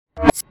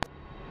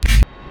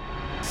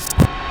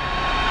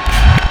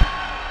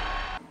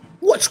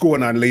What's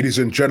going on, ladies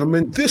and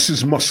gentlemen? This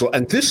is Muscle,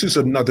 and this is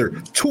another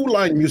Two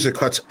Line Music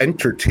Hut's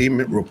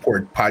Entertainment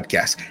Report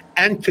podcast.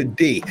 And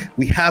today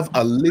we have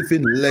a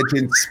living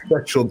legend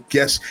special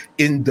guest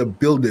in the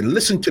building.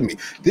 Listen to me.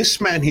 This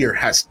man here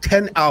has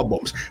 10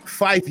 albums,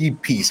 5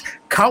 EPs,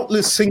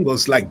 countless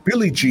singles like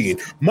Billie Jean,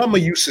 Mama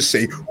Used to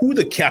Say, Who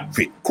the Cat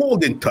Fit,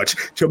 Cold in Touch,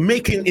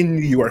 Jamaican in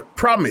New York,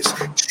 Promise,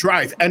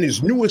 Strive, and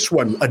his newest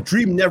one, A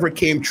Dream Never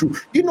Came True.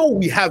 You know what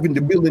we have in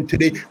the building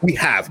today? We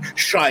have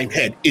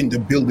Shinehead in the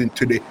building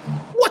today.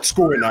 What's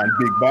going on,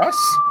 big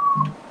boss?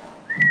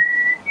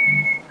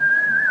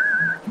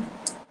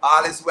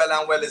 All is well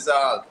and well is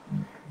all.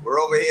 We're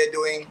over here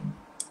doing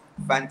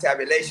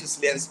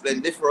fantabulously and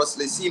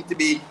splendiferously, seem to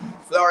be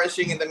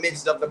flourishing in the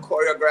midst of the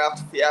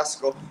choreographed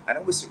fiasco. And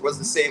I wish it was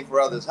the same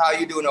for others. How are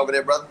you doing over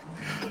there, brother?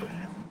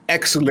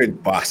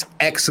 Excellent, boss.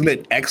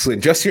 Excellent,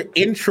 excellent. Just your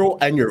intro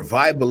and your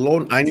vibe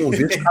alone, I know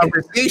this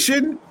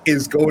conversation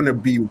is going to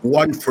be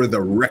one for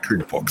the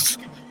record books.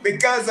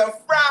 Because of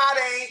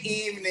Friday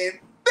evening,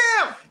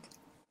 bam!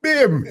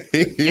 Bim!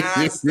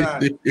 Yes,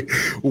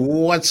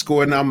 What's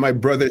going on, my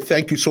brother?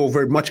 Thank you so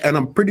very much. And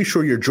I'm pretty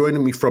sure you're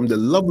joining me from the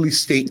lovely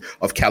state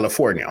of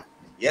California.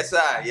 Yes,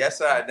 sir. Yes,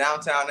 sir.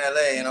 Downtown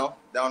LA,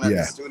 down at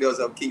the studios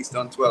of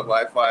Kingston 12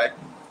 Wi-Fi,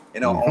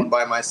 owned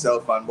by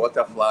myself on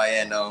Butterfly.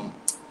 And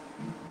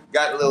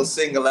got a little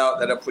single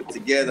out that I put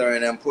together,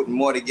 and I'm putting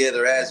more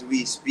together as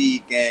we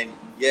speak. And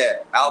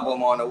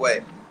album on the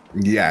way.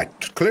 Yeah,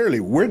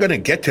 clearly we're gonna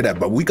get to that,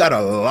 but we got a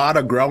lot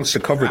of grounds to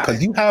cover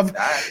because you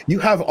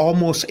have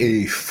almost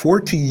a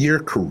 40-year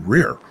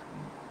career.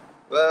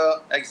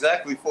 Well,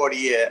 exactly 40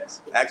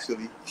 years,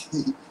 actually.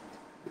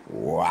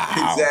 Wow.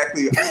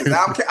 Exactly.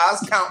 I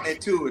was counting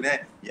it too, and then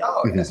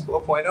that's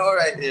 4.0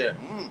 right there.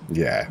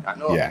 Yeah. I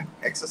know. Yeah.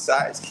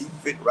 Exercise, keep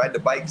fit, ride the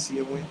bike, see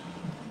a win.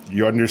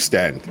 You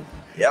understand?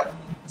 Yep.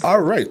 All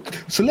right.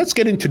 So let's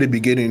get into the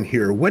beginning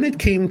here. When it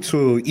came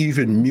to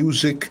even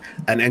music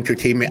and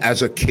entertainment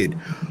as a kid,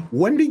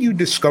 when did you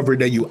discover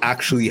that you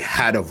actually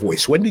had a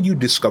voice? When did you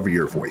discover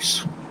your voice?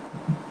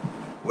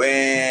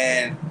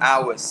 When I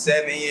was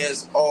 7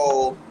 years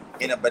old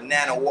in a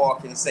banana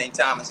walk in St.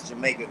 Thomas,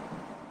 Jamaica.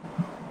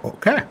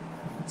 Okay.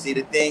 See,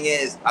 the thing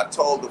is, I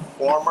told the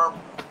former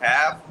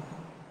half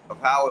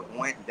of how it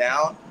went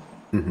down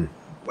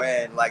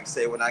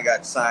when I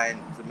got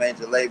signed to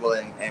major label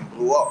and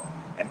blew up.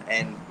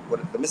 And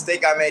what the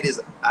mistake I made is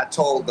I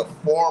told the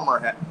former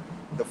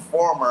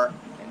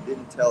and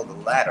didn't tell the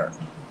latter.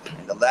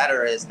 And the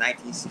latter is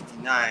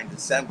 1969,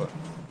 December.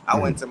 I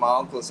went to my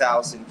uncle's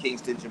house in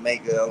Kingston,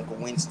 Jamaica, Uncle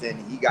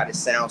Winston. He got his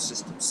sound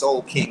system,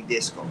 Soul King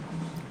Disco.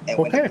 And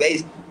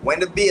when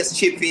the bass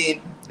chip in,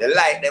 the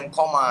light them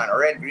come on,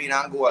 red, green,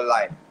 and gold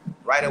light.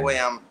 Right away,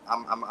 I'm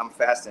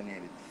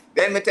fascinated.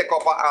 Then me take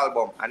up an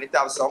album, and it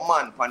have some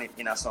man on it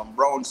in some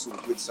brown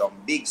suit with some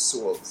big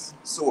souls.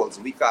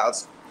 We call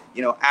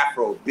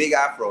afro, big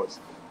afros,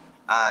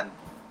 and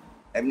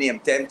them name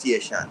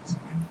Temptations.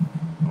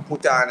 I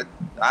put on the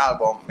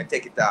album, I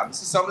take it out. I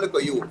see some little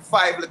youth,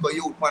 5 little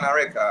youth on a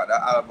record, the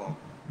album.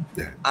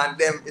 Yeah. And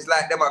them, it's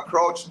like them a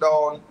crouch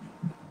down,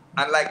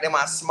 and like them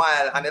a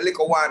smile, and the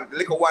little one,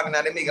 and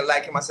they make it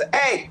like him, I say,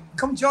 hey,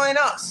 come join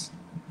us.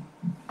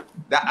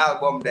 The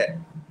album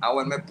there. And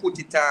when I put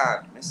it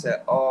on, I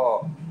said,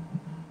 I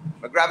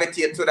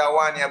gravitate to that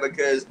one here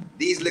because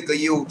these little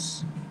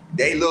youths,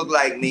 they look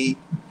like me.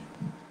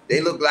 They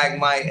look like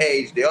my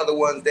age. The other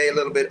ones, they a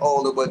little bit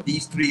older, but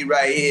these 3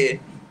 right here,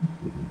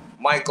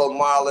 Michael,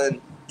 Marlon,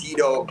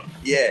 Tito,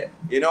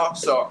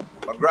 so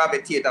I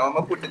gravitate. And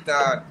when I put it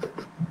on,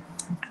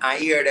 I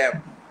hear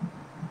them.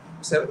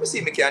 I said, let me see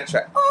if I can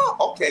try.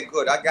 Oh, okay,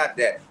 good, I got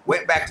that.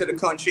 Went back to the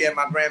country at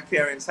my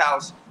grandparents'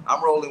 house.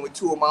 I'm rolling with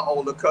 2 of my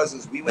older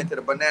cousins. We went to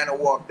the banana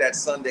walk that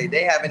Sunday.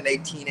 They having their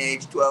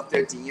teenage 12,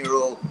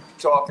 13-year-old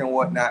talk and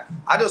whatnot.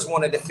 I just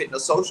wanted to fit in a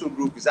social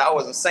group because I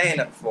wasn't saying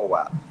nothing for a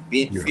while,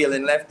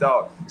 feeling left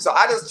out. So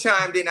I just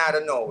chimed in out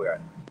of nowhere.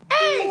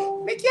 Hey,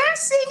 we can't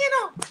sing,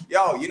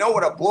 Yo, you know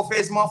what a boof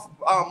is,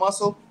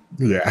 Muscle?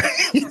 Yeah.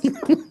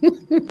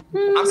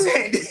 I'm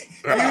saying,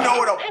 you know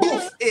what a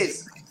boof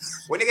is?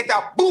 When you get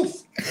that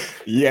boof.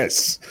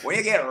 Yes. When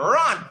you get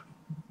run,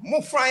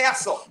 move from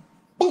yourself.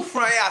 Boof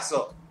from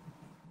yourself.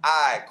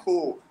 All right,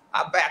 cool.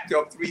 I backed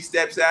up 3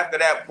 steps after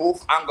that.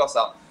 Boof, and goes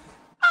out.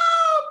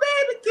 Oh,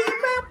 baby, give me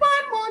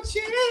one more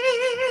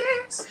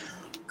chance.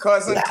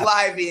 Cousin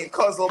Clivey and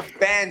Cousin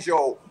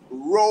Banjo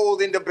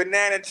rolled in the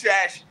banana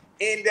trash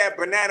in that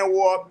banana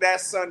walk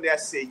that Sunday. I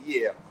said,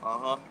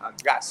 I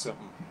got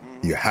something.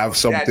 You have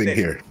something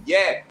here.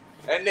 Yeah.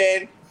 And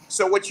then,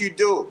 so what you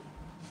do?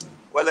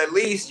 Well, at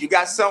least you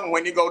got something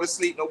when you go to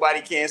sleep.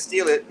 Nobody can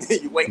steal it.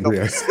 You wake up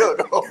and still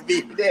gonna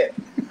be there.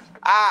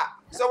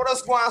 So what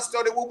else go and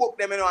study? We book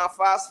them, and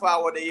fast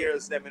forward the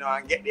years,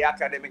 and get the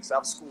academics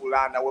of school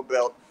under our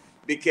belt.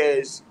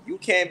 Because you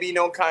can't be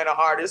no kind of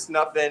artist,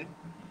 nothing,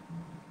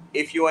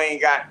 if you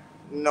ain't got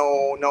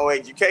no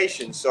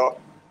education. So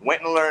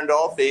went and learned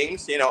all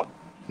things,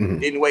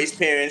 Didn't waste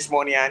parents'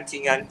 money on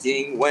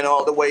ting. Went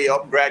all the way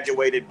up,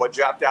 graduated, but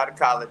dropped out of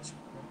college.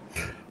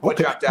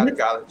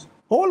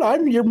 Hold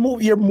on, you're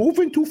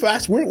moving too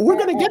fast. We're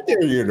gonna get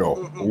there, you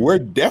know. We're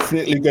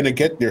definitely gonna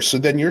get there. So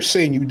then you're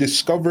saying you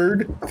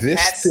discovered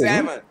this at thing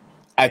 7.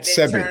 at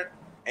 7.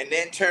 And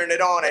then turn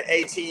it on at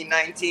 18,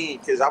 19,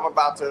 because I'm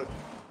about to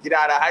get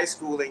out of high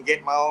school and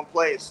get my own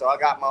place. So I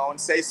got my own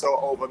say-so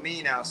over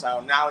me now.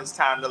 So now it's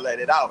time to let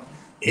it out.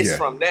 It's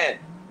from then.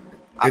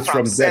 I'm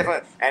from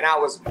 7, and I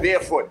was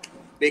barefoot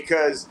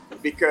because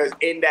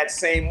in that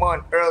same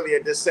month, earlier,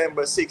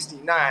 December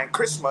 69,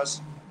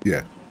 Christmas,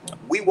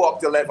 we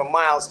walked 11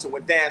 miles to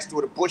a dance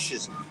through the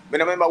bushes.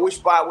 But I remember which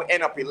spot we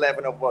end up,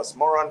 11 of us,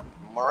 Morant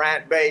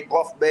Bay,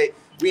 Buff Bay.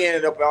 We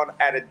ended up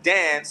at a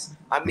dance.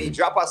 I mean,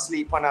 drop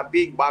asleep on a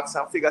big box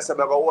and figure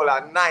something about all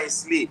a nice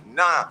sleep.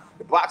 Nah,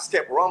 the box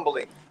kept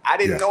rumbling. I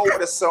didn't know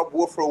what a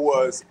subwoofer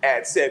was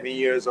at 7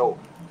 years old.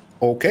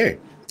 Okay.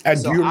 And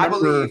so do you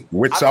remember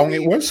which song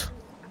it was?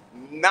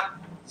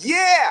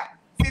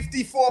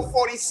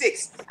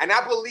 5446. And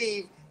I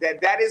believe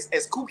that is,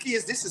 as kooky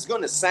as this is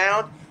going to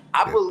sound,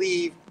 I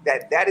believe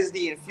that is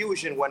the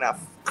infusion when I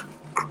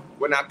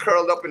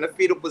curled up in the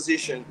fetal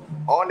position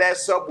on that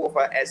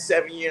subwoofer at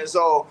 7 years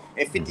old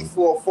and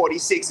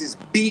 5446 is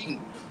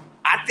beating.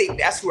 I think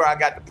that's where I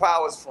got the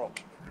powers from.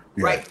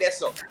 Right there.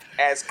 So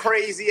as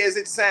crazy as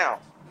it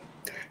sounds.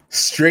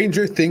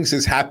 Stranger things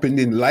has happened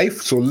in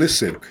life. So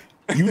listen,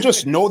 you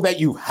just know that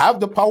you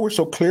have the power.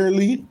 So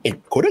clearly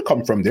it could have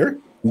come from there.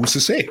 Who's to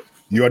say?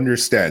 You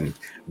understand?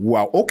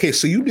 Wow. Okay.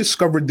 So you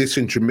discovered this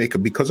in Jamaica,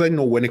 because I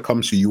know when it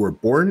comes to, you were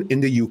born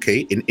in the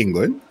UK, in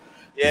England.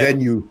 Yeah. Then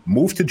you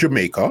moved to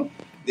Jamaica.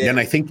 Yeah. Then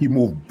I think you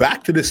moved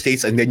back to the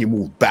States, and then you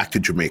moved back to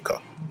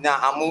Jamaica. Now,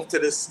 I moved to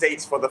the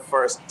States for the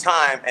first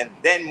time and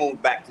then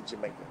moved back to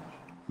Jamaica.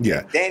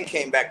 Yeah. Then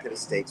came back to the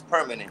States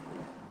permanently.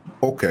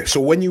 Okay. So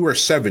when you were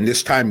 7,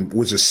 this time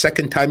was the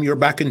second time you were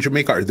back in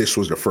Jamaica, or this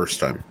was the first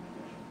time?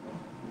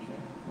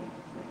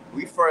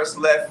 We first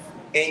left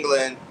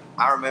England,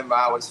 I remember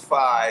I was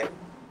 5,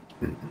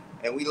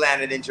 and we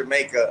landed in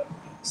Jamaica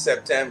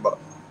September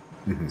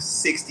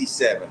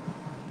 67.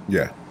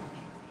 Yeah.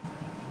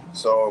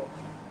 So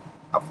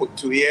I put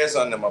 2 years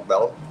under my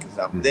belt because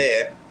I'm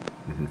there.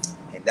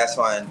 And that's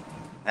when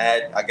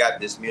I got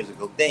this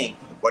musical thing.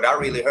 But I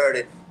really heard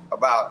it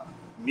about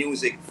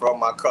music from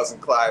my cousin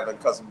Clive and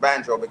cousin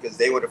Banjo, because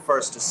they were the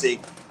first to sing.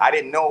 I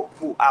didn't know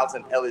who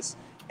Alton Ellis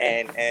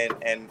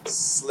and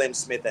Slim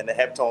Smith and the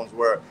Heptones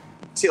were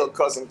till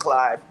cousin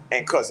Clive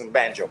and cousin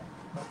Banjo.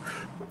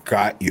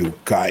 Got you.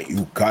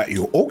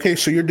 Okay,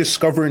 so you're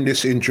discovering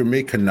this in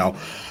Jamaica now.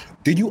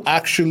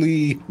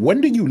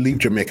 When did you leave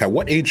Jamaica?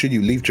 What age did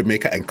you leave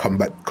Jamaica and come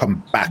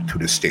back to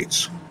the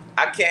States?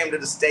 I came to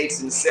the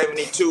States in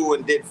 72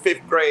 and did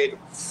 5th grade.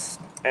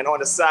 And on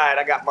the side,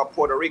 I got my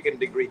Puerto Rican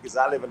degree because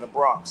I live in the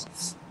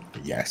Bronx.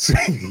 Yes.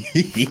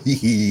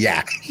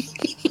 Yeah.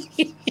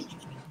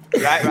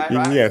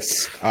 Right.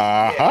 Yes.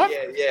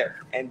 Yeah.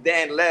 And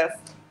then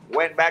left,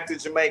 went back to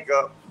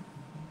Jamaica,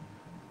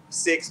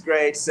 6th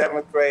grade,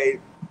 7th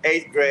grade,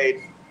 8th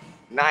grade,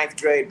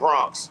 9th grade,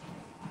 Bronx.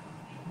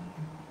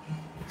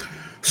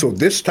 So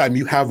this time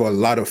you have a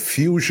lot of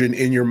fusion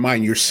in your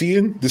mind. You're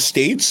seeing the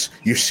States,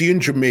 you're seeing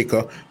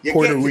Jamaica,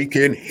 Puerto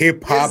Rican,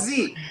 hip hop,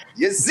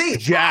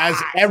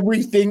 jazz,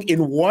 everything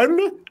in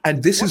one.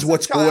 And this is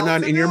what's going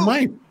on in your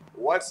mind.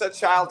 What's a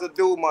child to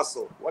do,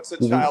 Muscle? What's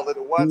a child to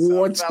do?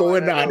 What's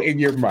going on in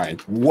your mind?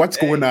 What's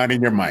going on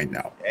in your mind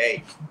now?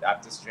 Hey,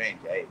 Dr. Strange.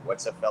 Hey,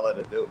 what's a fella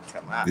to do?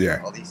 Come on.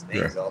 Yeah. All these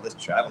things, all this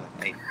traveling.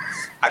 Hey,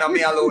 I don't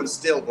mean I low and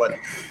still, but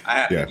I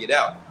have to get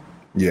out.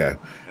 Yeah,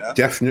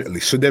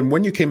 definitely. So then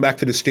when you came back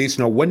to the States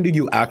now, when did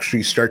you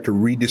actually start to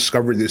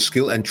rediscover this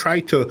skill and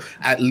try to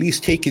at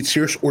least take it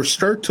serious or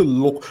start to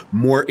look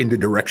more in the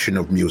direction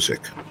of music?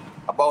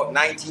 About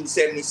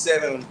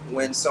 1977,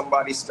 when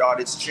somebody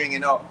started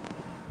stringing up.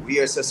 We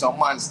hear some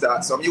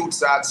youth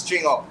start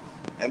string up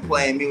and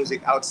playing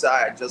music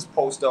outside, just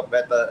post up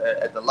at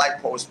the light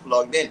post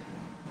plugged in.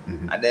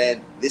 And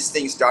then this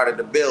thing started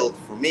to build,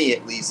 for me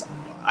at least.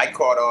 I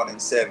caught on in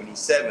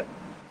 77.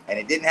 And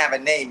it didn't have a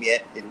name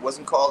yet. It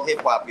wasn't called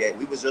hip hop yet.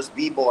 We was just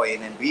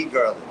b-boying and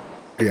b-girling.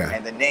 Yeah.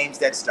 And the names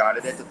that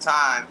started at the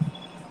time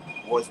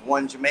was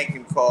one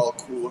Jamaican called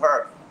Kool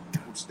Herc,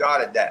 who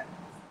started that.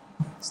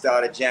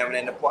 Started jamming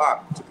in the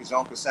park, took his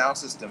uncle's sound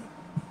system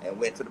and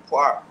went to the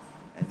park.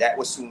 And that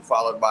was soon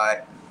followed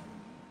by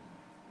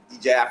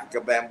DJ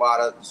Africa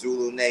Bambaataa,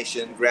 Zulu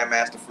Nation,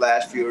 Grandmaster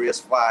Flash, Furious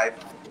 5,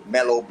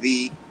 Mellow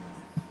B,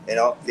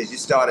 because you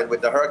started with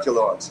the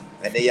Herculoids.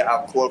 And then you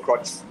have Cold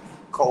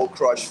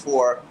Crush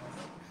 4,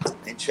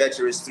 and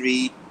Treacherous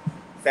 3,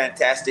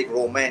 Fantastic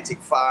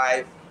Romantic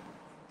 5,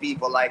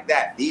 people like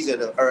that. These are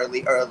the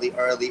early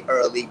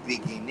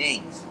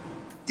beginnings.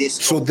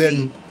 So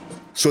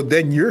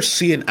then you're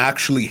seeing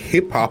actually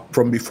hip hop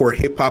from before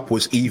hip hop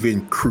was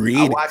even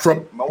created,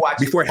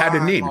 before it had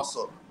a name.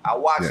 I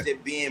watched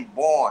it being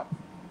born.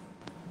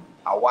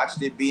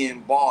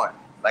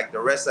 Like the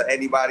rest of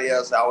anybody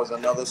else, I was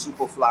another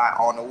Superfly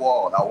on the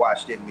wall. I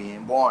watched it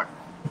being born.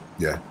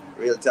 Yeah.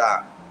 Real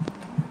time.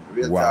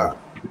 Real Wow. talk.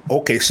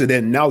 Okay, so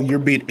then now you're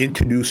being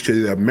introduced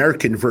to the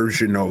American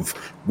version of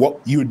what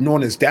you'd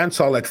known as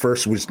dancehall at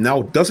first, which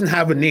now doesn't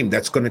have a name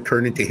that's going to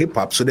turn into hip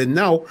hop. So then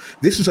now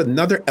this is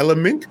another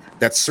element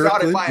that's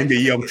circling in the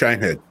young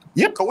Shinehead.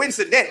 Yep.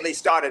 Coincidentally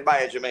started by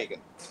a Jamaican.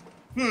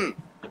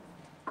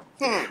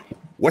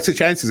 What's the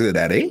chances of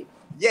that, eh?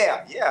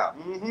 Yeah.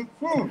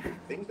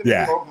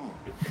 Yeah.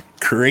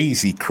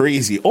 Crazy.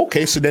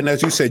 Okay, so then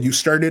as you said, you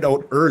started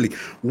out early.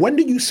 When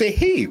did you say,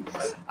 hey,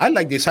 I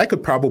like this, I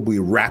could probably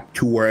rap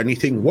to or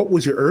anything? What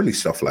was your early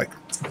stuff like?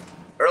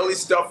 Early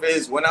stuff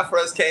is when I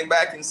first came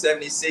back in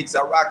 76,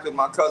 I rocked with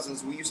my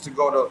cousins. We used to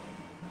go to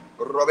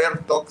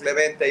Roberto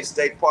Clemente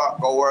State Park,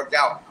 go work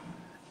out.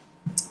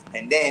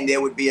 And then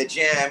there would be a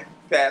jam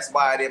pass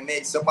by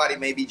there. Somebody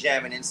may be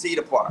jamming in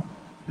Cedar Park.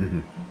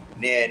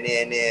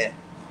 Near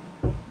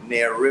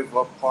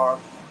River Park.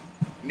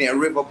 Near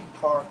River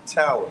Park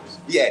Towers.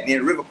 Yeah,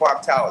 near River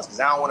Park Towers, because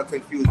I don't want to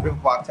confuse River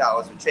Park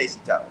Towers with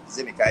Chasing Towers.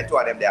 Zimika, two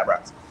of them there,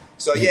 rocks.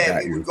 So yeah,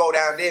 we would go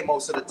down there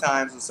most of the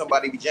times when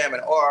somebody be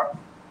jamming, or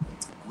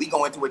we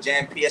go into a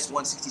jam, PS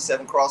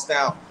 167 cross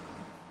down,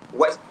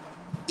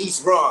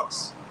 East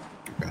Bronx,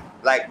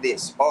 like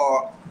this,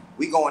 or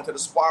we go into the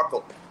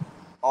Sparkle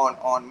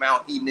on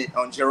Mount Eden,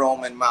 on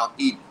Jerome and Mount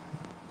Eden,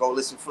 go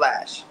listen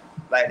Flash,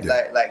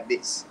 like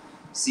this,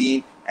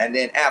 see, and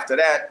then after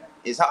that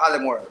is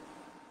Harlem World.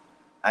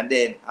 And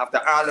then after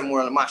Harlem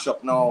World mash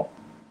up now,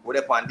 we're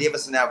up on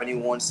Davison Avenue,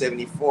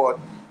 174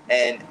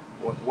 and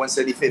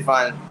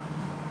 175. And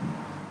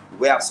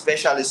we have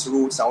Specialist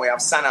Roots, and we have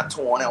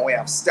Sanatone, and we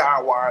have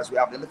Star Wars. We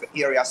have the little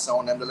area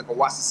sound and the little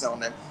Wassa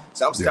sound.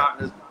 So I'm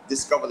starting to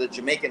discover the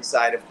Jamaican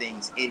side of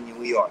things in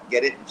New York.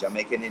 Get it?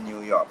 Jamaican in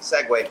New York.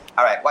 Segue.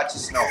 All right, watch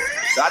this now.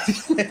 So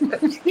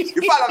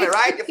you follow me,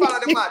 right? You follow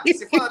the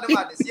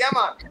madness. Yeah,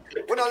 man.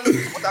 We don't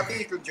look at a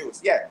vehicle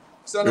juice. Yeah.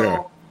 So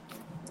now,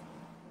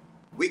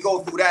 we go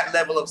through that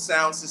level of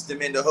sound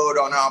system in the hood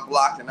on our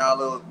block in our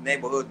little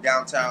neighborhood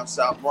downtown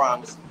South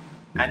Bronx.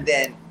 And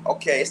then,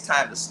 okay, it's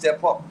time to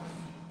step up.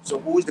 So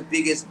who's the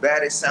biggest,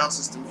 baddest sound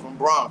system from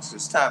Bronx?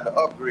 It's time to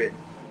upgrade.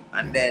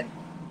 And then,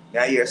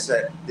 now you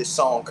said this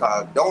song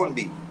called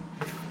Downbeat.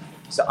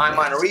 So I'm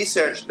on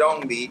research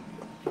Downbeat,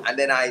 and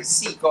then I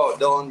seek out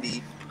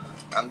Downbeat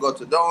and go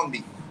to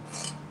Downbeat.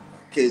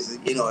 Because,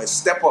 it's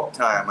step up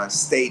time and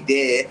stay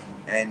there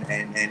and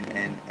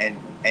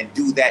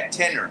do that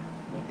tenor.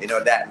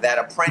 That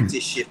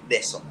apprenticeship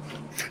lesson.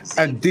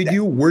 And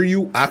were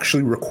you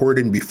actually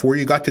recording before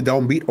you got to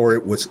Downbeat, or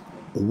it was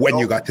when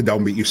you got to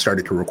Downbeat you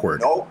started to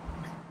record? No,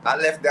 I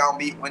left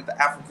Downbeat, went to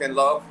African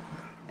Love,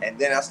 and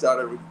then I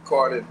started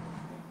recording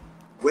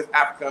with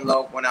African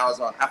Love when I was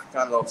on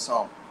African Love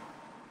song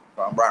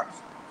from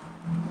Bronx.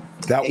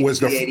 That was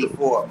the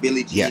 84.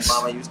 Billie Jean,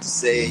 Mama used to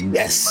say.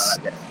 Yes.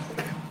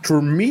 For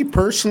me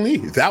personally,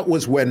 that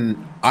was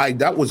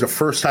the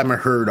first time I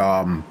heard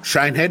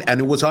Shinehead,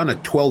 and it was on a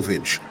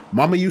 12-inch.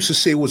 Mama used to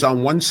say it was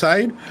on one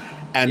side,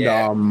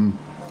 and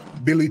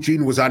Billie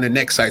Jean was on the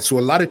next side. So a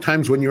lot of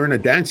times when you're in a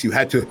dance, you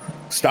had to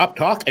stop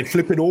talk and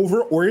flip it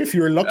over, or if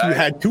you're lucky you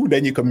had two,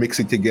 then you can mix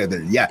it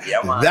together. Yeah,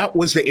 that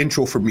was the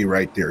intro for me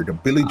right there, the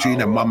Billie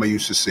Jean and Mama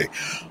used to say.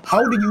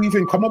 How did you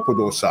even come up with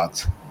those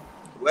songs?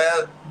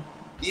 Well,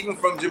 even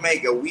from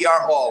Jamaica, we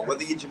are all,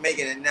 whether you're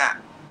Jamaican or not,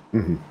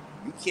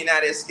 you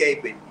cannot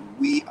escape it.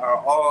 We are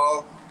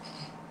all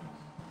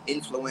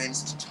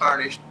influenced,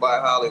 tarnished by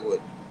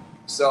Hollywood.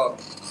 So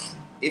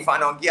if I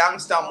know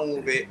gangster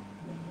movie,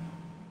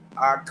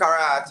 or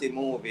karate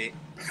movie,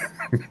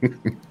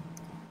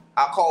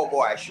 a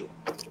cowboy show,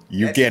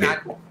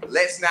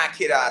 let's not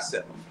kid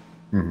ourselves.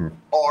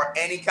 Or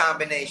any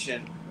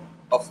combination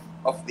of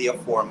the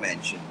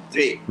aforementioned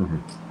three.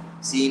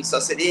 See, so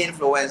the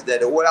influence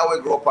that the way I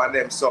would grow up on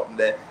them something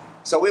there.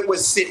 So it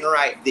was sitting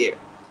right there.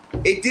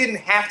 It didn't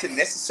have to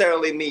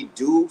necessarily me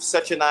do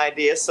such an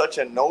idea, such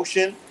a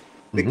notion,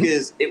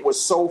 because it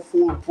was so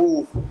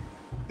foolproof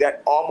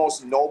that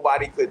almost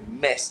nobody could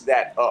mess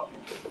that up.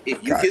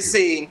 If you could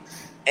sing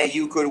and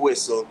you could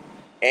whistle,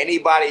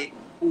 anybody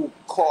who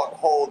caught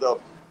hold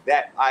of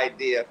that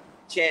idea,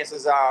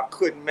 chances are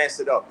couldn't mess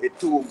it up. It's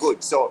too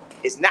good. So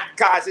it's not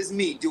because it's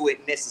me do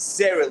it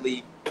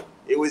necessarily.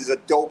 It was a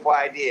dope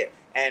idea.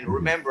 And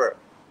remember,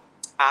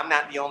 I'm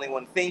not the only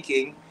one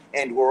thinking,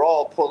 and we're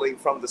all pulling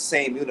from the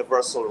same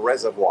universal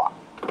reservoir.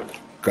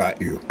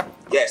 Got you.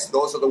 Yes,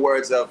 those are the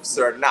words of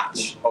Sir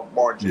Notch of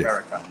Born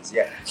Jamaicans.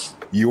 Yeah.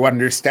 You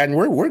understand?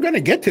 We're going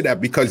to get to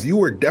that because you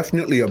were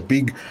definitely a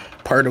big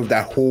part of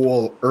that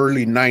whole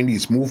early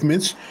 90s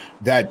movements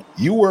that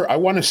you were, I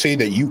want to say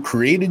that you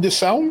created the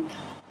sound.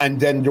 And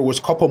then there was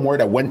a couple more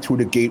that went through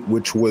the gate,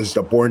 which was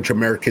the Born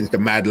Jamaicans, the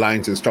Mad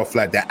Lions and stuff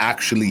like that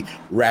actually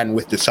ran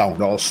with the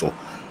sound also.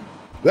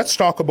 Let's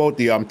talk about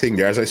the thing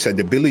there. As I said,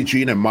 the Billie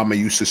Jean and Mama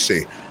used to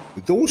say,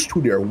 those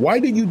two there, why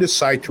did you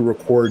decide to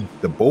record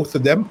the both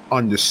of them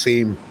on the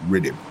same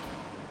rhythm?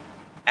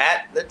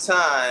 At the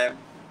time,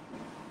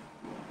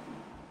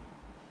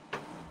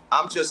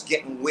 I'm just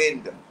getting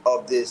wind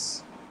of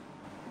this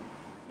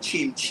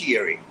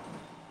chimchiri,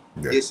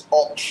 this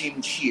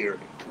chimchiri,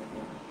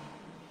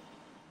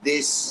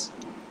 this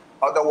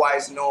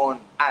otherwise known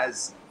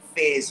as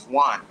Phase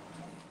 1,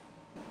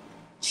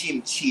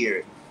 Jim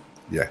Cheer.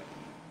 Yeah.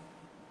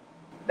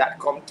 That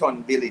come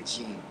turn Billie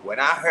Jean. When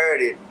I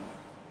heard it,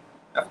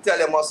 I tell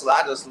you, Muscle,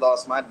 I just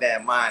lost my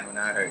damn mind when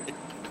I heard it.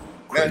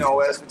 I don't know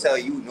what else to tell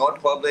you.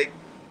 North Public,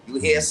 you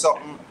hear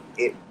something,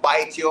 it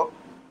bites you.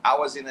 I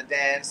was in a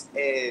dance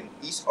in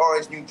East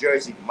Orange, New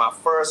Jersey. My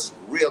first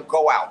real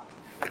go out.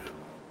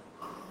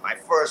 My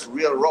first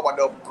real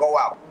rub-a-dub go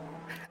out.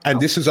 And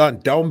this is on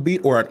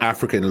Downbeat or on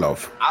African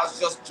Love? I was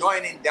just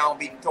joining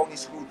Downbeat, and Tony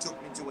Screw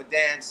took me to a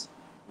dance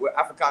with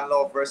African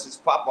Love versus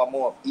Papa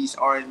Mo of East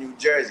Orange, New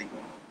Jersey.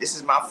 This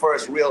is my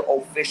first real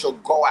official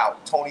go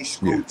out. Tony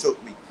Screw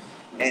took me.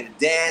 And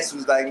the dance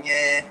was like,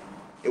 yeah,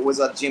 it was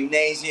a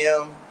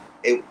gymnasium.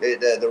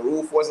 The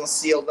roof wasn't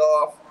sealed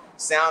off.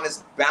 Sound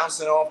is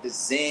bouncing off the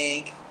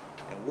zinc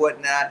and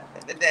whatnot.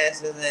 And the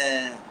dance is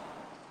then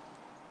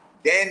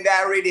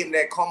that rhythm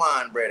that come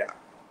on, brother.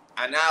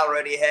 And I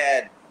already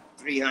had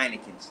 3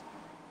 Heinekens.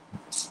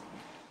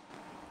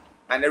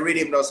 And the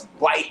rhythm just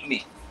bite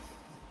me.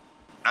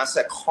 I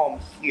said, come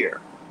here.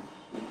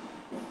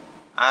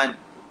 And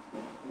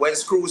when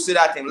Screw said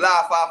that, him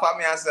laugh off at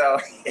me, I said,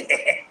 I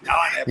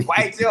want to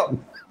bite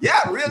you.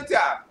 Yeah, real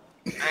time.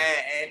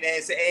 And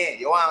then say, hey,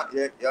 you want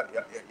to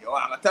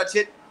touch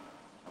it?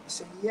 I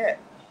said, yeah.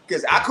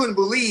 Because I couldn't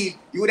believe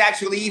you would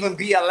actually even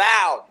be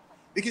allowed.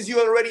 Because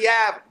you already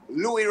have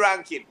Louis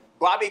Rankin,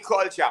 Bobby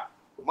Culture,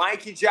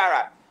 Mikey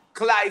Jarrett,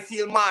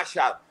 Clydefield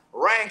Marshall,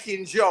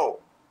 Rankin Joe.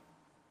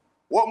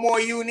 What more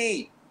you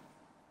need?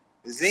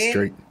 See?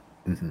 Straight.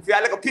 Mm-hmm. If you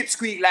had like a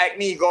pipsqueak like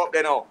me, go up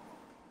there now.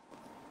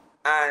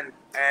 And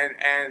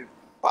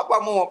Papa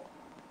Mo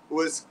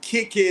was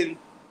kicking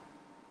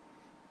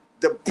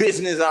the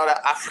business out of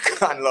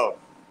African Love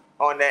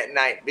on that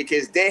night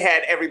because they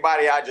had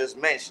everybody I just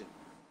mentioned.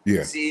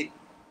 Yeah. See,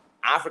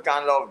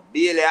 African Love,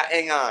 Billy,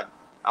 hang on.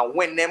 And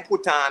when them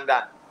put on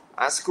that,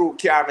 and Screw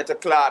carry me to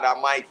Claude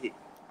and Mikey,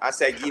 I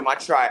said, give him a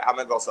try, I'm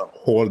going to go so.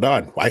 Hold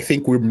on. I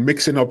think we're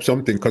mixing up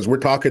something because we're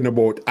talking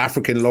about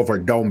African Love or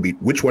Downbeat.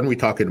 Which one are we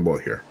talking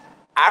about here?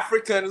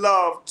 African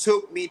Love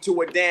took me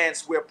to a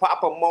dance where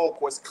Papa Moke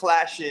was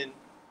clashing.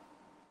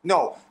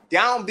 No,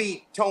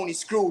 Downbeat Tony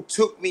Screw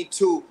took me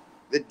to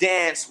the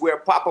dance where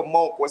Papa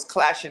Moke was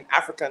clashing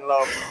African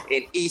Love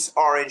in East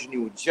Orange,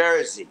 New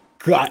Jersey.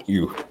 Got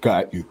you.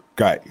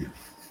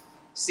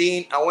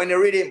 See, and when the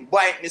rhythm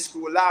bite me,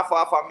 Screw laugh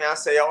off at me and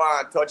say, I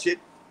want to touch it.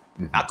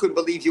 Mm-hmm. I couldn't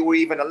believe you were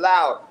even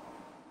allowed.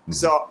 Mm-hmm.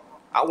 So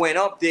I went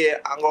up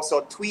there and got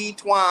so tweet,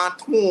 twan,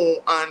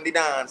 twan, and the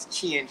dance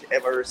changed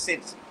ever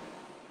since.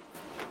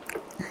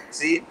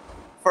 See,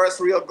 first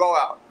real go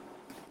out.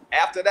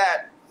 After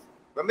that,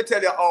 let me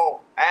tell you, I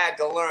had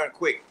to learn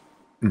quick.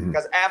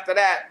 Because after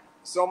that,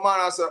 some man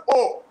I said,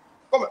 come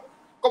here.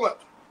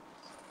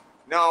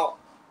 Now,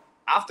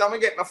 after I'm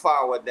going to get my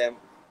forward them,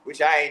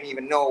 which I didn't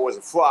even know was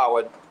a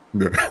forward,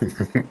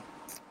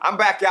 I'm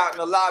back out in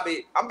the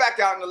lobby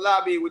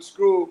with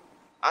Screw,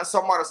 and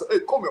somebody said, hey,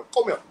 come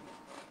here.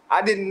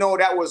 I didn't know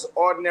that was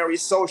ordinary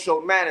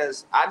social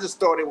manners. I just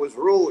thought it was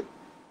rude.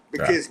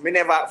 Because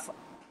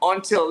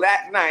until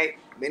that night,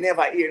 me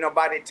never hear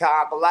nobody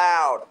talk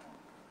loud.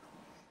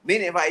 Me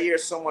never hear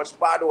so much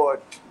bad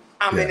word.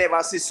 And me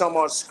never see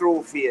someone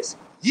Screw face.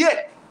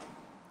 Yet.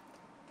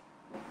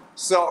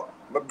 So,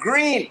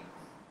 McGreen,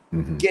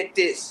 get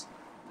this.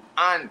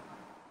 And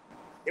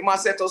he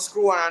must set to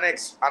Screw on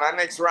the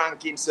next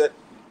ranking said,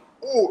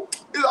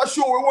 it's a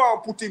show we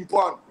want to put him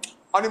on.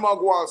 And he might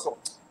go on so.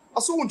 I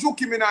saw him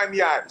joking in my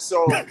eye.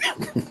 So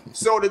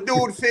the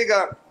dude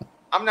figure,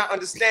 I'm not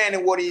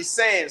understanding what he's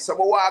saying. So I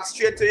walk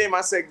straight to him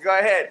and say, go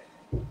ahead.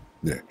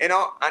 Yeah. You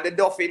know, and the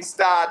Dolphin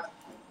start.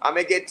 I'm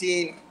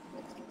getting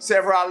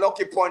several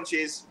lucky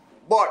punches.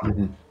 But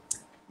me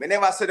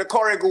never see the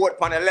curry goat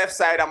on the left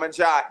side of my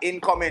jaw.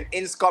 Incoming,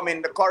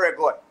 the curry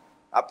goat.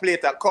 I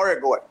played a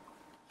curry goat.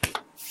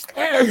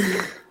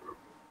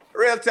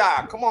 Real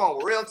talk. Come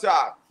on, real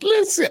talk.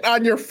 Listen,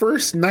 on your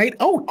first night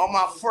out. On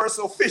my first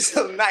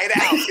official night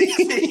out.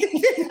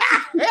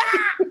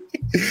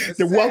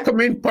 The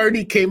welcoming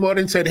party came out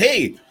and said,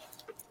 hey,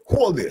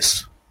 hold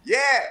this.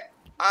 Yeah.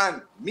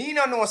 And me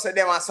no know say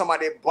them are some of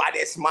the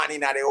baddest man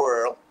in the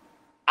world.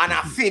 And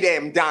I feed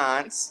them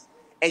dance.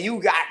 And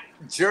you got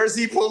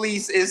Jersey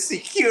police and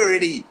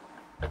security.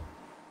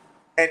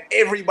 And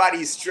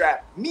everybody's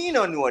strapped. Me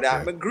no know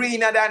that. I'm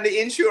greener than the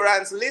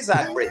insurance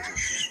lizard bridge.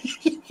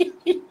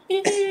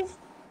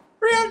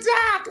 Real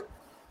talk.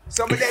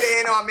 Somebody that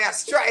you know me a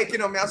strike, me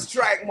a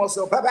strike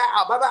muscle.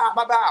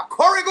 Ba-ba.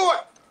 Curry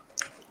goat.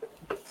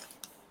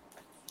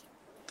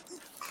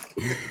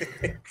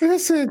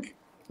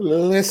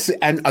 Listen,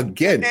 and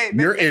again, hey,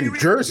 you're in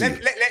Jersey.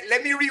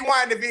 Let me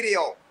rewind the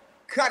video.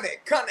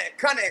 Connect.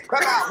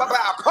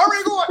 Ba-ba.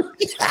 Curry goat. Go.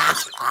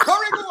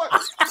 Curry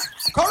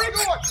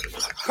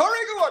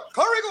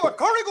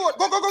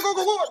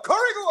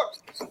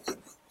goat.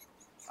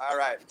 All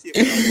right.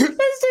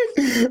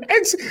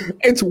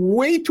 It's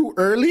way too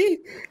early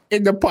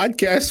in the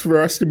podcast for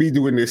us to be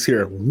doing this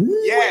here.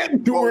 Yeah, Way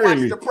too but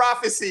early. watch the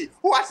prophecy.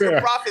 Watch the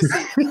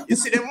prophecy. You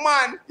see the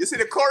man, you see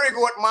the curry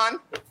goat man.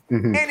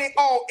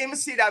 Him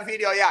see that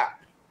video, yeah.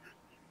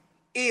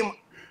 Him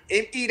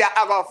either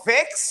I got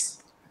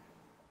vex.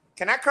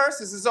 Can I curse?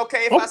 Is this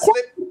okay if I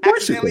slip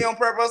accidentally on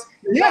purpose?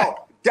 Yeah.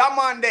 No, that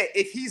man there,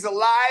 if he's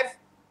alive,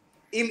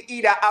 him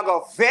either I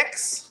got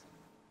vex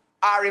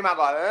or him I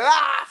got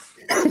laugh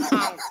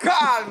and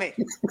call me.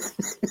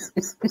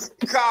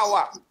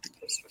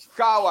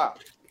 Kawa.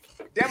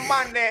 Them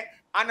man there,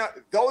 I know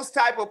those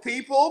type of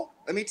people,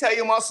 let me tell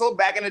you, Muscle,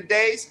 back in the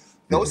days,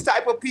 those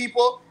type of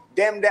people,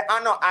 them they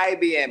are not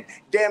IBM,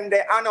 them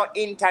they are not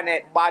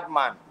internet bad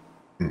man.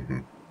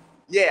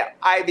 Yeah,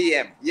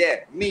 IBM.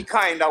 Yeah, me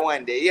kind of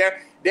one day. Yeah,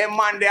 them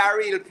man they are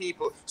real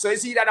people. So you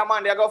see that the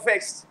man they go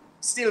vex,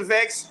 still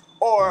vex,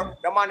 or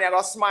the man they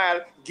go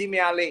smile, give me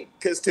a link.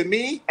 Cause to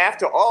me,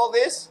 after all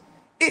this,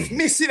 if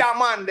me see that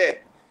man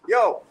there,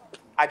 yo,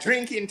 a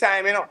drinking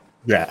time, you know.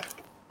 Yeah.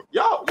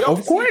 Yo.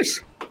 Of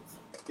course.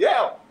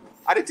 Yo,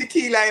 I the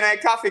tequila in a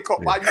coffee cup,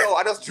 but yo,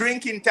 I just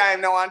drinking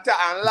time now and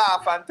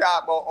laugh and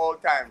talk about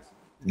old times.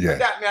 Yeah.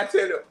 That me I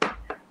tell you.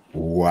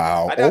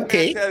 Wow.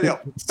 Okay.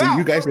 So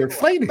you guys are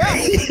fighting.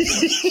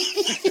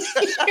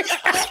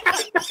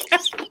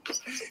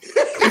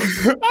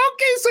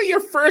 Okay, so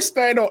your first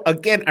night out,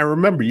 again, I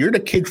remember you're the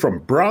kid from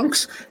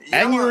Bronx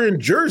and you're in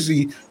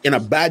Jersey in a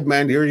bad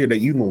man area that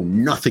you know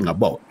nothing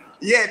about.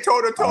 Yeah,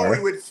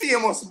 totally with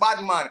famous bad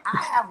man. I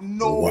have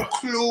no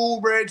clue,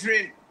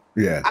 brethren.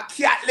 Yeah. A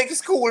Catholic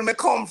school me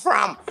come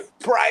from.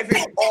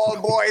 Private all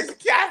boys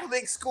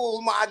Catholic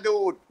school, my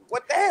dude.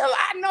 What the hell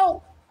I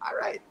know? All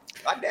right.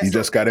 You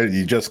just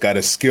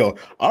gotta skill.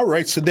 All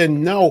right. So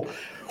then now,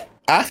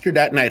 after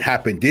that night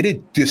happened, did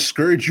it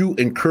discourage you,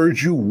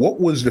 encourage you?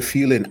 What was the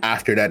feeling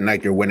after that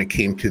night or when it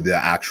came to the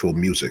actual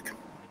music?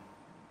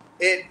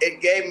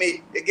 It gave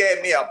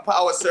me a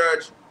power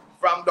surge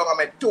from down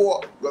my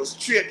tour, go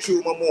straight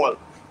through my mall.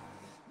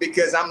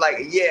 Because I'm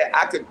like, yeah,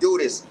 I could do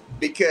this.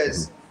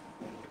 Because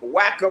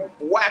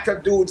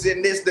whacker dudes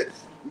in this,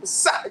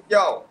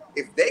 yo,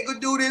 if they could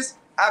do this,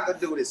 I could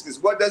do this.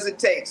 Because what does it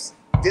take?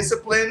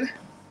 Discipline,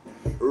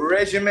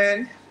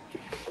 regimen,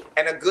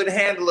 and a good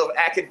handle of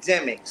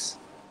academics.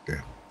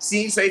 Yeah.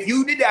 See, so if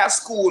you did that at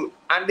school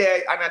and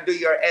I do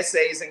your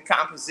essays and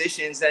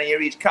compositions and you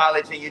reach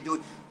college and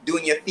you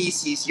doing your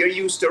thesis, you're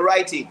used to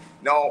writing.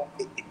 No,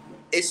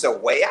 it's a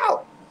way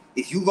out.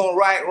 If you gonna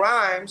write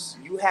rhymes,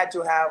 you had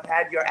to have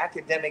had your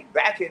academic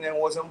backing and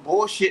wasn't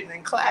bullshitting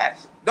in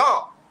class.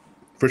 No.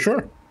 For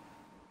sure.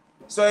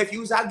 So if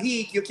you's a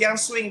geek, you can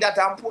swing that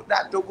and put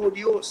that to good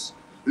use.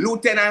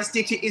 Lieutenant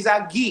Stitchie is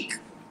a geek.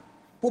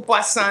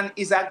 Pupa San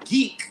is a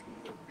geek.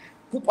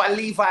 Pupa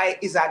Levi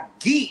is a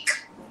geek.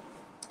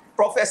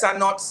 Professor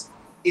Nuts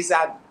is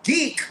a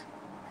geek.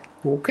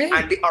 Okay.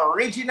 And the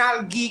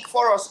original geek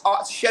for us,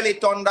 Shelly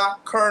Thunder,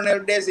 Colonel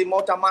Desi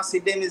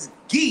Motamasi, them is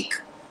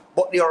geek.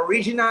 But the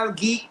original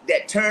geek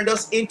that turned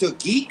us into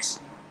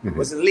geeks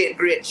was the late,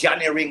 great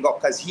Johnny Ringo,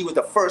 because he was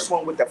the first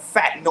one with the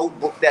fat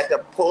notebook that the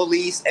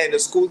police and the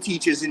school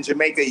teachers in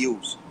Jamaica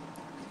use.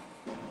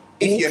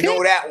 If you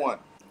know that one.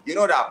 You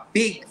know that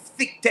big,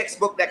 thick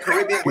textbook that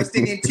Caribbean West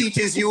Indian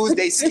teachers use,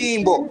 they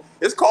scheme book.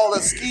 It's called a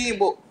scheme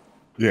book.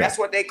 Yeah. That's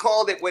what they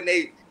called it when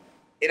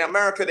in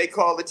America,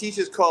 the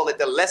teachers call it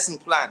the lesson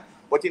plan.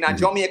 But in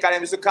Jamaica, they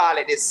used to call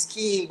it the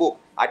scheme book.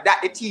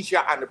 That the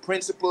teacher and the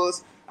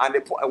principals, and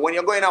when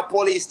you're going to a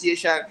police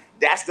station,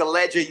 that's the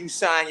ledger you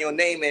sign your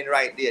name in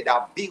right there.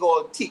 That big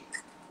old thick,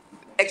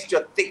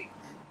 extra thick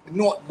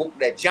notebook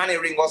that Johnny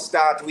Ringo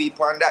started with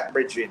on that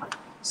bridging.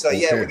 So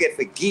yeah, we get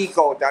for geek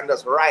out and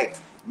just write.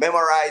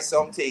 Memorize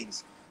some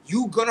things.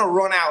 You're gonna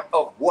run out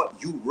of what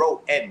you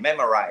wrote and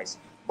memorized.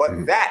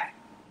 But that,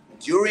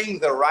 during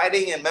the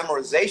writing and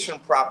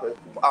memorization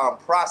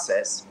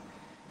process,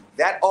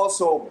 that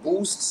also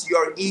boosts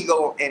your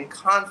ego and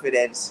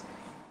confidence,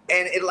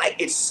 and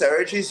it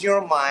surges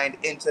your mind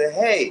into,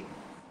 hey,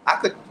 I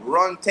could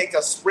take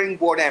a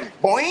springboard and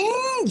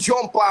boing,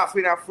 jump off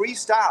in a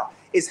freestyle.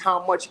 Is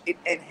how much it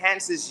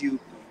enhances you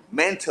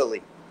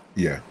mentally.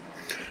 Yeah.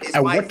 It's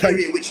my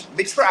theory, which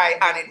we try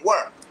and it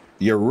worked.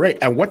 You're right.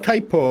 And what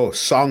type of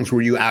songs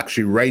were you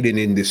actually writing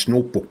in this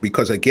notebook?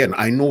 Because again,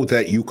 I know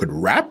that you could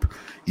rap,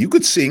 you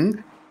could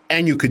sing,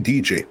 and you could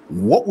DJ.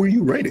 What were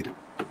you writing?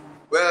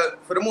 Well,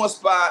 for the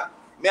most part,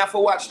 me have to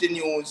watch the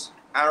news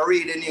and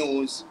read the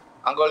news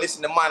and go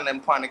listen to man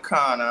them on the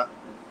corner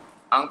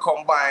and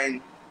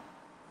combine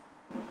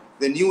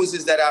the news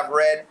that I've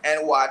read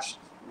and watched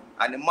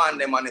and the man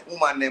them and the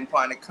woman them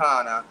on the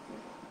corner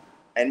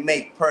and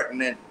make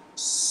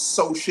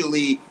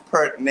socially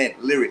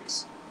pertinent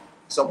lyrics.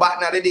 So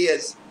back in the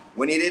days,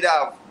 when he did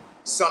have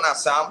Son of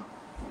Sam,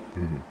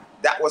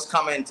 that was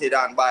commented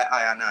on by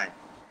I and I.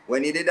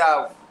 When he did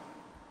have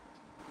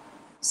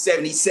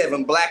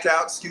 77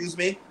 Blackout,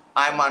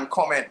 I'm on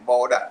comment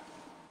about that.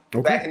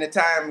 Okay. Back in the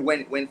time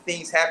when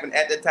things happened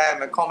at the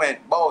time, I comment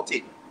about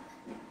it.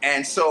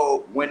 And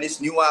so when this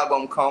new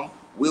album come,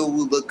 we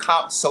will be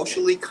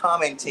socially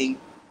commenting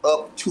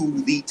up to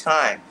the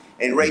time,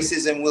 and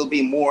racism will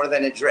be more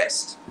than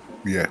addressed.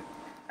 Yeah.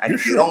 And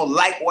if you don't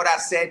like what I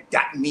said,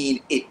 that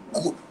means it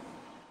good.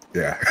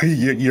 Yeah,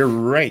 you're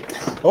right.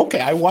 Okay,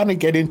 I want to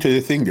get into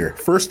the thing there.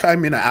 First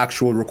time in an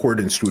actual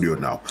recording studio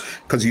now,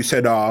 because you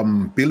said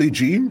Billie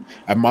Jean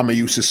and Mama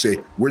used to say,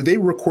 were they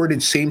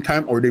recorded same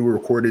time or they were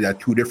recorded at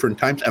two different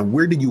times? And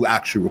where did you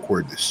actually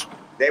record this?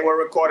 They were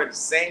recorded at the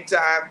same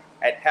time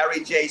at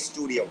Harry J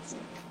Studios.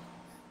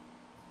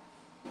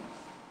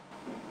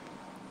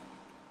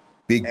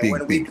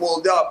 When we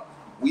pulled up,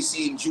 we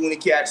seen Junior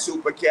Cat,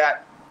 Super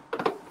Cat,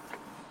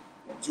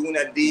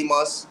 Junior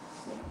Demus,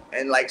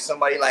 and like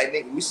somebody like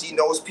Nick. We seen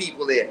those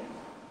people there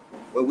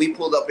when we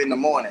pulled up in the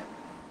morning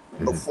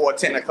before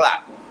 10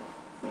 o'clock.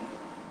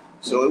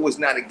 So it was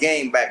not a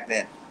game back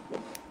then.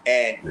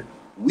 And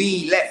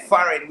we left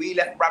foreign, we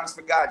left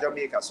Bramsford,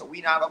 Jamaica. So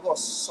we not gonna go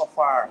so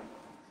far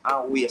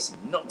and waste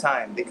no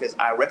time because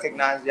I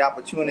recognized the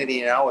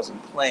opportunity and I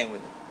wasn't playing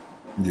with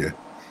it. Yeah.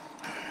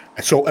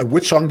 So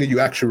which song did you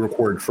actually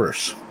record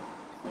first?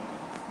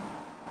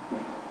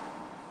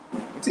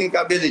 I think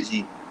of Billie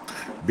Jean.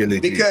 Billie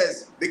Jean.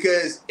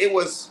 Because it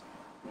was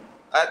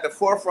at the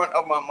forefront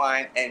of my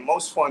mind and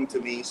most fun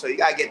to me. So you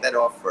gotta get that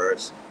off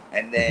first.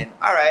 And then,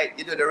 all right,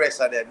 you do the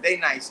rest of them. They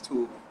nice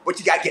too, but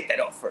you gotta get that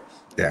off first.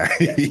 Yeah.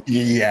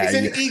 Yeah. It's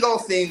an ego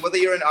thing, whether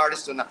you're an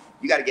artist or not.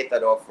 You gotta get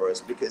that off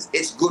first because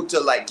it's good to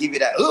like give you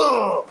that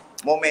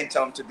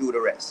momentum to do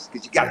the rest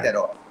because you got that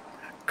off.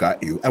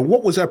 Got you. And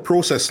what was that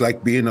process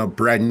like being a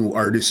brand new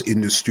artist in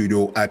the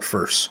studio at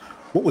first?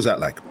 What was that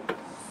like?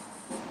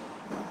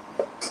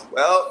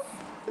 Well,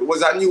 it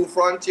was a new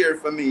frontier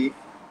for me.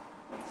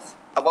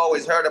 I've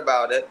always heard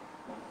about it.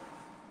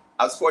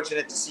 I was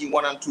fortunate to see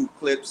 1 or 2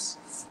 clips.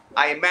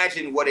 I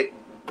imagined what it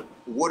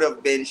would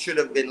have been, should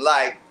have been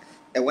like.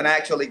 And when I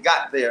actually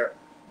got there,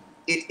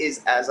 it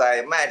is as I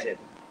imagined.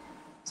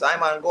 So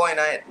I'm on going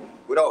on it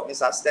without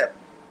miss a step.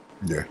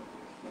 Yeah.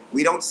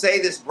 We don't say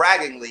this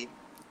braggingly,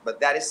 but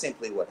that is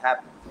simply what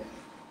happened.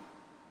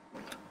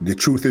 The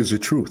truth is the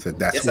truth, and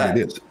that's what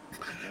it is.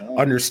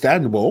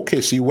 Understandable.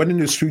 Okay, so you went in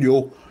the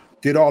studio,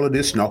 did all of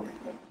this. Now,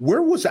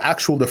 where was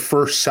the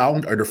first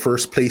sound or the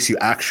first place you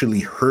actually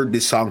heard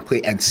this song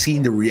play and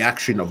seen the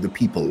reaction of the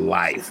people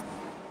live?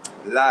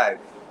 Live.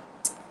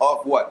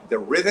 Of what? The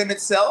rhythm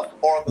itself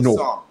or the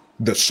song?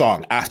 The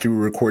song after you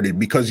recorded,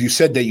 because you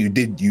said that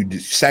you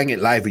sang it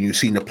live and you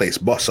seen the place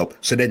bust up.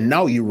 So then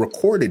now you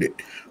recorded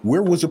it.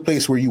 Where was the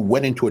place where you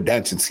went into a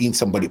dance and seen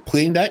somebody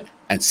playing that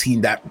and seen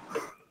that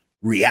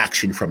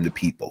reaction from the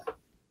people?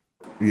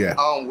 Yeah.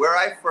 Where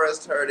I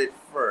first heard it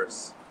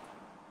first.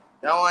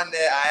 Now on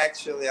there,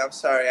 I'm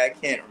sorry, I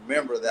can't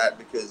remember that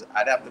because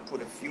I'd have to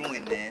put a few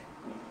in there.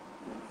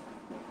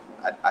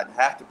 I'd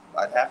have to.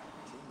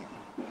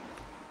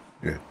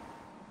 Yeah.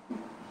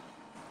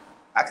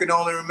 I can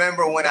only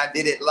remember when I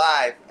did it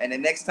live, and the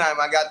next time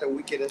I got the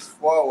Wickedest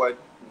Forward,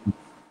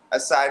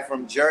 aside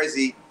from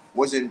Jersey,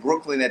 was in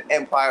Brooklyn at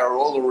Empire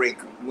Roller Rink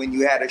when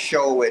you had a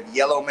show with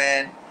Yellow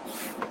Man,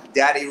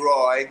 Daddy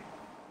Roy,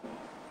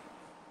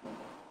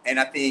 and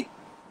I think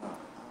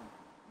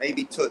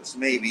maybe Toots,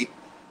 maybe.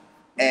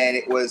 And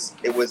it was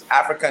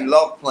African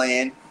Love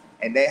playing,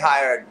 and they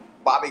hired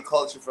Bobby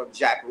Culture from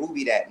Jack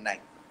Ruby that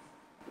night.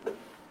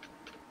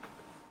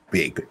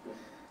 Big.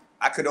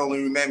 I could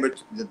only remember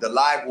the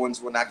live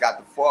ones when I got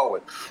the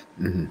Forward.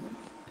 Mm-hmm.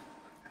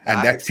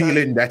 And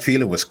that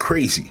feeling was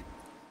crazy.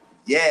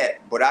 Yeah,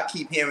 but I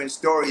keep hearing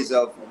stories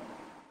of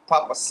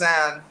Papa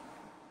San.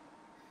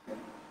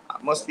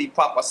 Must be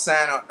Papa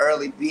San or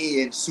Early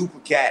B and Super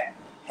Cat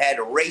had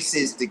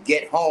races to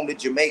get home to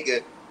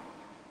Jamaica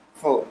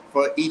for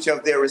each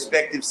of their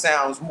respective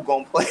sounds. Who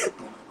gonna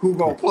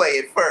play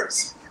it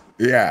first?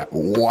 Yeah.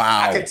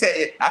 Wow. I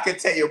can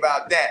tell you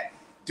about that.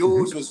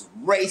 Dudes was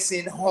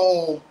racing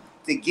home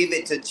to give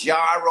it to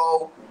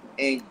Jaro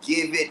and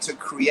give it to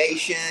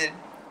Creation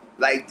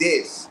like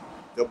this.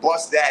 To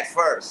bust that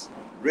first.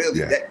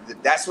 Really,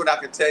 that's what I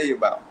can tell you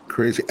about.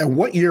 Crazy. And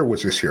what year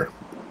was this here?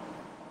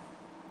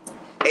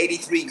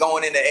 83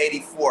 going into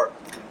 84.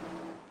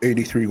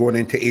 83 going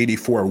into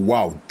 84.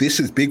 Wow,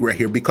 this is big right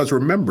here because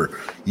remember,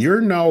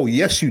 you're now,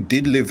 yes, you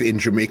did live in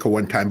Jamaica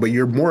one time, but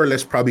you're more or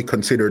less probably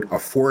considered a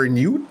foreign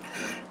youth.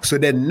 So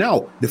then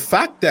now, the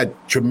fact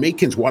that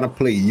Jamaicans want to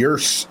play your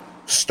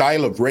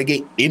style of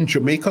reggae in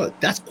Jamaica,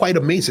 that's quite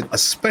amazing,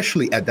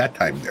 especially at that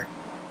time there.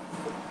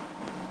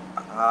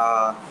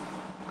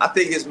 I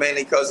think it's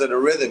mainly because of the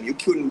rhythm. You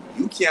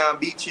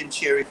can't beat Chin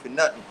Cherry for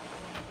nothing.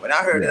 When I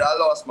heard it, I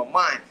lost my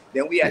mind.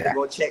 Then we had to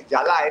go check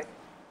Ja Life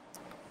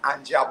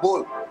and Ja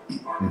Bull.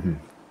 Mm-hmm.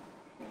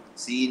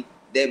 See,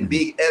 them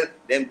big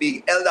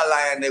Elder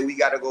Lion that we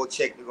got to go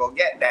check to go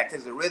get that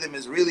because the rhythm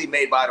is really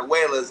made by the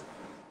Wailers.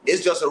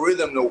 It's just a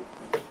rhythm though.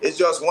 It's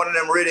just one of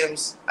them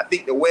rhythms. I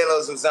think the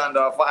Wailers was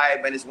under a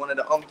vibe and it's one of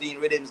the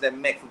umpteen rhythms that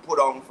Mek put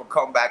on for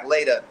Comeback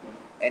Later.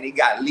 And it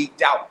got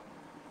leaked out.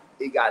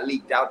 It got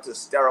leaked out to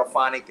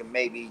Stereophonic and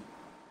maybe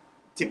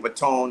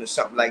Tippertone or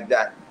something like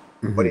that.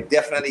 Mm-hmm. But it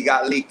definitely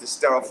got leaked to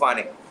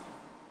Stereophonic.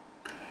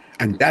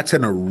 And that's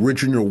an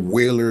original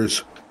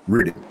Wailers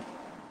rhythm.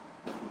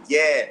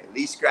 Yeah,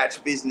 Lee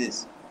Scratch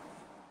Business.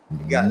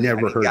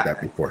 Never heard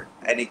that before.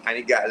 And it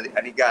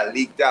got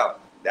leaked out.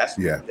 That's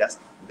yeah,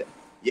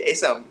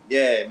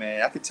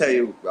 man. I could tell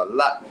you a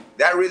lot.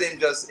 That rhythm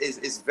just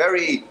is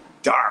very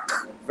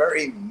dark,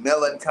 very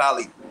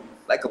melancholy,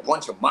 like a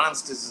bunch of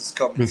monsters is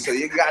coming. So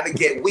you gotta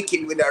get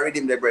wicked with that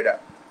rhythm there, brother.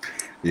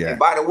 Yeah. And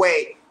by the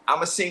way, I'm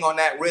gonna sing on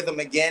that rhythm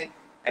again,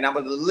 and I'm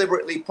gonna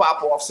deliberately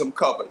pop off some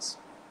covers.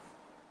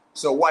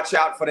 So watch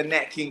out for the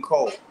Nat King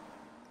Cole,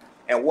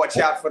 and watch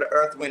out for the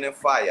Earth, Wind, and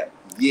Fire.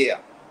 Yeah.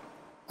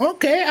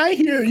 Okay, I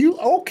hear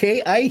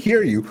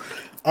you.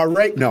 All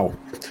right, now,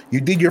 you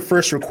did your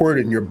first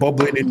recording. You're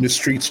bubbling in the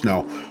streets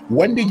now.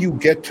 When did you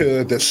get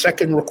to the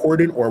second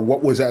recording, or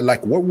what was that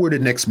like? What were the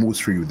next moves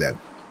for you then?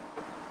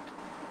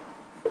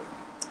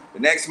 The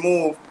next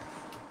move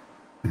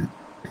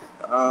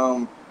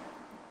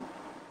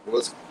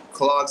was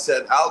Claude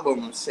said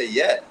album. Say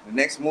yeah. The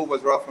next move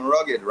was Rough and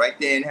Rugged, right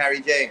there in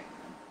Harry J.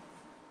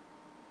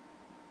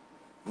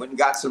 Went and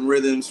got some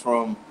rhythms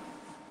from,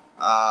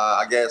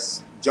 I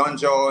guess, John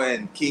Joe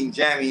and King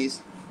Jammies,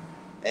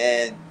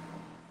 and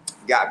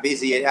got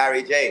busy at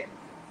Harry J.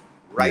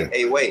 Right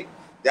away.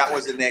 That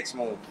was the next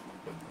move.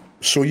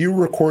 So you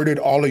recorded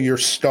all of your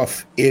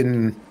stuff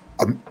in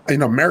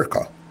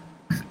America?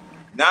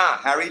 Nah,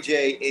 Harry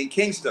J in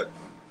Kingston.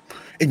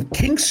 In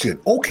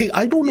Kingston. Okay,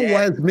 I don't know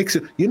why I was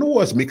mixing. You know what I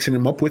was mixing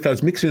him up with? I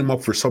was mixing him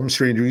up for some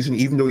strange reason,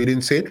 even though you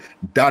didn't say it.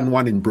 Don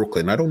Juan in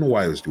Brooklyn. I don't know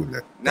why I was doing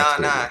that.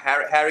 Nah.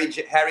 Harry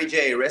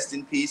J. Rest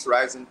in peace,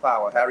 rise in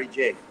power. Harry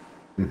J.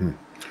 Mm-hmm.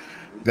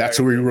 That's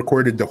where you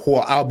recorded the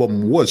whole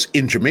album was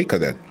in Jamaica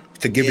then,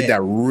 to give it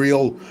that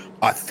real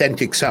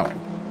authentic sound.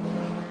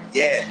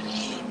 Yeah.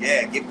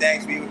 Give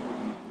thanks.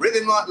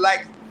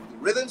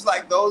 Rhythms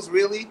like those,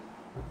 really,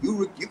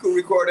 you can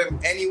record them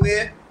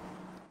anywhere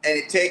and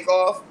it take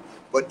off.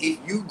 But if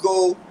you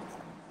go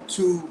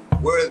to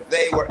where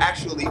they were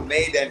actually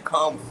made and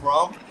come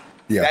from,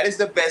 that is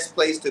the best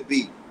place to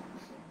be.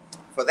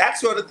 For that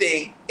sort of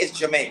thing, it's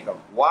Jamaica.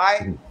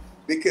 Why?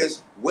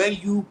 Because when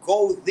you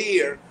go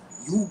there,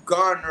 you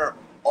garner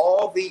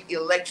all the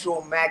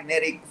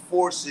electromagnetic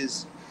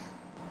forces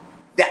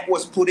that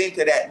was put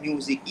into that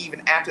music,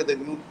 even after the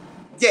new.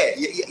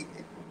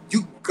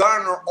 You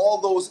garner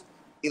all those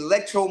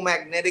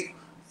electromagnetic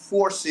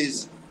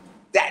forces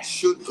that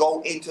should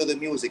go into the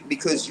music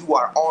because you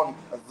are on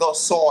the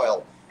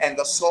soil, and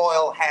the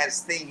soil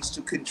has things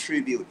to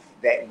contribute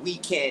that we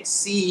can't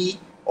see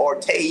or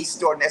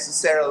taste or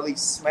necessarily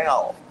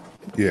smell.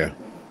 Yeah.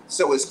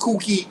 So as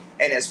kooky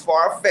and as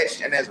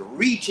far-fetched and as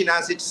reaching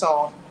as it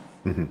sounds,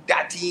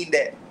 that in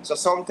there. So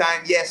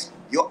sometimes, yes,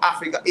 you're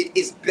Africa. It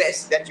is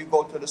best that you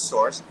go to the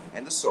source,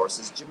 and the source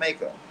is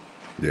Jamaica.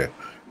 Yeah.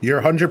 You're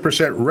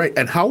 100% right.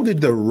 And how did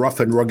the Rough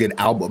and Rugged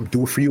album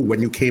do for you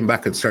when you came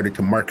back and started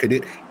to market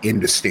it in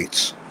the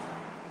States?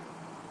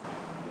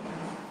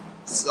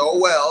 So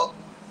well,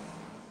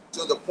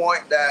 to the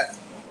point that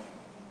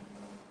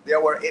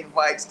there were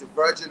invites to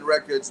Virgin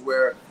Records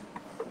where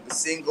the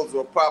singles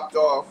were popped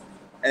off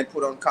and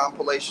put on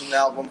compilation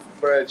album for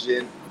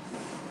Virgin.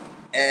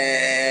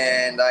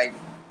 And I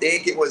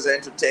think it was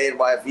entertained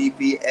by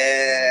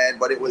VPN,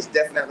 but it was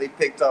definitely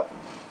picked up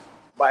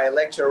by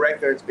Elektra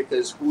Records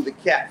because Who the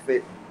Cat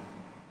Fit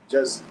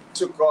just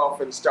took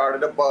off and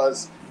started a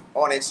buzz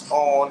on its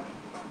own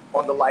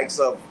on the likes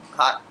of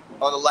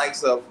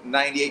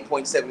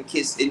 98.7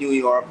 Kiss in New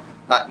York,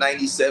 Hot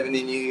 97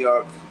 in New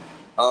York,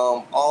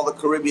 all the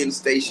Caribbean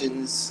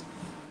stations,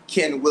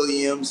 Ken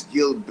Williams,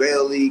 Gil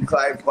Bailey,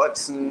 Clive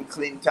Hudson,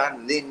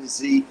 Clinton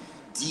Lindsay,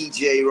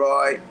 DJ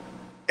Roy,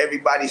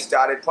 everybody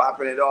started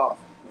popping it off.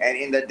 And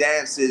in the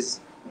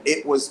dances,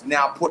 it was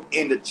now put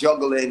in the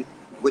juggling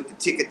with the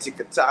ticka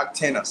ticka tock,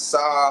 tenor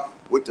saw,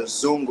 with the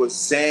zunga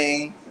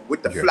zang,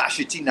 with the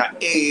flashy tina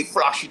A,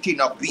 flashy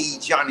tina B,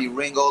 Johnny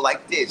Ringo,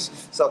 like this.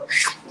 So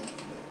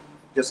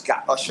just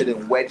got ushered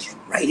and wedged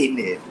right in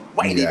there,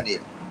 in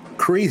there.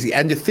 Crazy.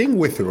 And the thing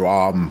with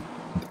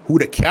Who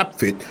the Cat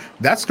Fit,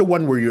 that's the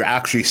one where you're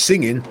actually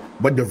singing,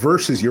 but the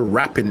verses, you're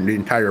rapping the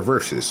entire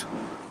verses.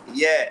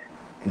 Yeah,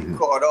 and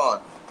caught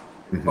on.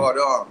 Caught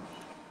on.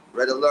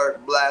 Red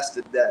Alert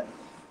blasted that.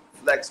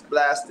 Flex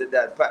blasted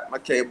that. Pat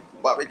McKay,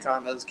 Bobby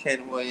Connors,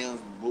 Ken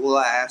Williams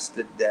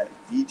blasted that.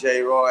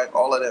 DJ Roy,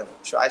 all of them.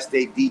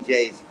 Tri-State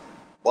DJs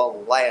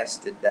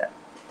blasted that.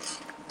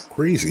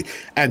 Crazy.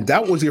 And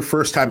that was your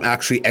first time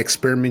actually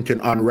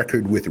experimenting on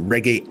record with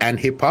reggae and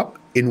hip-hop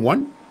in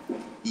one?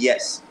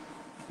 Yes.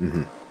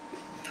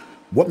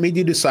 What made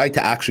you decide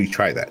to actually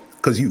try that?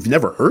 Because you've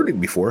never heard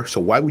it before, so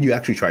why would you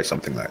actually try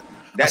something like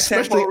that?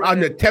 Especially on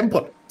the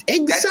tempo.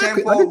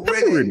 Exactly.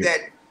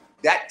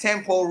 That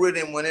tempo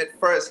rhythm, when it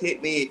first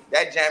hit me,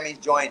 that Jammies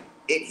joint,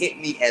 it hit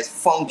me as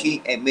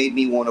funky and made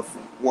me want to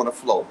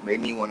flow,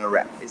 made me want to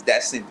rap. It's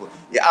that simple.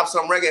 You have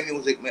some reggae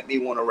music, make me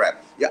want to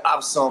rap. You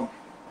have some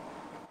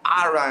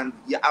R&B,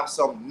 you have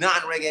some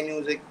non-reggae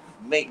music,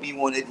 make me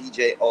want to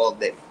DJ all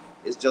day.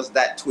 It's just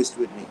that twist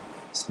with me.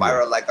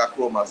 Spiral like a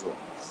chromosome.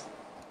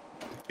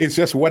 It's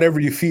just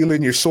whatever you feel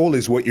in your soul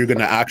is what you're going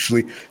to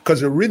actually,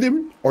 because the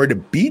rhythm or the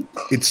beat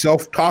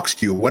itself talks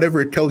to you.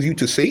 Whatever it tells you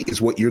to say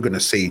is what you're going to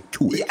say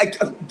to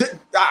it.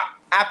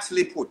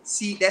 Absolutely put.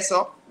 See, that's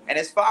all. And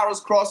as far as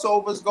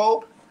crossovers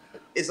go,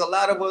 it's a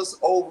lot of us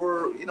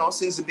over,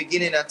 since the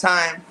beginning of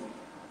time.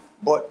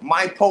 But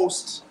my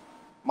post,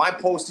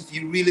 if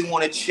you really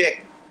want to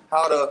check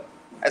how to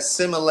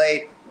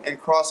assimilate and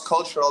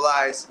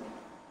cross-culturalize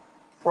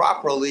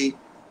properly,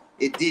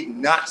 it did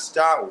not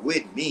start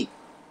with me.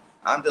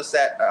 I'm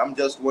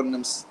just one of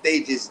them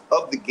stages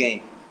of the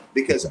game.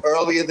 Because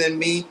earlier than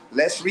me,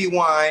 let's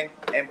rewind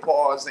and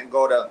pause and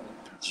go to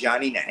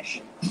Johnny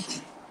Nash.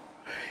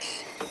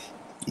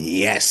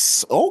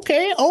 Yes.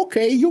 Okay.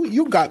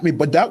 You got me.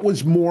 But that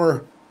was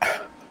more,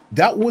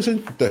 that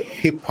wasn't the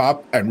hip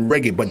hop and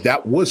reggae, but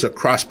that was a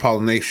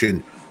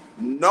cross-pollination.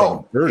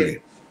 No. Early.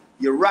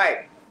 You're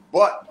right.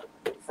 But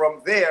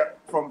from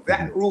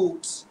that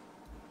roots,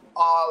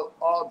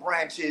 all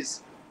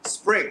branches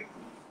spring.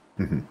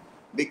 Mm-hmm.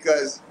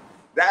 Because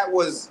that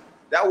was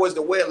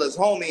the Wailers'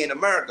 homie in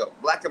America,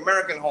 Black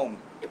American homie.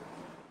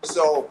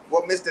 So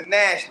what Mr.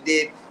 Nash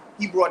did,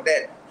 he brought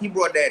that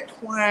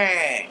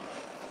twang.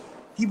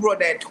 He brought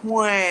that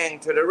twang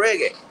to the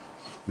reggae.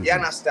 Mm-hmm. You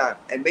understand?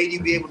 And made you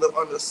be able to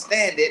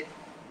understand it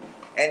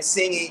and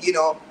singing,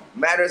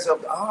 matters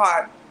of the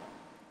heart,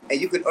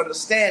 and you could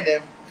understand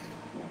them.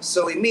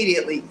 So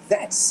immediately,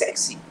 that's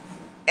sexy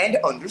and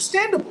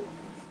understandable.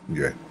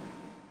 Yeah.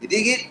 You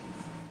dig it?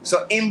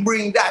 So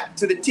bring that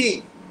to the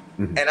team.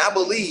 Mm-hmm. And I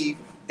believe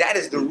that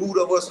is the root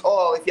of us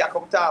all. If y'all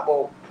come talk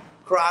about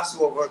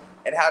crossover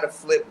and how to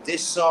flip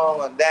this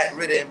song on that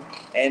rhythm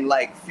and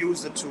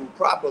fuse the two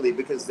properly,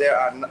 because there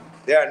are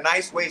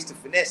nice ways to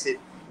finesse it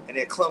and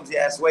there are clumsy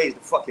ass ways to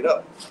fuck it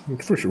up.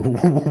 For sure.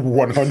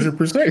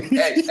 100%.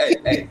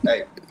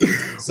 Hey.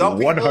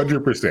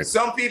 100%.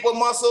 Some people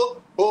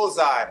muscle,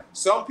 bullseye.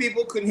 Some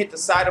people couldn't hit the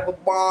side of a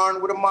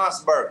barn with a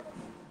Mossberg.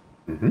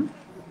 Mm-hmm.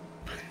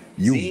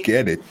 You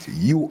get it.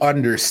 You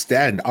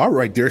understand. All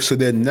right, there. So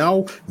then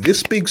now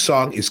this big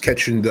song is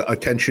catching the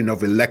attention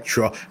of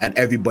Elektra and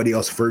everybody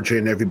else, Virgin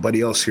and everybody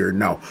else here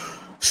now.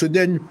 So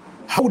then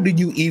how did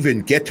you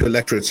even get to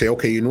Elektra and say,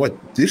 okay, you know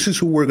what? This is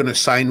who we're going to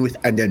sign with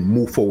and then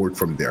move forward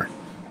from there?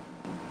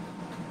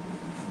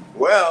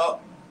 Well,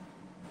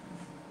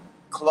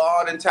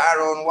 Claude and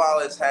Tyrone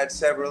Wallace had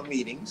several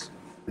meetings.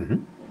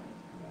 Mm-hmm.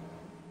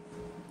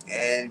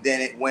 And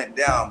then it went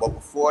down. But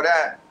before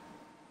that,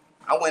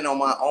 I went on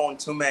my own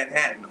to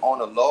Manhattan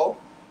on a low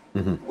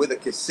with a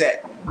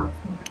cassette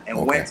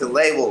and went to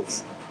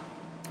labels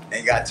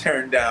and got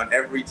turned down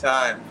every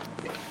time.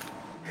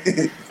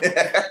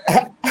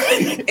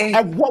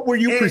 And what were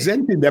you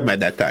presenting them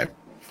at that time?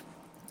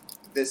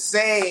 The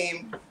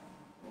same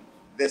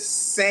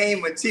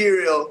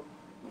material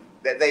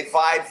that they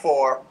vied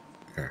for,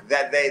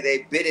 that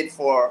they bidded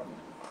for,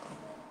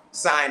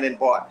 signed and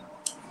bought.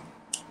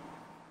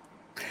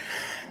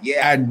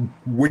 Yeah. And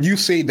would you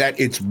say that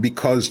it's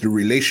because the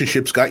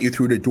relationships got you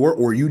through the door,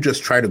 or you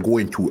just try to go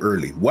in too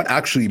early? What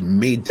actually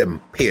made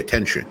them pay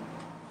attention?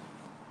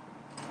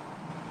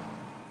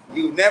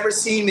 You've never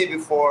seen me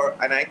before,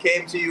 and I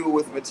came to you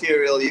with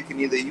material you can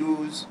either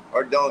use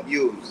or don't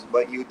use.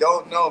 But you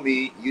don't know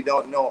me, you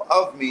don't know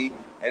of me,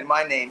 and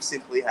my name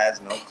simply has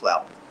no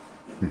clout.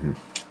 Mm-hmm.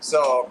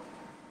 So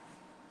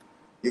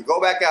you go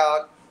back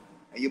out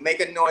and you make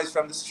a noise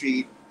from the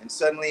street, and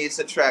suddenly it's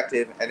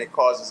attractive and it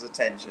causes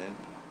attention.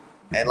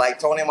 And like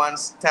Tony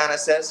Montana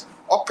says,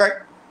 okay,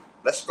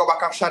 let's go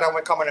back outside and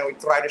we come in and we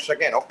try this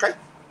again, okay?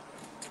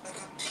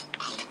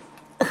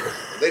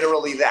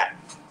 Literally that.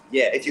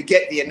 Yeah, if you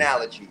get the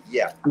analogy,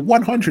 yeah.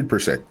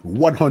 100%.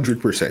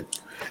 100%.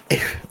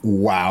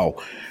 Wow.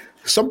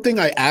 Something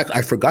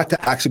I forgot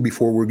to ask you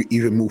before we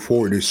even move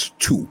forward is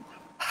two.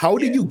 How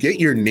did you get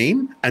your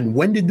name, and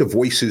when did the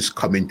voices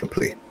come into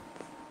play?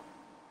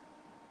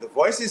 The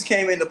voices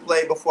came into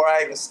play before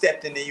I even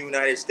stepped in the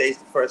United States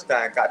the first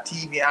time. Got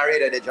TV and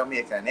radio at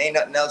Jamaica, and ain't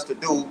nothing else to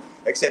do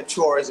except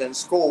chores and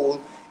school.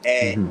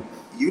 And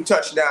you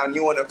touch down,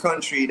 you in a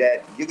country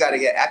that you got to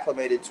get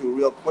acclimated to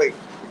real quick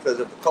because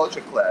of the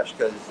culture clash.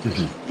 Because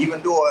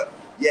even though,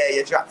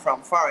 you dropped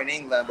from far in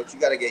England, but you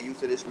got to get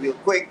used to this real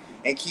quick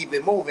and keep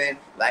it moving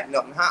like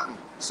nothing happened.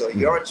 So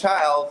you're a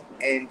child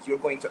and you're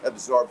going to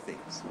absorb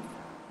things.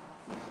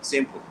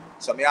 Simple.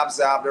 So I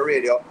observe the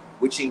radio,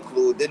 which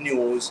include the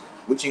news,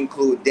 which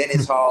include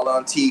Dennis Hall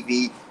on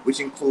TV, which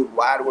include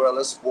Wide World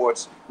of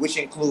Sports, which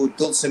include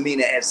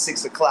Dulcimina at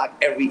 6 o'clock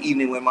every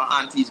evening when my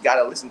aunties got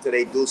to listen to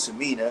their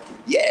Dulcimina.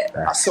 Yeah,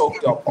 I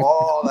soaked up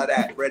all of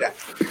that, brother.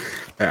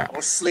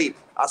 Don't sleep.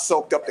 I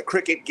soaked up the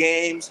cricket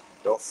games,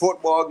 the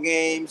football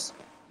games,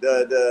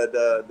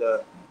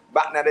 the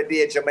back in the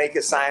day,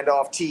 Jamaica signed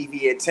off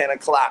TV at 10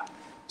 o'clock.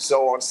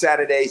 So on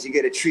Saturdays, you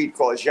get a treat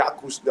called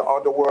Jacques, the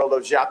Underworld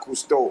of Jacques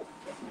Cousteau.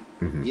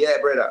 Yeah,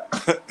 brother.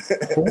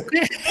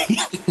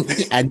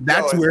 And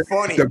that's where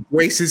the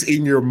voices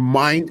in your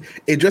mind,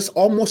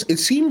 it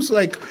seems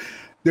like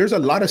there's a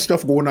lot of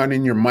stuff going on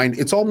in your mind.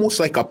 It's almost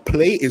like a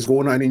play is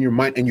going on in your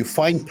mind, and you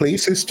find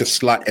places to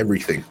slot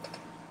everything.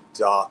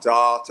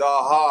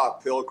 ha,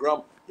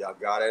 Pilgrim. You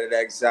got it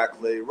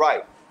exactly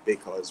right.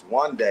 Because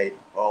one day,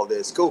 all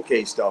this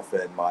cookie stuff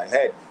in my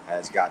head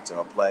has got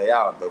to play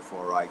out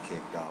before I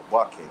kick the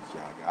bucket.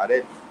 You got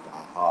it?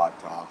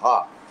 Ta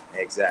ha.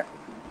 Exactly.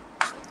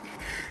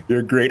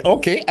 You're great.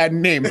 Okay,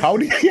 and name. How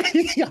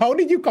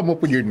did you come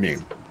up with your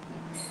name?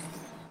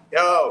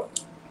 Yo,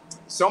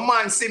 some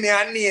man see me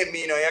and name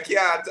me, you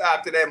can't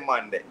talk to them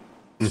Monday.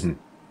 Mm-hmm.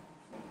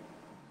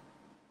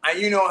 And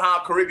you know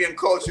how Caribbean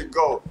culture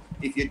go.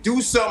 If you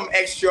do something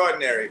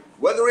extraordinary,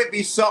 whether it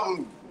be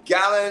something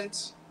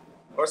gallant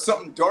or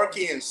something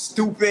dorky and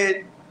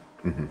stupid,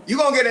 you're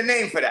going to get a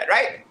name for that,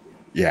 right?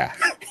 Yeah.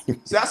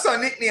 So that's our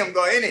nickname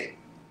going, innit?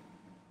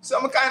 So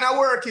I'm kind of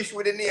workish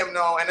with the name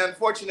now, and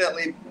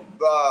unfortunately,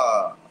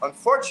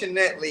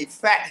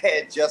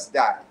 Fathead just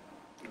died.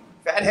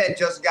 Fathead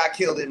just got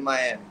killed in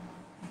Miami.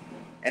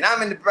 And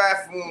I'm in the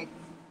bathroom,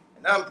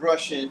 and I'm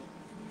brushing,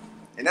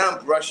 and I'm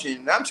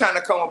trying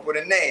to come up with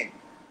a name.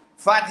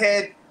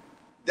 Fathead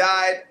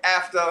died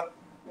after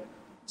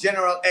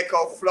General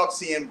Echo,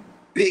 Fluxy, and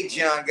Big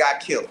John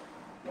got killed.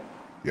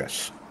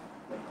 Yes.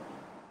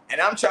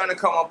 And I'm trying to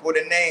come up with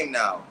a name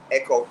now.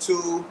 Echo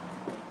 2,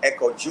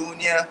 Echo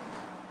Jr.,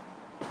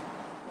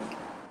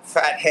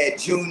 Fathead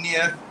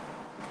Jr.,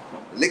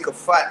 Liquor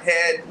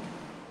Fathead,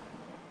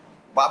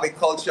 Bobby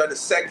Culture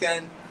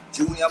II,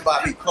 Junior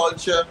Bobby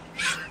Culture.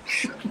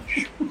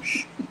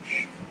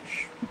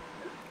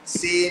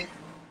 See?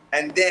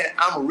 And then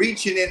I'm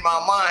reaching in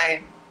my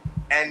mind,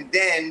 and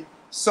then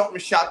something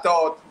shot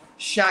out,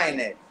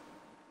 Shinehead.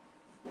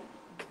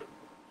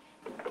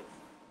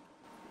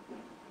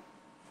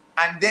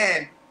 And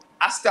then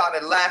I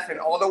started laughing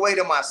all the way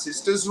to my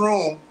sister's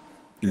room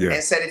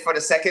and said it for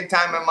the second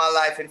time in my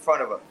life in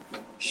front of her.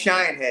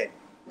 Shinehead.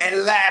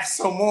 And laughed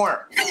some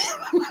more.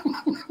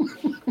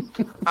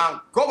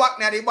 Go back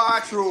to the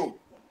bathroom.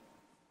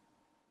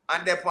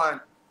 And then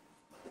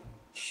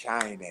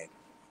Shinehead.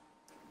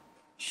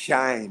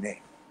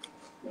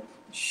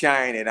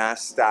 I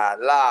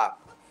start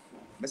laughing.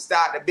 I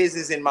start the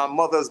business in my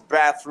mother's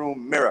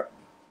bathroom mirror.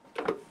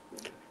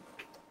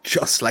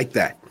 Just like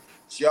that.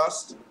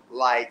 Just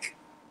like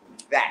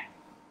that.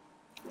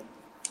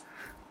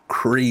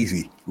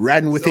 Crazy.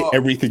 Ran with it,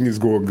 everything is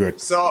going good.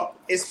 So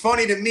it's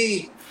funny to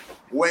me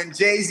when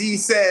Jay-Z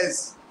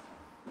says,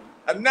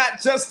 I'm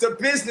not just a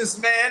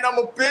businessman, I'm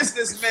a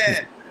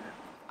businessman.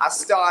 I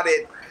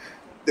started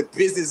the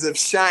business of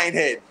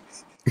Shinehead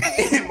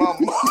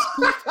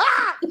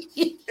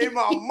in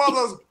my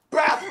mother's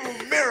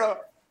bathroom mirror.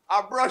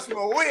 I brushed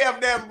my way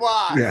up that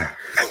bar. Yeah.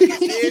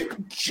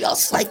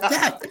 Just like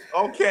that.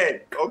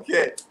 Okay.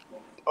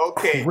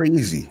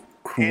 Crazy.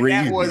 And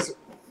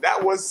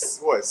that was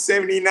what,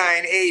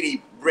 79,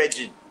 80,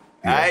 Bridget.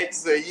 All right,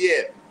 so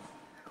yeah.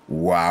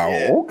 Wow.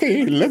 Yeah.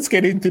 Okay, let's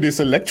get into this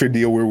Elektra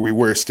deal where we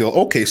were still.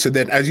 Okay, so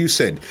then, as you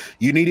said,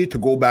 you needed to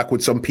go back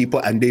with some people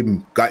and they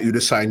got you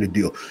to sign the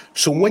deal.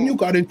 So when you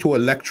got into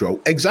Elektra,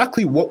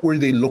 exactly what were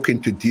they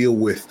looking to deal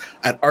with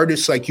at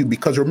artists like you?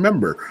 Because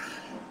remember,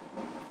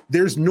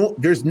 there's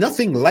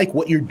nothing like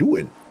what you're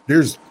doing.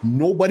 There's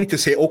nobody to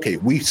say, okay,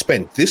 we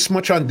spent this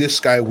much on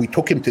this guy, we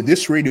took him to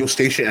this radio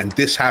station and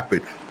this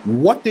happened.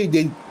 What did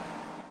they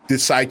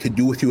decide to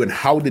do with you and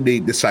how did they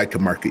decide to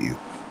market you?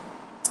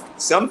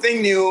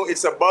 Something new.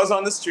 It's a buzz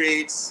on the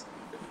streets.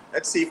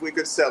 Let's see if we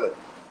could sell it.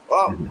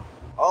 Well,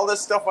 all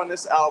this stuff on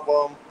this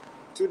album,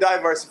 too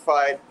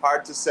diversified,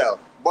 hard to sell.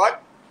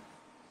 But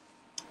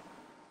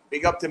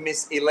big up to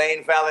Miss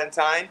Elaine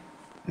Valentine.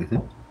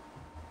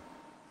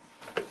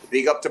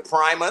 Big up to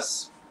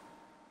Primus.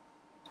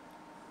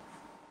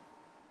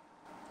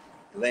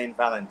 Elaine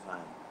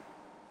Valentine.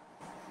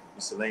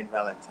 Miss Elaine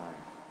Valentine.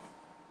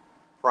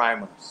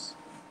 Primus.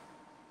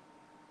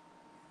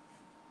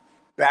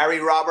 Barry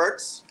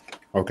Roberts.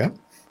 Okay.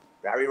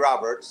 Barry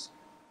Roberts.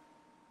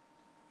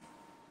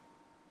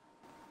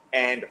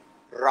 And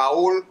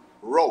Raul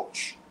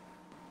Roach.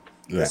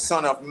 The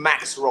son of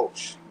Max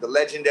Roach, the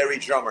legendary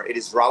drummer. It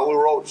is Raul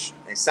Roach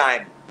and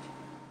Simon.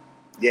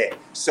 Yeah.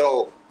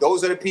 So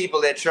those are the people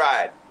that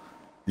tried.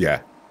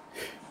 Yeah.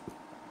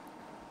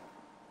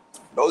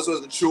 Those were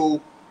the true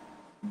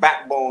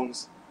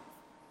backbones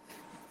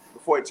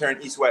before it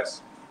turned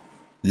east-west.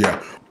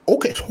 Yeah.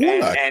 Okay, so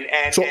hold on.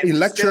 So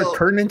Elektra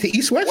turned into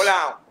east-west?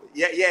 Well,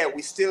 yeah,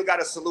 we still got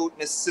to salute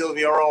Miss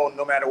Sylvia Rowan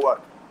no matter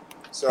what.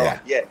 So,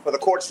 yeah, for the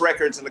court's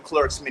records and the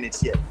clerk's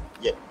minutes, yeah.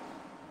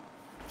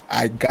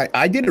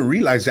 I didn't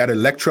realize that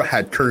Elektra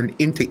had turned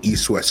into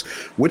east-west,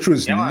 which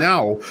was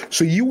now.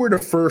 So you were the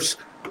first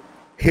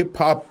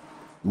hip-hop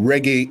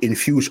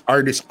reggae-infused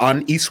artist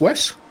on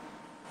east-west?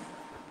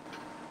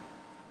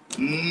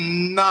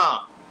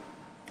 Nah.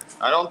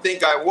 I don't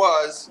think I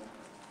was.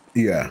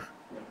 Yeah.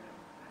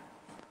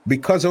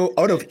 Because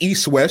out of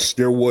East West,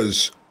 there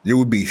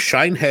would be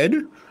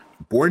Shinehead,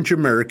 Born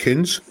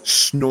Jamericans,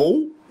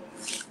 Snow,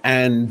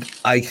 and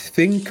I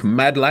think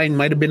Madline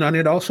might have been on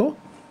it also.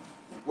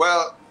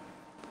 Well,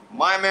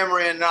 my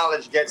memory and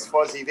knowledge gets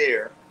fuzzy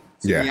there,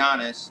 to be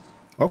honest.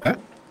 Okay.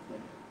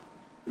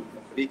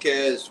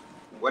 Because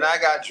when I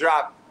got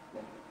dropped,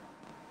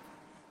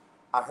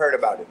 I heard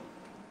about it.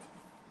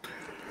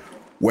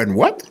 When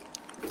what?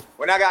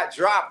 When I got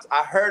dropped,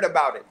 I heard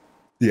about it.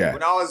 Yeah.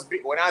 When I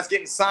was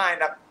getting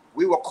signed,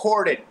 we were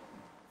courted.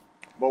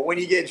 But when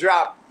you get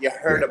dropped, you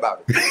heard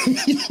about it.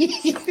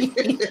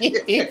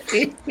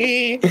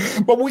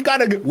 But we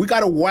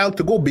got a while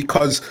to go,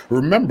 because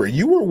remember,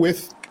 you were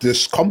with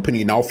this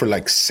company now for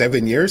like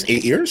 7 years,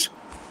 8 years.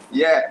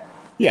 Yeah.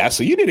 Yeah.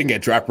 So you didn't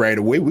get dropped right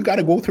away. We got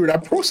to go through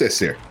that process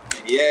here.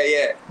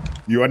 Yeah.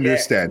 You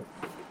understand?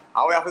 Yeah.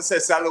 I would have to say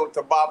salute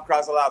to Bob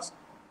Krasnowski.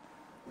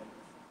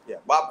 Yeah,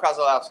 Bob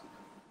Krasnowski.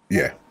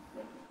 Yeah.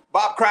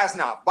 Bob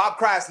Krasnow.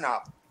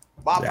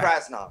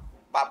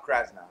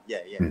 Yeah.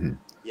 Mm-hmm.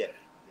 Yeah.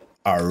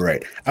 All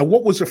right. And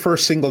what was the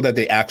first single that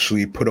they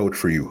actually put out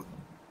for you?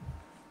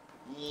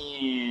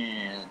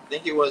 Yeah, I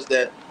think it was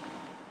that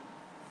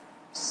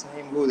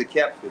same Who the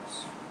Cap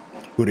Fits.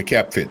 Who the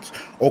Cap Fits.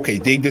 Okay,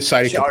 they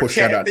decided to push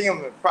that out. I think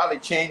it was probably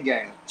Chain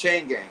Gang.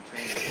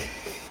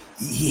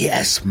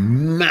 Yes,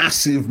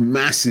 massive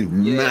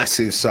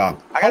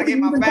song. I gotta get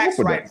my facts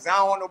right, because I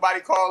don't want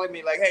nobody calling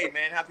me like, "Hey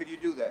man, how could you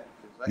do that?"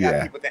 I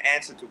got people to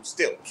answer to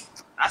still.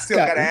 I still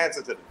got to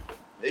answer to them.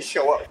 They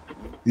show up.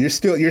 You're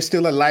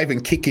still alive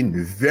and kicking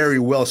very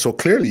well. So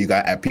clearly, you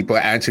got people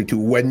to answer to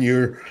when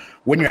you're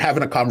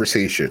having a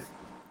conversation.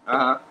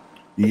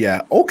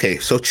 Yeah. Okay.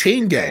 So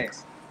Chain Gang,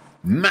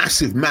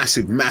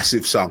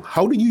 massive song.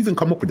 How did you even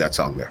come up with that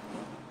song there?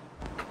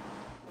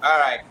 All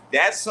right,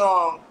 that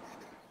song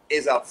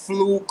is a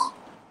fluke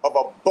of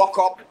a buck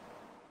up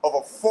of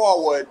a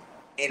forward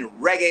in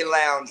Reggae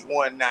Lounge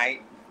one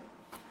night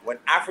when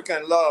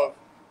African Love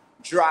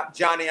dropped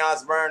Johnny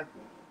Osbourne.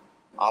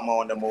 I'm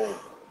on the move.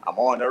 I'm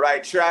on the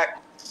right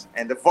track.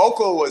 And the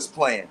vocal was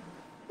playing.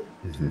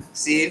 Mm-hmm.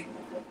 See?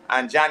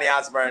 And Johnny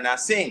Osbourne I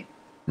sing.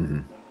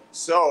 Mm-hmm.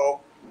 So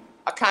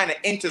I kind of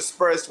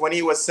interspersed when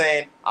he was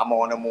saying, I'm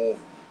on the move.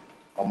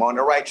 I'm on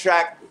the right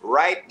track.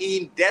 Right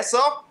in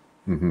Dessa.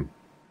 Mm-hmm.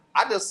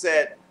 I just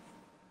said,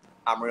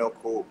 I'm real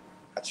cool.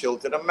 I chill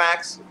to the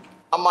max.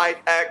 I might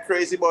act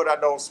crazy, but I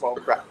don't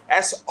smoke crack.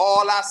 That's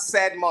all I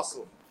said,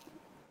 Muscle.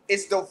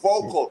 It's the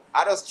vocal.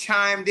 I just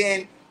chimed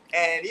in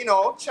and,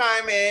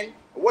 chime in.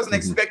 I wasn't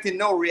expecting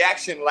no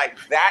reaction like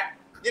that.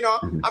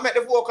 I met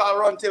the vocal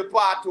run till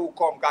part 2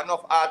 come. Got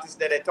enough artists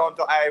that they turn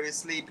to Iris,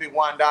 Sleepy,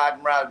 Wanda,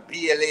 Admiral,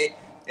 Bailey,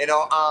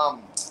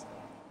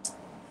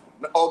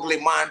 Ugly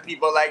Man,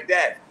 people like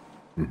that.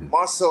 Mm-hmm.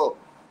 Muscle,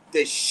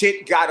 the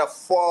shit got a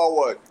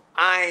forward.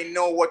 I ain't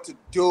know what to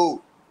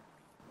do.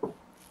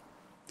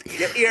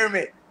 You hear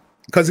me?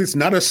 Because it's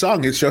not a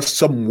song. It's just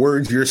some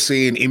words you're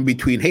saying in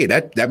between. Hey,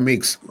 that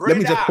makes... Let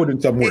me just put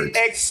in some words.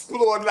 It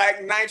explode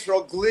like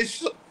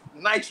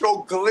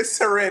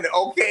nitroglycerin,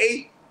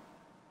 okay?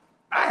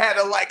 I had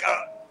to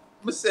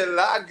I said,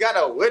 I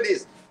gotta with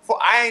this.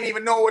 I ain't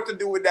even know what to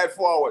do with that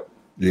forward.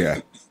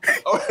 Yeah.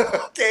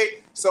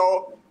 Okay,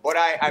 so, but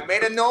I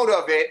made a note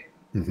of it.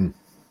 Mm-hmm.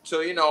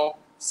 So,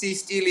 see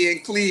Steely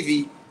and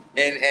Clevie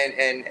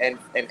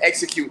and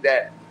execute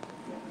that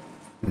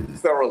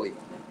thoroughly.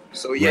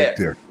 So, yeah.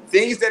 Right,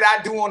 things that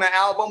I do on the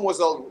album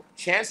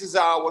chances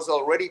are was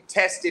already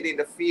tested in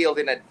the field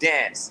in a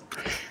dance.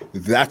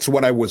 That's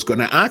what I was going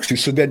to ask you.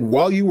 So then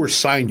while you were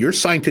signed, you're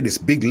signed to this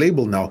big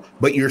label now,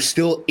 but you're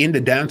still in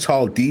the dance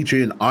hall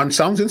DJing on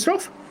sounds and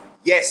stuff?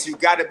 Yes, you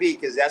got to be,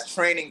 because that's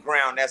training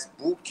ground. That's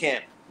boot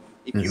camp.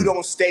 If you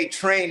don't stay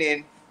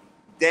training,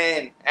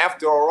 then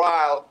after a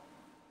while,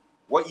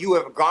 what you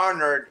have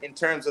garnered in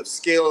terms of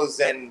skills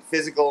and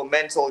physical,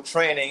 mental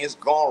training is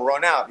going to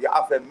run out. You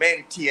have to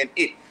maintain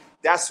it.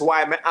 That's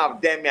why I'm out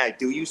them.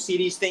 Do you see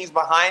these things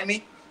behind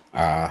me?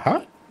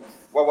 Uh-huh.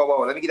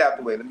 Whoa. Let me get out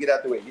the way.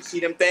 You see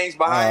them things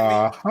behind me?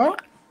 Uh-huh.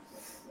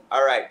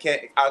 All right.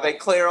 Are they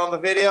clear on the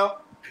video?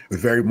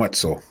 Very much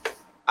so.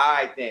 All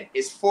right, then.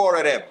 It's 4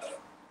 of them.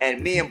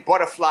 And me and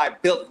Butterfly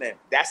built them.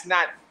 That's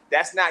not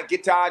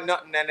Guitar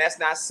nothing, and that's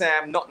not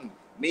Sam nothing.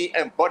 Me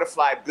and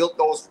Butterfly built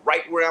those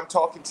right where I'm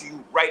talking to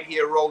you, right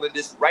here rolling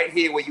this, right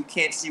here where you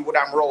can't see what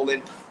I'm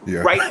rolling. Yeah.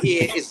 Right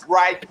here is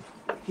right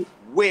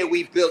where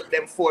we built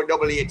them 4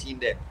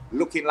 AA18 there,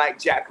 looking like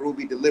Jack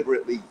Ruby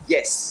deliberately.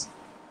 Yes.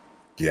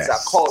 It's a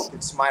cult.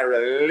 It's my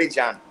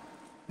religion.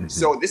 Mm-hmm.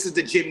 So this is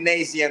the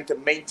gymnasium to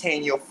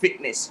maintain your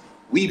fitness.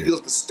 We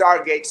built the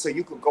Stargate so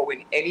you could go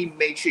in any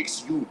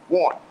matrix you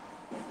want.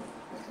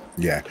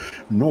 Yeah.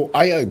 No,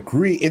 I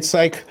agree. It's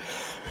like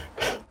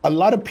a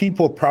lot of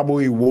people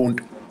probably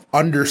won't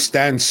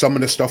understand some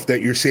of the stuff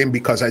that you're saying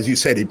because, as you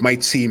said, it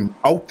might seem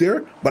out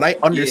there, but I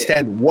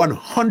understand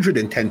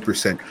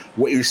 110%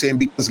 what you're saying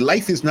because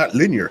life is not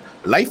linear.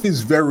 Life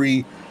is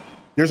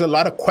there's a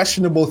lot of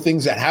questionable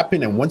things that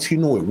happen, and once you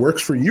know it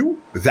works for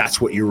you, that's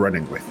what you're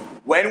running with.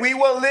 When we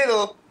were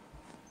little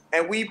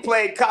and we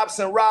played cops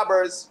and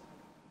robbers,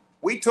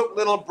 we took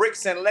little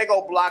bricks and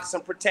Lego blocks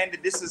and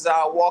pretended this is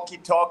our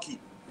walkie-talkie.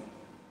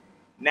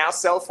 Now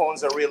cell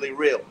phones are really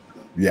real.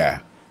 Yeah.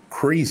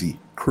 Crazy.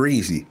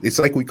 It's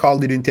like we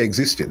called it into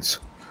existence.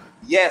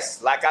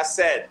 Yes, like I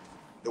said,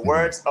 the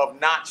words of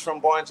Notch from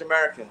Born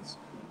Americans.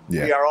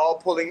 Yeah. We are all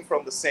pulling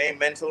from the same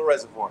mental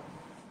reservoir.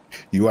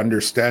 You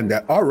understand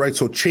that. All right,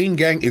 so Chain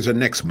Gang is a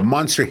next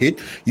monster hit.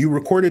 You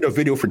recorded a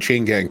video for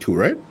Chain Gang too,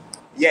 right?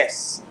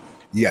 Yes.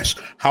 Yes.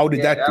 How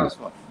did that do? Was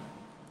fun.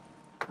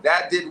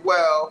 That did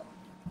well,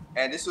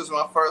 and this was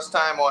my first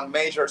time on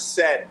major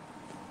set.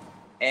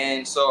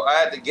 And so I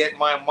had to get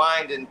my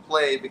mind in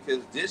play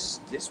because this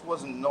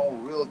wasn't no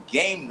real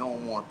game no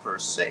more per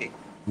se.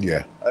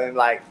 Yeah. I mean,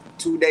 like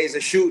 2 days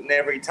of shooting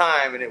every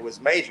time, and it was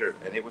major,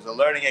 and it was a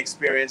learning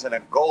experience and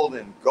a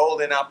golden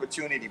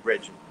opportunity,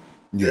 Bridget.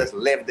 Yeah.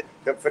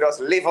 For us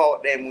live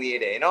out them way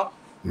there, you know?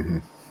 Mm-hmm.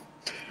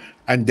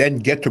 And then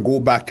get to go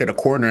back to the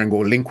corner and go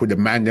link with the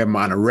man them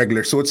on a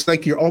regular. So it's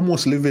like you're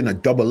almost living a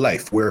double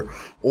life where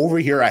over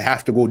here I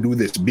have to go do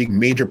this big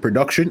major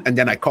production, and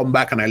then I come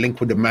back and I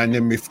link with the man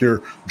them if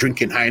they're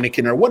drinking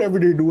Heineken or whatever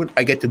they're doing.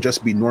 I get to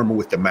just be normal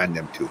with the man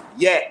them too.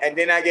 Yeah, and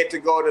then I get to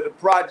go over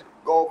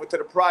to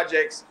the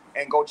projects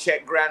and go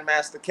check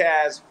Grandmaster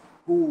Kaz,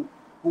 who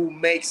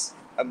makes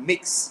a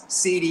mix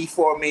CD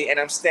for me, and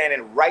I'm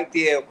standing right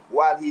there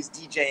while he's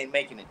DJing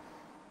making it.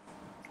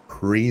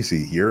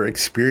 Crazy. Your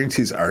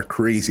experiences are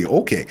crazy.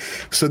 Okay.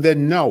 So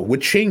then now with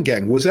Chain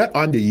Gang, was that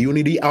on the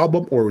Unity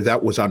album or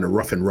that was on the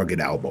Rough and Rugged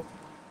album?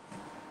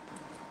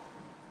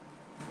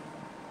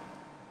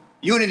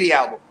 Unity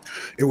album.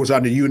 It was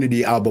on the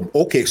Unity album.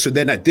 Okay. So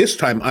then at this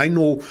time, I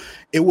know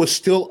it was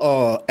still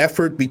a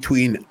effort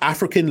between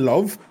African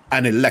Love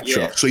and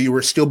Elektra. Yeah. So you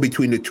were still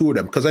between the two of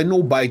them. Because I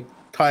know by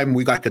time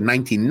we got to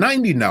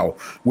 1990 now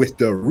with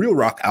the Real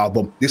Rock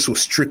album, this was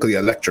strictly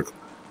Electric.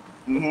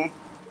 Mm-hmm.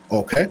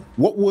 Okay.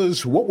 What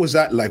was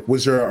that like?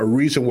 Was there a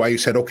reason why you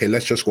said, okay,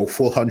 let's just go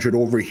full 100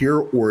 over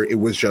here, or it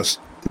was just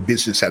the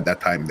business at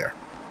that time there?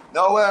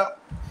 No, well,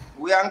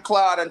 we and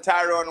Claude and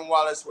Tyrone and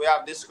Wallace, we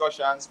have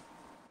discussions.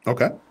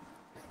 Okay.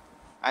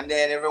 And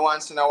then every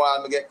once in a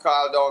while, we get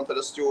called down to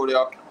the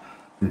studio.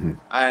 Mm-hmm.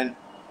 And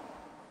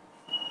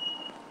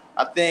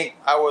I think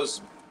I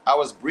was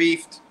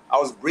briefed. I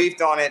was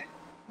briefed on it,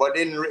 but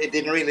it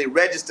didn't really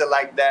register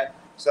like that.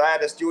 So I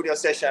had a studio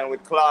session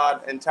with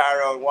Claude and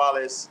Tyrone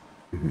Wallace.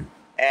 Mm-hmm.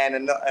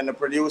 And a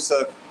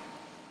producer,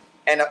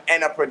 and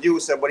a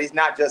producer, but he's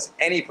not just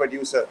any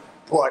producer.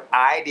 But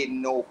I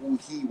didn't know who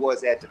he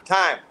was at the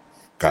time.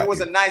 So it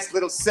was a nice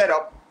little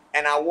setup,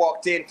 and I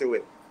walked into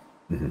it.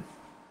 Mm-hmm.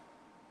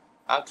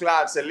 And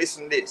Claude said,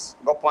 "Listen, this,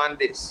 go on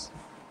this.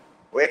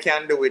 What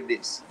can I do with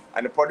this?"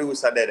 And the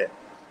producer did it.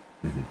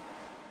 Mm-hmm.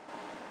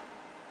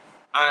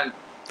 And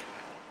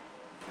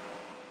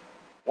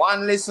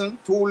 1 listen,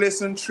 2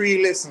 listen,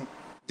 3 listen.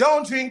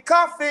 Don't drink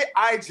coffee,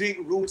 I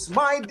drink roots,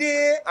 my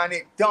dear, and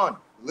it done.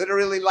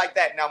 Literally like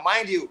that. Now,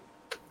 mind you,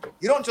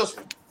 you don't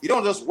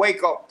just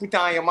wake up, put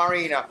on your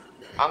marina,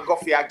 and go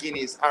for your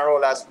Guinness and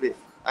roll a split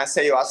and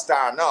say you're a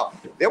star. No,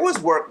 there was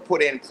work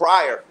put in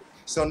prior.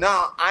 So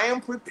now I am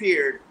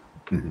prepared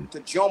to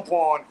jump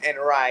on and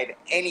ride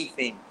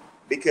anything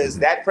because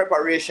that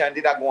preparation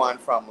did go on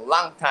from a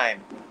long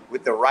time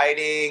with the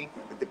writing,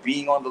 with the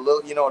being on the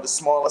little, the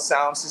smaller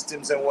sound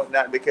systems and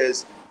whatnot,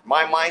 because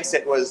my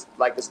mindset was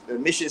like the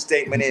mission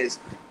statement is,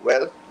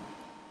 well,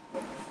 you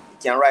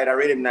can write a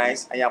rhythm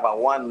nice and you have a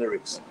 1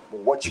 lyrics. But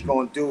what you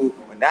gonna do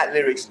when that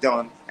lyric's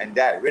done and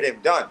that rhythm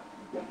done?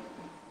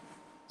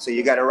 So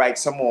you gotta write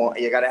some more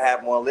and you gotta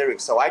have more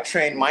lyrics. So I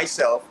trained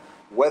myself,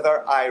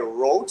 whether I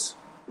wrote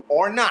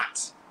or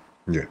not,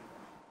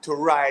 to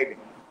write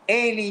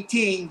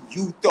anything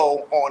you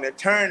throw on a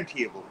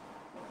turntable,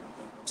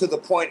 to the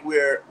point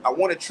where I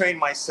want to train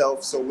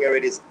myself so where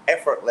it is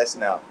effortless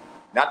now.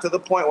 Not to the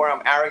point where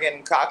I'm arrogant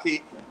and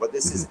cocky, but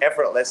this is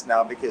effortless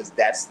now because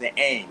that's the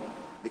aim.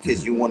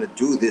 Because you want to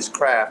do this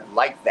craft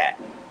like that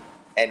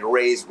and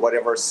raise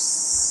whatever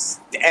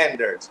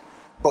standards.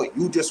 But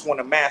you just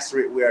want to master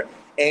it where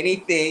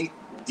anything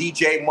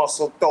DJ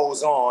Muscle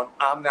throws on,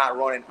 I'm not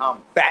running,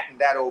 I'm batting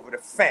that over the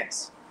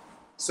fence.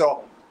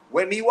 So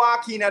when we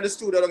walk in at the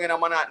studio in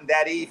Manhattan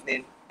that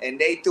evening and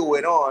they threw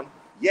it on,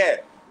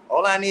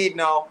 all I need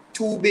now,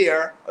 2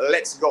 beer,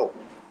 let's go.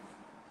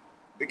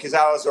 Because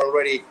I was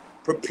already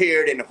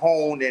prepared and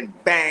honed and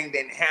banged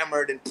and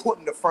hammered and put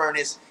in the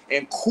furnace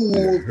and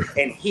cooled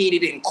and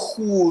heated and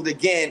cooled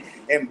again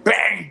and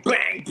bang,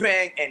 bang,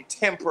 bang and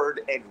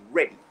tempered and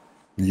ready.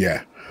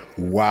 Yeah.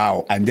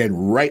 Wow. And then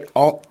right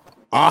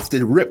off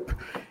the rip,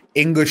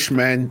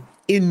 Englishman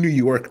in New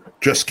York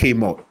just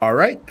came out. All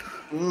right.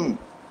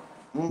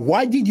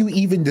 Why did you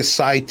even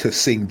decide to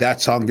sing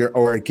that song there?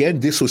 Or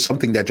again, this was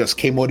something that just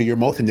came out of your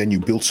mouth and then you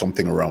built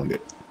something around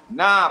it?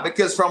 Nah,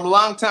 because from a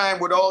long time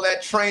with all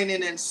that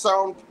training and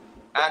sound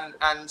and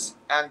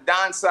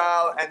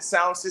dancehall and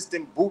sound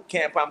system boot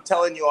camp I'm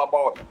telling you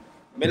about,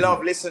 me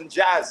love listen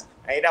jazz.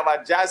 I have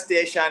a jazz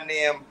station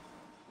named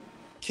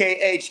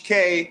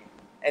KHK,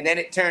 and then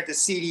it turned to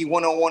CD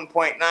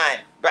 101.9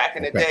 back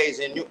in the days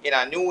in New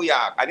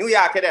York. New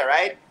York there,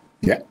 right?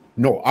 Yeah.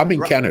 No, I'm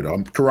in Canada.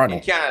 I'm Toronto.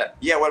 In Canada.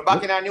 Yeah, well,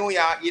 back in New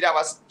York, you'd have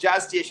a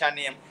jazz station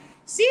named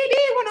CD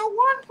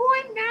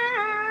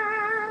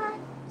 101.9.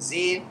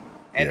 See?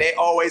 And they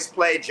always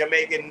played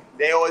Jamaican.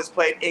 They always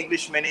played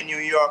Englishmen in New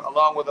York,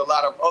 along with a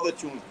lot of other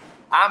tunes.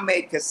 I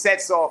made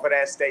cassettes off of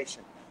that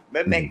station.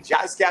 I make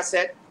jazz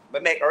cassette, I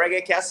make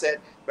reggae cassette,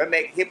 I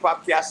make hip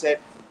hop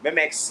cassette, I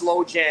make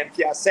slow jam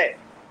cassette.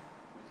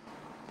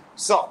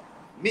 So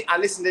I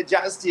listened to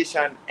jazz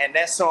station, and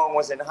that song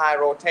was in high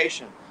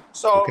rotation.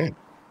 So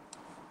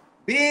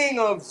being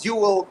of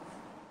dual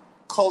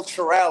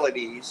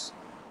culturalities,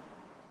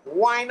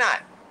 why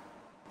not?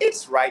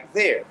 It's right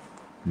there.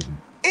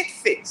 It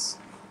fits.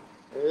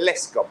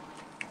 Let's go.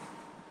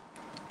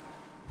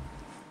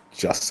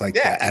 Just like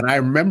that. And I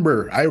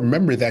remember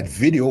that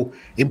video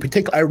in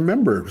particular. I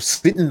remember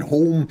sitting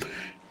home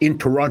in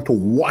Toronto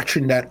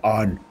watching that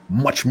on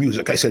Much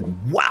Music. I said,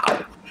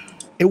 wow,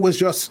 it was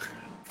just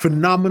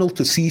phenomenal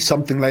to see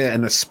something like that.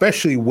 And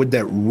especially with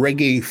that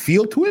reggae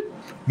feel to it,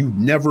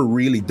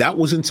 that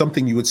wasn't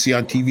something you would see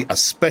on TV,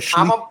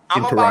 especially in Toronto.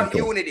 I'm about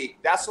unity.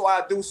 That's why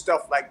I do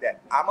stuff like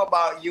that. I'm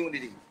about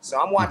unity. So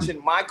I'm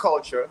watching my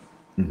culture,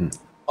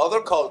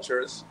 other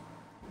cultures,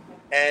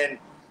 and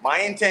my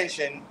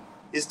intention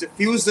is to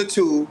fuse the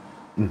two,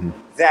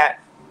 that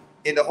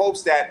in the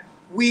hopes that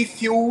we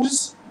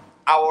fuse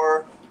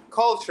our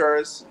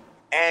cultures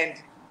and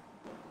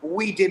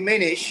we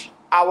diminish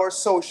our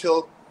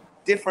social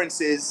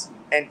differences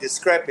and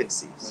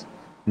discrepancies.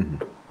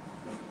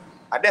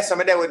 And that's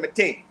something that with my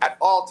thing at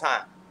all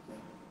time.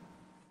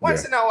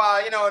 Once in a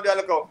while, do a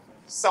little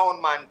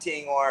sound man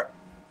thing or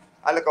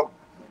a little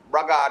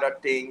bragada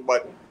thing,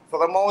 but for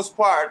the most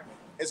part,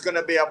 it's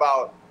gonna be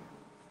about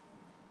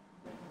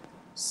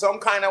some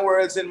kind of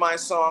words in my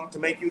song to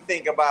make you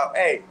think about,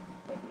 hey,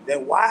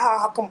 then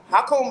how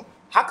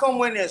come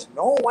when there's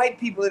no white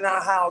people in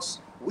our house,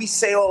 we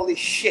say all this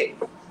shit?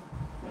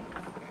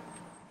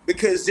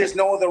 Because there's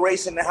no other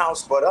race in the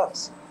house but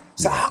us.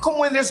 So how come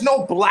when there's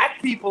no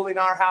black people in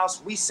our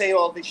house, we say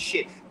all this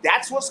shit?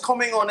 That's what's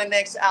coming on the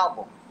next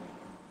album.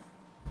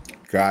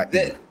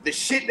 The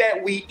shit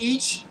that we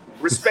each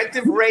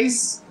respective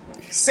race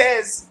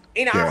says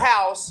in our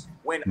house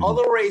when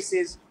other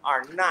races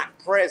are not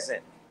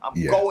present. I'm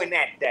going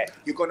at that.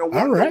 You're gonna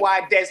wonder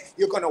why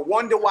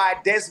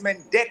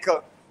Desmond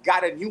Decker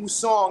got a new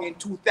song in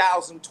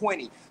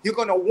 2020. You're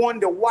gonna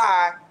wonder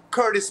why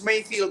Curtis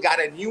Mayfield got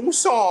a new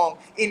song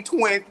in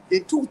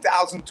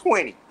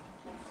 2020.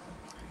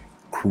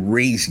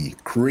 Crazy.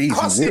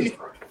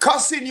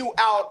 Cussing you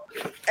out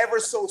ever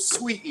so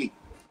sweetly.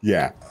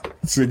 Yeah,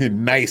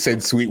 singing nice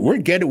and sweet. We're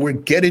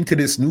getting to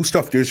this new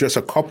stuff. There's just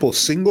a couple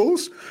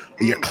singles,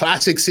 your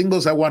classic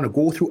singles I want to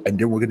go through, and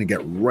then we're gonna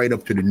get right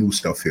up to the new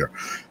stuff here.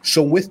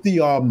 So with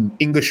the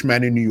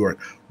Englishman in New York,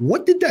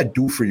 what did that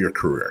do for your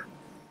career?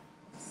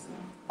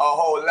 A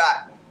whole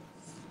lot.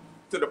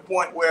 To the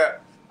point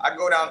where I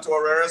go down to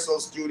a rehearsal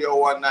studio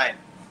one night.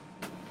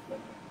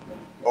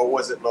 Or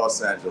was it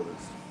Los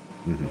Angeles?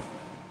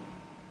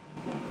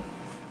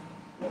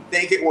 I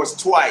think it was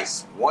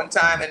twice. One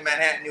time in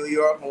Manhattan, New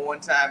York, and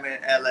one time in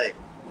LA.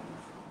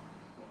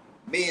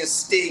 Me and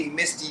Sting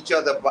missed each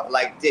other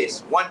like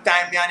this. One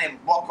time me and him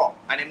buck up,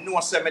 and him know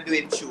something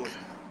doing tune.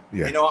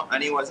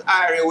 And he was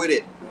irie with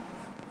it.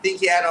 I think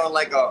he had on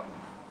like a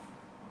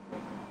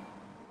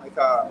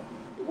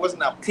it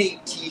wasn't a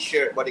pink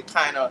t-shirt, but it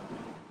kind of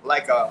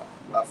like a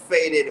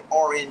faded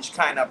orange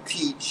kind of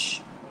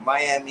peach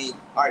Miami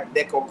Art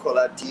Deco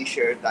color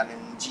t-shirt and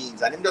him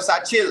jeans. And him just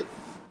a chill.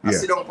 I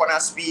sit down on a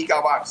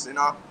speaker box,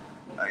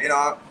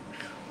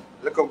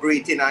 look up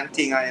greeting and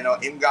thing,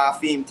 and him got a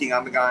film thing,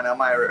 and me going to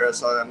my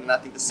rehearsal, and I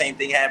think the same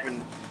thing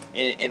happened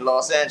in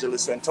Los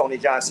Angeles when Tony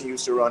Johnson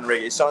used to run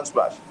Reggae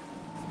Sunsplash.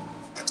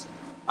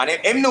 And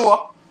him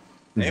know,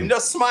 him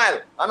just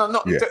smile, I know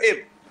nothing to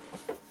him.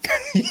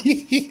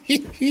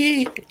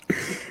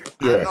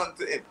 Nothing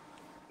to him.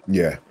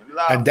 Yeah,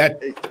 and that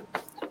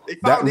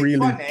really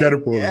funny,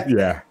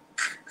 catapulted,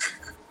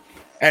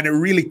 and it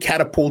really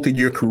catapulted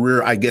your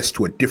career, I guess,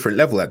 to a different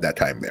level at that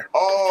time there.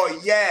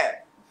 Oh yeah,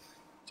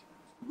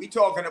 we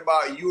talking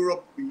about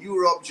Europe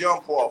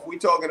jump off. We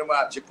talking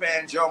about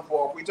Japan jump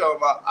off. We talking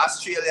about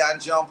Australian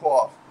jump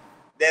off.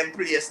 Them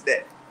place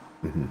there.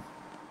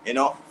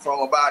 From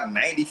about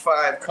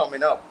 95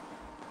 coming up,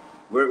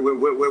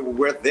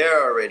 we're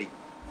there already.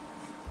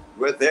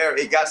 We're there.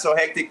 It got so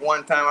hectic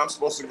one time. I'm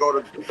supposed to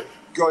go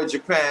to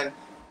Japan.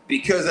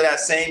 Because of that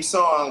same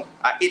song,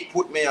 it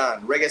put me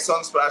on. Reggae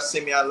Sunsplash, See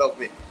Me, I Love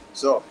Me.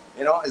 So,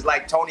 it's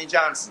like Tony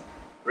Johnson.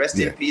 Rest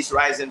in peace,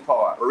 rise in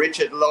power.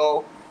 Richard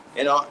Lowe,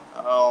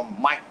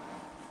 Mike,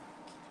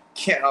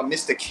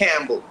 Mr.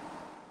 Campbell,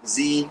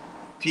 Zine,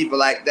 people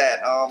like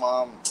that.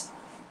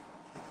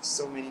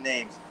 So many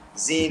names.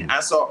 Zine.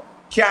 And so,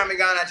 carry me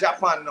going to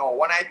Japan now.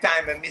 One night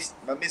time,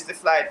 I missed the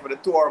flight for the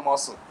tour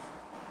muscle.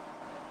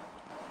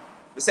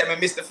 They said I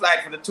missed the flight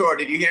for the tour.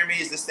 Did you hear me?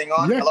 Is this thing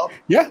on? Hello?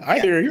 Yeah, I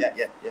hear you.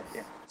 Yeah.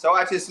 So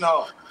I just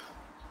know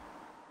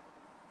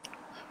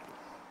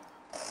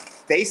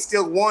they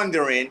still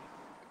wondering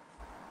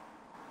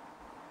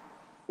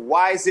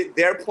why is it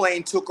their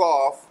plane took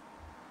off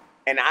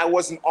and I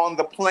wasn't on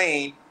the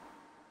plane,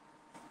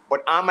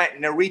 but I'm at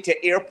Narita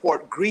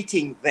Airport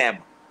greeting them.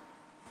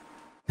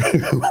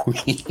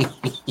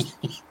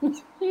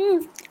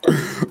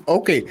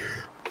 Okay,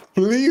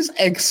 please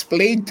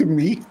explain to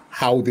me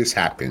how this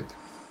happened.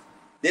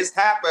 This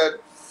happened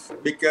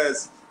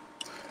because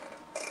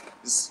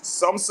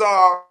Some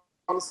songs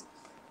on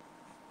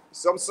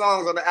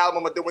the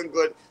album are doing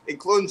good,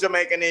 including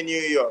Jamaican in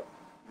New York.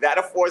 That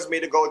affords me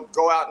to go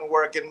out and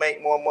work and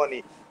make more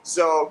money.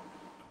 So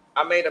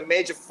I made a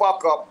major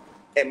fuck up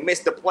and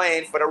missed the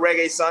plane for the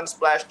Reggae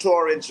Sunsplash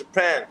tour in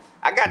Japan.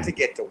 I got to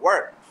get to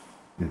work.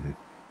 Mm-hmm.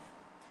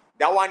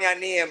 That one your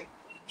name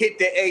hit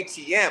the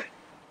ATM.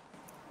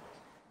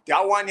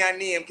 That one your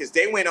name, because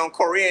they went on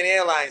Korean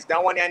Airlines.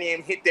 That one your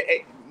name hit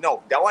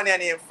that one your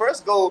name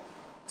first go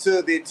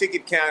to the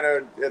ticket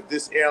counter of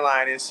this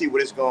airline and see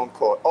what it's going to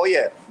cost. Oh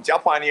yeah,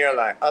 Japan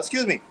Airline.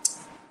 Excuse me,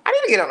 I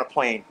need to get on a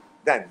plane.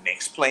 That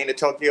next plane to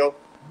Tokyo.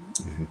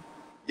 Mm-hmm.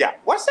 Yeah,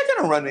 what's that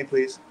gonna run me,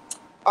 please?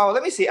 Oh,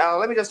 let me see.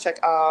 Let me just check.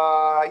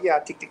 Yeah,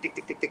 tick, tick, tick,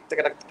 tick, tick, tick, tick,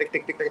 tick,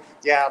 tick, tick, tick.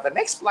 Yeah, the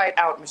next flight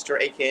out, Mr.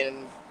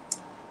 Aiken,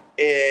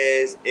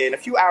 is in a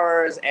few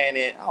hours, and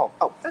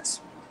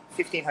that's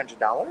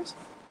 $1,500.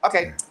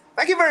 Okay,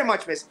 thank you very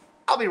much, miss.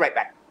 I'll be right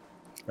back.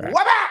 Right.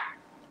 Wabba!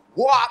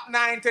 Walk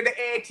 9 to the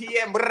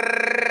ATM.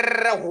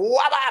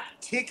 Wabba!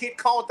 Ticket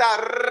counter.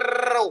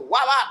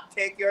 Wabba!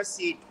 Take your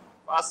seat.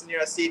 Fasten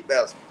your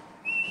seatbelts.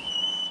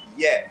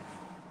 Yeah.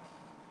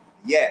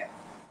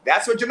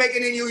 That's what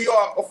Jamaican in New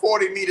York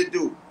afforded me to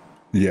do.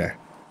 Yeah.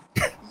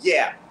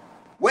 Yeah.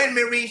 When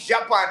we reach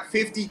Japan,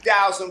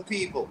 50,000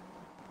 people.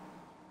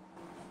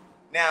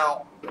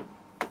 Now,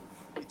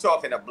 you're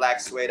talking a black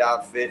suede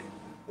outfit,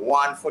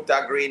 1 foot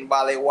of green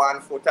bally,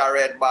 1 foot of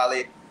red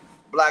bally,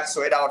 black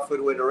suede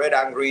outfit with the red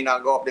and green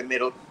and go up the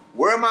middle.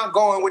 Where am I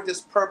going with this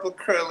purple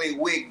curly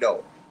wig,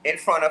 though, in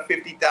front of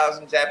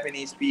 50,000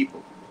 Japanese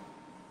people?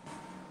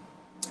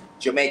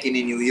 Jamaican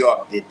in New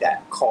York did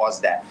that,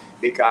 caused that.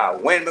 Because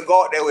when we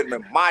go out there with my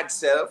mad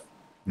self,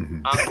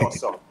 mm-hmm. I'm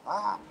also,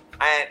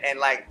 and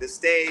like the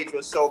stage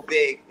was so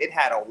big, it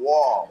had a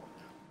wall.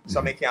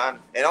 So me can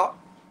go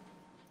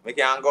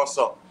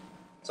so.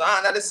 So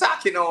under the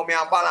sack, me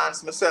I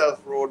balance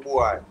myself, road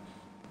boy.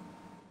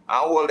 I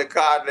hold the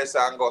cardless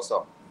and go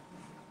so.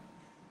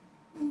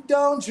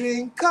 Don't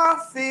drink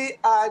coffee,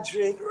 I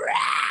drink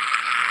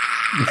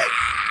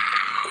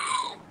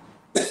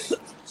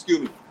excuse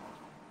me.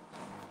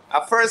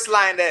 That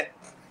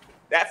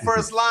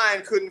first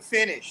line couldn't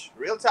finish.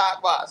 Real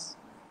talk, boss.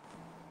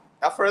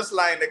 That first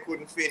line they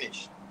couldn't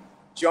finish.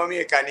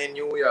 Jamaican in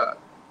New York.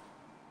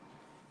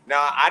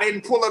 Now, I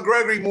didn't pull a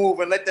Gregory move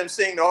and let them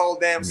sing the whole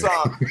damn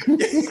song.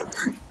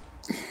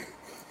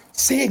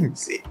 Sing.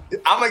 See,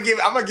 I'm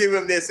gonna give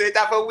him this. Set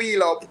up a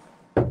wheel up.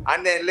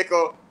 And then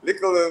little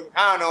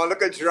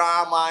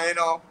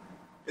drama,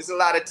 There's a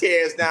lot of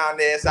tears down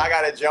there, so I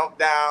gotta jump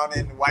down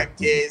and wipe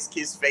tears,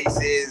 kiss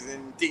faces,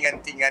 and ting,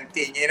 and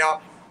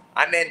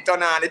then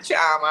turn on the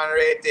charm and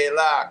read the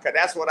law, cause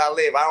that's what I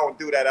live. I don't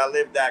do that. I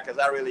live that, cause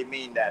I really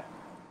mean that.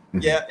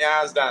 Mm-hmm. Yeah, I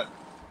understand.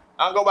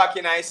 I'll go back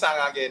in that song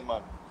again,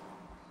 man.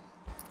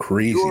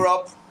 Crazy.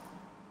 Europe,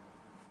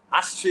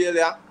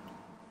 Australia,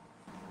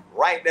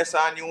 right there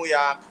on New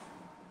York,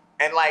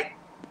 and like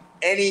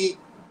any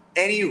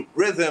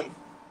rhythm.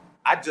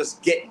 I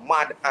just get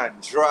mad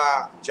and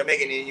draw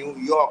Jamaican in New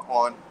York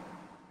on.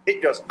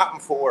 It just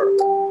happened for work.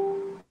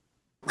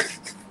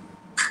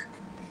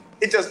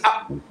 It just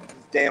happened.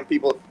 Damn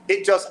people.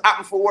 It just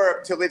happened for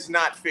work till it's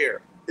not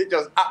fair. It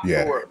just happened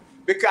for work.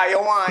 Because you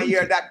want to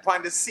hear that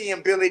on the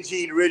same Billie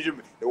Jean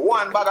rhythm. The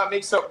one bag of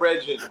mix-up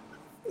rhythm.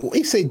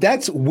 Wait, say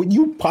would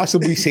you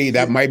possibly say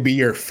that might be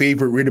your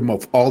favorite rhythm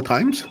of all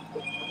times?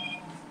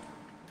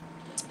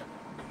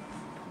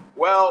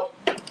 Well,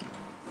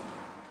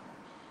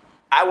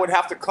 I would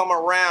have to come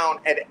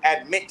around and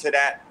admit to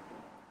that,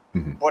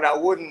 mm-hmm. but I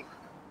wouldn't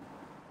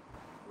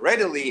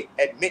readily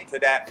admit to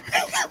that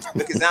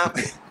because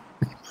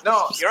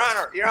no, Your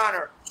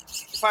Honor,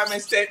 if I may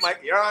state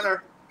Your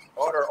Honor,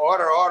 order,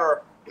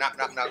 not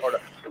order.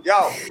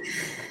 Yo,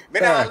 me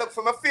I look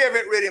for my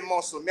favorite rhythm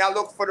muscle. Me I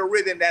look for the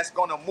rhythm that's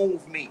gonna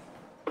move me.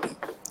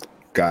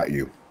 Got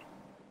you.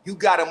 You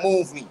gotta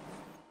move me.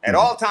 At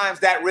all times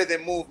that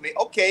rhythm move me.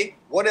 Okay,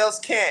 what else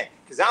can?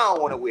 Because I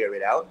don't want to wear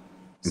it out.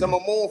 So I'm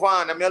going to move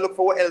on. I'm going to look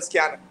for what else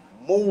can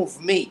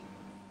move me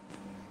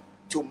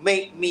to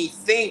make me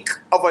think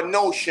of a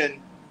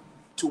notion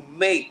to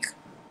make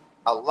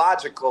a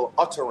logical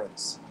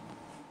utterance.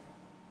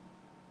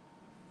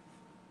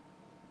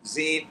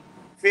 See,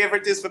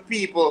 favorite is for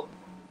people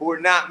who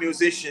are not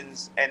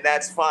musicians, and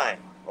that's fine.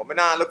 But when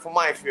I look for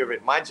my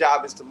favorite, my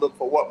job is to look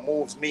for what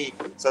moves me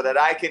so that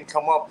I can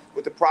come up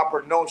with the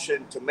proper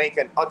notion to make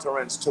an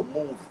utterance to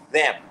move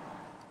them.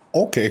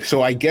 Okay,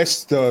 so I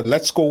guess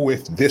let's go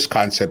with this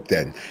concept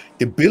then.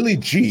 If Billie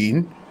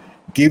Jean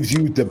gives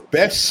you the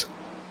best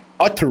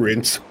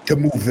utterance to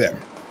move them.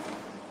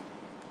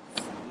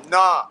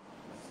 Nah,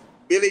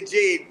 Billie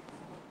Jean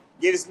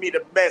gives me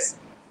the best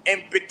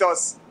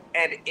impetus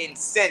and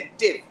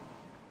incentive.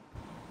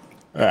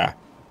 Yeah.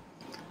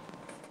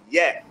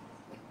 Yeah,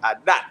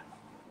 and that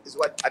is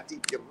what I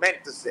think you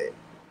meant to say.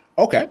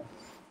 Okay.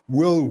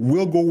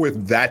 We'll go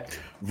with that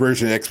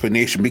version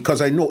explanation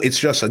because I know it's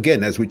just,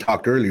 again, as we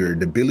talked earlier,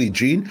 the Billie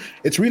Jean,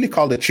 it's really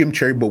called a Chim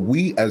Cherry, but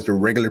we as the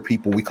regular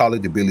people, we call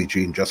it the Billie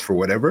Jean just for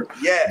whatever.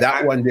 Yeah.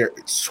 That one there,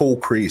 it's so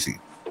crazy.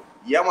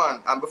 Yeah,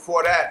 man. And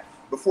before that,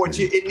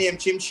 it named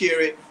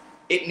Chimchiri,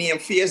 it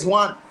named Phase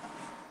 1.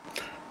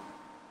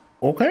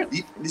 Okay.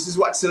 This is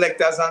what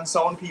selectors and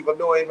sound people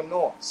don't even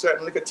know.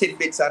 Certain little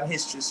tidbits and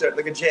history, certain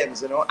little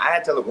gems, you know. I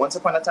had to look. Once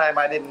upon a time,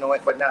 I didn't know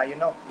it, but now you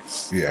know.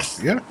 Yeah.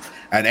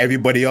 And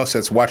everybody else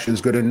that's watching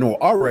is going to know.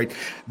 All right.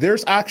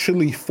 There's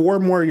actually 4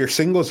 more of your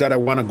singles that I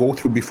want to go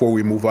through before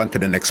we move on to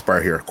the next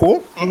part here.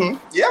 Cool? Mm-hmm.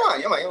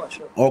 Yeah, man,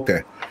 sure.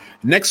 Okay.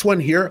 Next one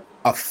here,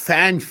 a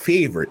fan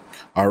favorite.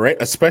 All right.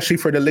 Especially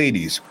for the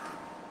ladies.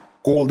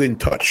 Golden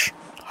Touch.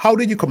 How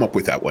did you come up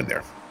with that one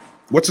there?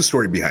 What's the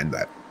story behind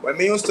that? When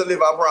we used to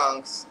live at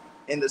Bronx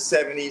in the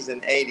 70s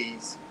and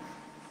 80s,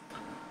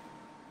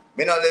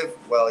 me not live,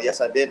 well,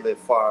 yes, I did live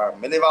far.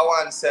 Me live at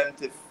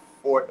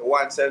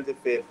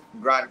 175th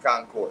Grand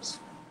Concourse.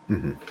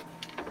 Mm-hmm.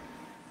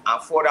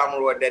 And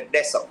Fordham Road,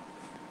 that's up.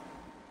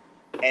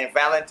 And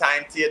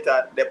Valentine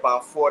Theater, they're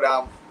on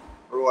Fordham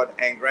Road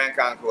and Grand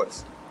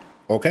Concourse.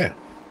 Okay.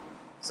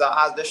 So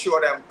as the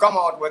show them come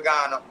out, we're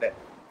going up there.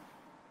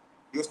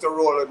 Used to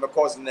roll with my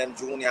cousin them,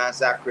 Junior and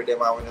Zachary,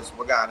 them, and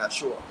we're going on a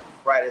show.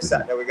 Friday,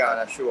 Saturday, we got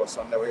on a show.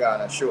 Sunday, we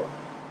got on a show.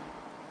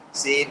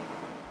 See,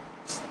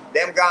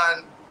 them,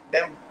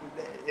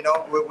 you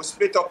know, we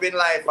split up in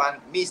life,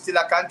 and me still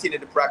I continue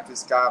to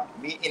practice, cause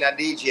me in a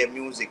DJ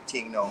music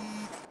thing now.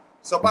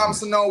 So,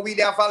 so now me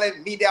there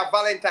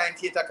Valentine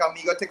Theater, cause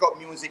me go take up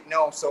music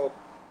now. So,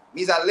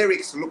 me's a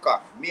lyrics looker.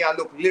 Me I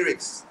look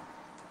lyrics.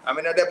 I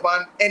mean, I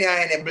depend any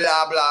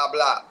blah blah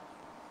blah.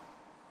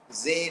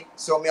 See,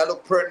 so me I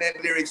look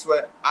pertinent lyrics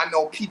where I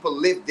know people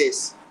live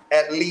this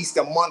at least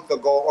a month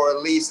ago or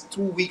at least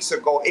 2 weeks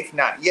ago, if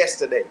not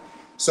yesterday.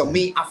 So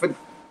me I go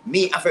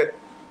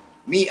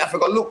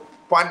look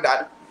upon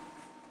that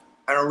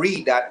and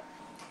read that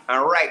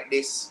and write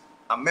this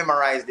and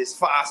memorize this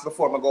fast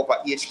before I go up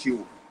at HQ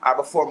or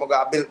before I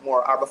go to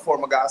Biltmore or before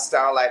I go to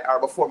Starlight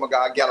or before I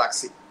go to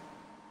Galaxy.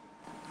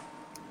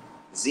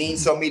 Zine,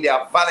 so me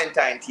there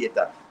Valentine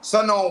Theater.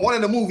 So now one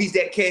of the movies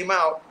that came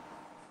out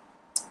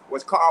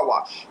was Car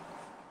Wash.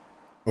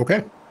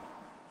 Okay.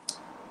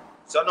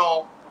 So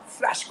now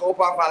Flash go up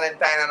on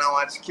Valentine and I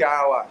watch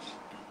Car Wash.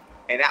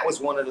 And that was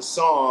one of the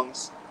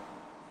songs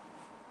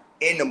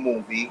in the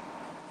movie.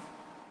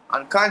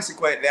 And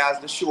consequently, as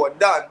the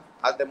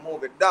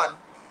movie done,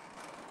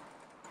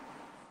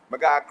 I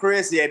got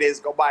crazy ideas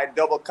go buy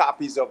double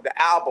copies of the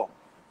album.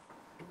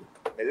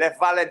 They left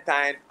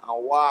Valentine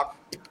and walk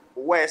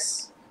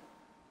west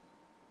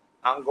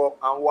and go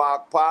and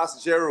walk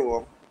past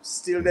Jerome.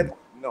 Still there,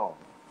 no.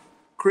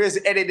 Crazy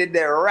edited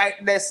there right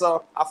there,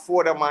 so I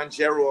Fordham and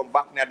Jerome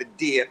back near the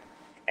day.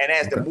 And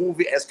as the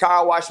movie, as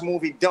Car Wash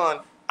movie done,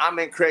 I'm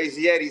in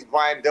Crazy Eddie's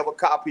buying double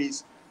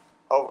copies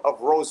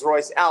of Rolls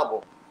Royce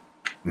album.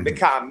 Mm-hmm.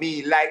 Because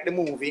me like the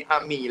movie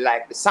and me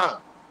like the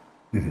song.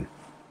 Mm-hmm.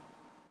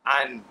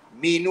 And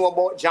me know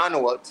about John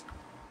Holt,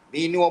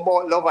 me know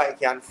about Love I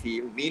Can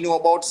Feel, me know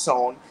about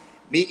sound,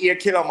 me hear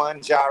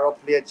Kilimanjaro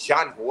play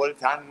John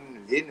Holt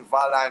and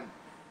Linval, and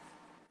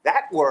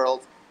that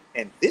world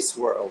and this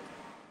world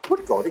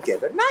would go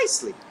together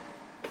nicely.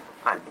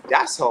 And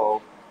that's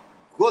how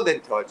Golden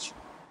Touch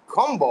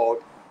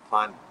comboed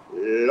on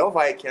Love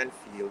I Can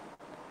Feel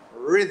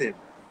rhythm.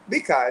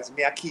 Because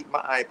me I keep my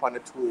eye on the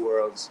two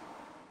worlds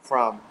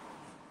from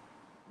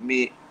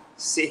me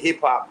see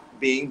hip hop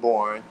being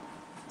born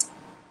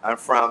and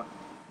from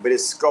me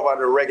discover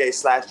the reggae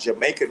 /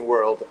 Jamaican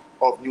world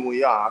of New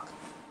York.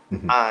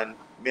 Mm-hmm. And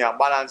me I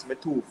balance my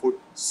 2 foot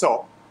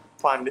so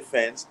on the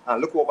fence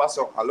and look over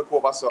so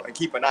and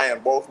keep an eye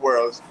on both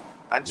worlds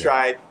and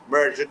try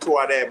merge the two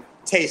of them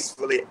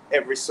tastefully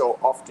every so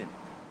often.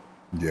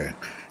 Yeah.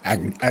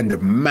 And the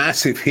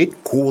massive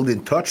hit,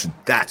 Golden Touch,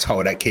 that's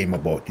how that came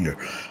about here.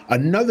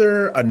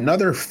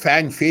 Another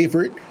fan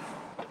favorite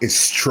is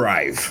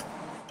Strive.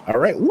 All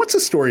right. What's the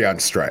story on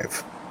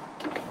Strive?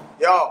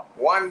 Yo,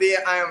 one day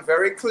I am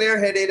very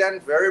clear-headed and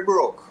very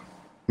broke.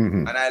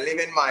 Mm-hmm. And I live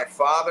in my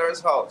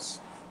father's house.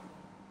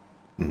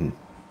 Mm-hmm.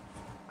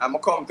 I'm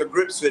going to come to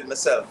grips with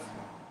myself.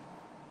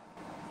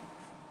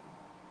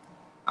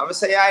 I'm going to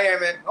say, I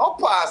am, I'll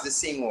pass the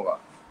sing over.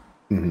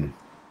 Mm-hmm.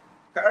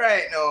 All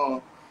right,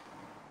 now.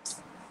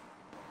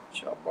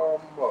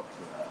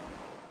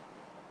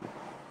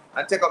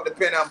 And take up the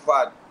pen and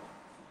pad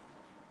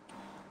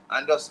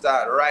and just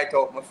start write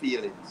out my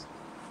feelings.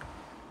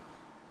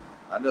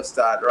 And just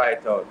start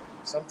write out.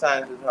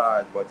 Sometimes it's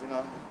hard, but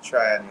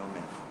try and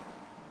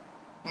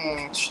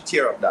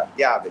tear up that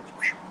garbage.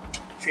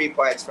 3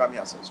 points from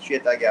you, so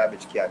straight a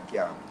garbage can.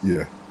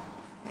 Yeah.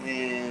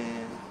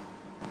 And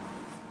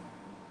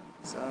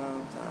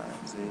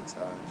sometimes it's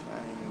hard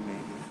trying to make me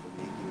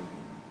believe you.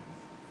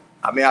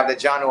 I may have the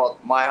John Holt,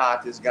 My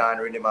Heart Is Gone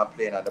rhythm and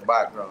playing at the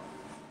background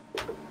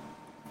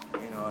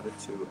in order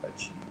to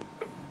achieve.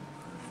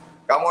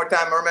 One more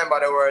time, remember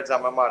the words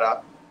of my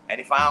mother.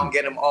 And if I don't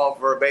get them all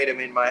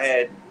verbatim in my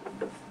head,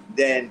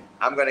 then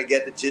I'm going to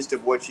get the gist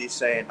of what she's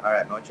saying. All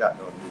right, no chat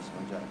on this,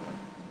 no chat on.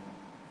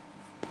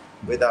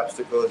 With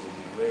obstacles in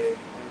the way.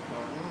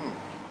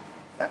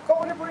 That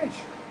go the bridge.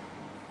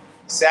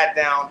 Sat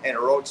down and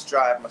wrote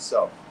Strive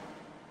myself.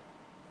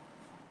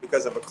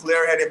 because of a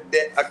clear-headed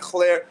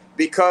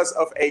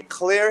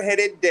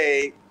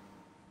day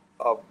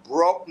of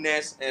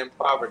brokenness and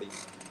poverty.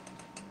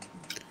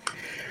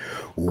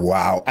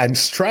 Wow. And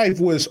Strive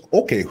was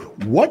okay.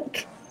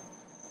 What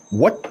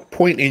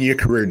point in your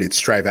career did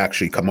Strive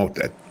actually come out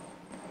then?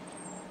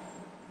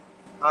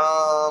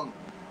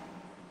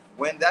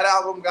 When that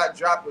album got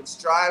dropped with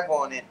Strive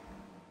on it,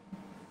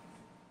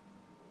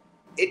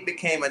 it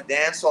became a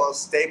dancehall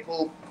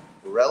staple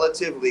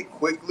relatively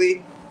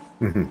quickly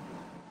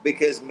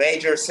because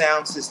major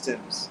sound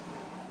systems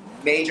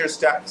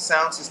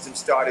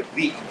started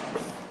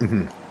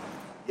beating.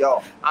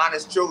 Yo,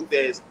 honest truth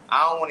is,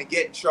 I don't want to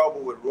get in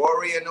trouble with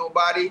Rory or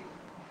nobody,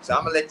 so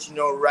I'm gonna let you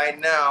know right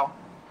now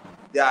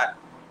that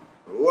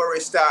Rory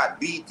started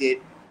beat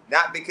it,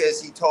 not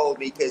because he told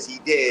me, because he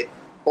did,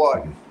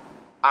 but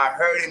I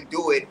heard him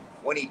do it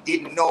when he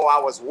didn't know I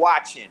was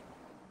watching.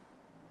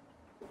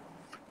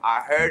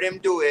 I heard him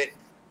do it.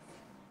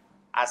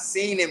 I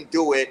seen him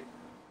do it.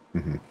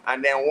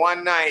 And then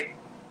one night,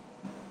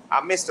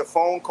 I missed a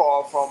phone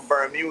call from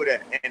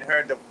Bermuda and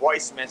heard the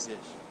voice message.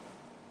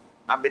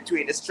 And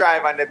between the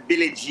Strive and the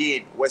Billie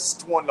Jean was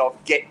Stone Love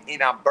Get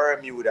in a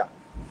Bermuda.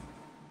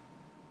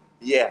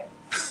 Yeah.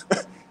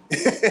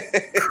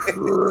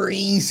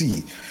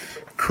 Crazy.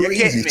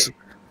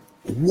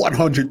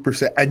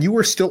 100%. And you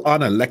were still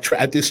on Elektra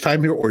at this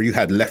time here, or you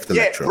had left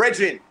Elektra?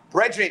 Yeah,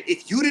 brethren,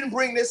 if you didn't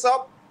bring this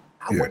up,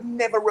 I would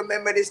never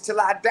remember this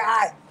till I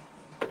die.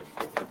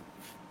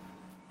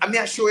 I mean,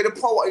 I show you the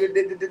power,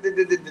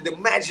 the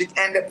magic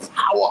and the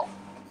power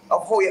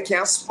of how you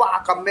can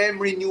spark a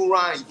memory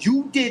neuron.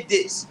 You did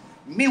this.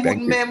 Me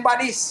wouldn't remember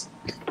this.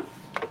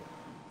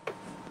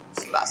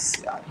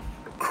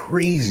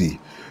 Crazy.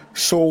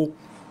 So,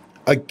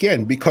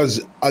 again,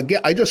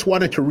 I just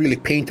wanted to really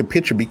paint a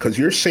picture, because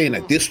you're saying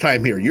at this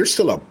time here, you're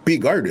still a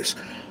big artist,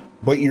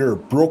 but you're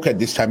broke at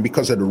this time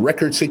because of the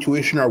record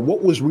situation, or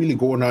what was really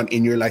going on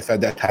in your life at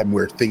that time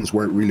where things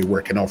weren't really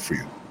working out for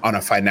you on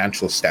a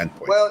financial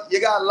standpoint? Well, you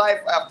got life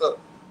after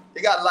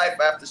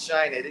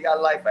shining. You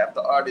got life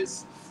after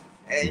artists.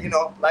 And,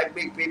 like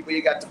big people,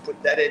 you got to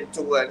put that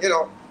into it.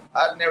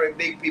 Ordinary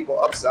big people,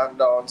 ups and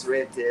downs,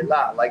 right there,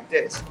 like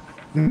this.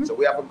 So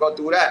we have to go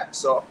through that.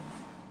 So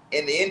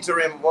in the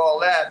interim of all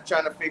that,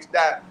 trying to fix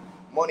that,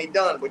 money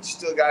done, but you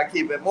still got to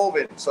keep it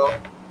moving. So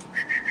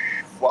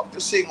fuck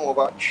the sing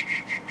over.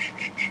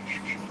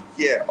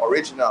 Yeah,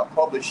 original,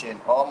 publishing,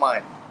 all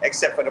mine,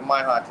 except for the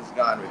My Heart Is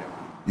Gone rhythm.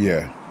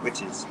 Yeah.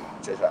 Which is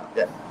treasure.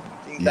 Yeah.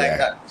 Things like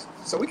that.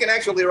 So we can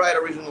actually write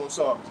original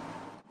songs.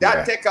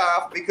 That take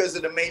off because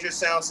of the major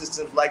sound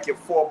systems like your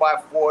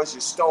 4x4s, your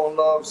Stone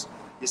Loves,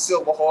 your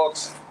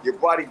Silverhawks, your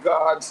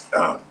Bodyguards,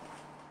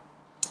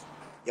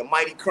 your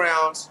Mighty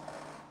Crowns,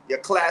 your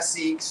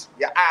Classics,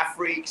 your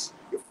iFreaks,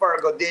 your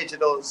Fergo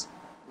Digitals,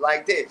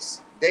 like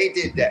this. They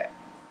did that.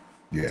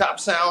 Yeah. Top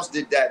Sounds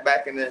did that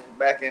back in the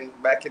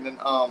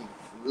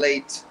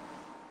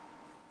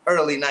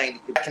early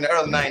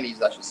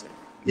 90s, I should say.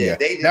 Yeah,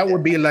 they did that.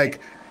 Would be like,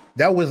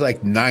 that was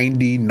like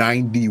 90,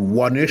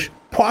 91-ish,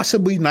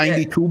 possibly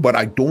 92, but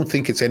I don't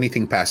think it's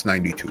anything past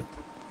 92.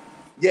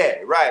 Yeah,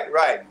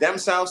 right. Them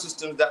sound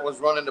systems that was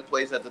running the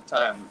place at the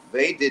time,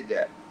 they did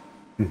that.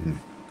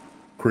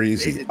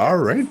 Crazy. All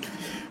right.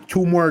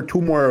 Two more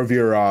of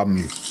your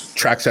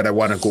tracks that I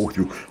want to go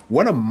through.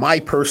 One of my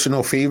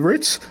personal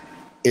favorites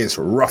is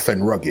Rough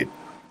and Rugged.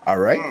 All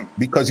right.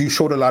 Because you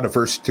showed a lot of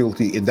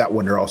versatility in that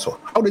one there also.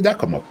 How did that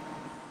come up?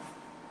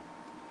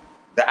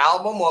 The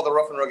album or the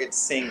Rough and Rugged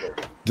single?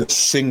 The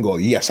single,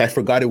 yes. I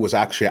forgot it was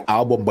actually an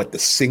album, but the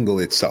single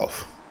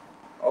itself.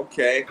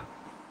 Okay.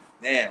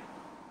 Damn.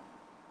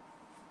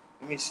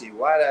 Let me see.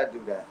 Why did I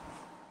do that?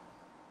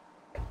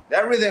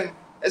 That rhythm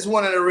is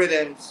one of the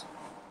rhythms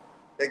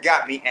that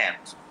got me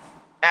amped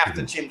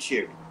after Jim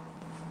Cherry.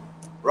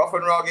 Rough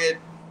and Rugged,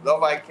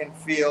 Love I Can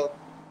Feel,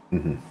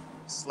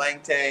 Slang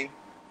Tang,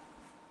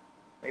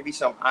 maybe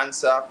some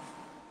Answer.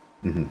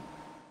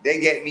 They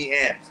get me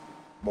amped.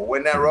 But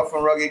when that Rough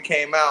and Rugged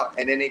came out,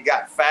 and then it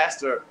got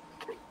faster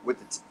with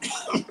the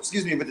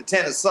with the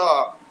Tenor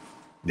Saw,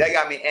 that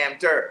got me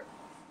amped up.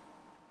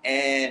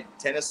 And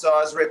Tenor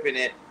Saw's ripping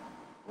it.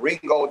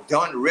 Ringo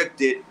done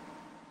ripped it.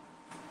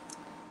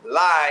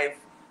 Live,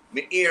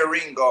 me hear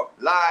Ringo.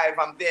 Live,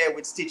 I'm there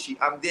with Stitchy.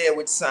 I'm there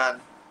with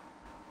San.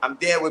 I'm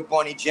there with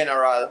Bonnie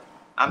General.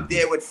 I'm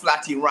there with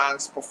Flatty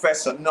Ranks,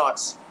 Professor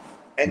Nuts.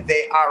 And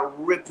they are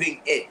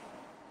ripping it.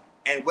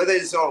 And whether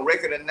it's on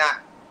record or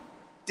not,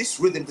 this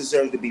rhythm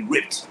deserves to be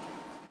ripped.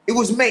 It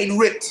was made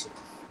ripped.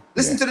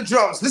 Listen to the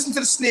drums. Listen to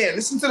the snare.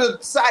 Listen to the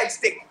side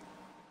stick.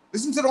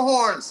 Listen to the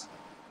horns.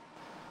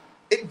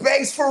 It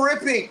begs for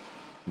ripping.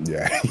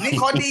 Yeah.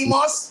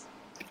 Nicodemus,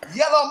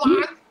 Yellow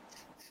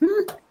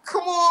Man.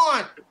 Come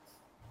on.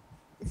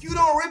 If you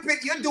don't rip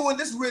it, you're doing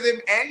this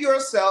rhythm and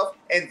yourself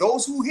and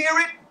those who hear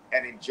it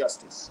an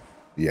injustice.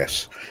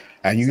 Yes.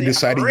 And you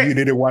decided you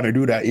didn't want to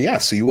do that. Yeah,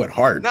 so you went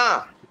hard.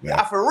 Nah. You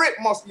have to rip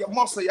your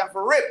muscle. You have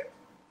to rip.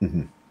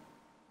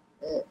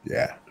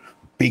 Yeah.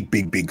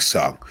 Big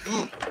song.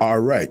 All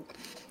right.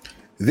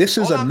 This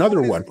is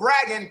another one.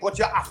 Bragging, but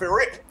you have to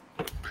rip.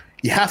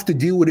 you have to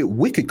deal with it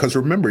wicked, because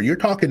remember, you're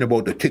talking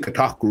about the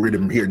tick-a-tock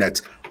rhythm here.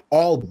 That's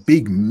all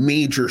big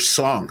major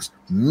songs,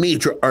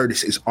 major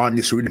artists is on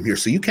this rhythm here.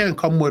 So you can't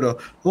come with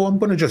I'm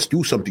going to just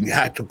do something. You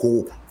had to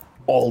go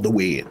all the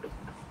way in.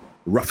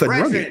 Rough and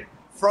rugged.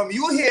 From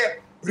you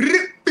here,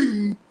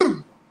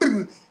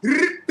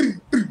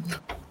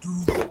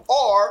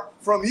 or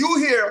from you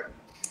here,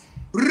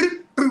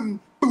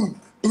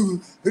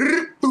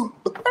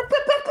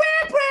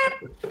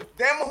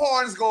 them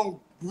horns going,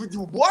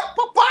 what?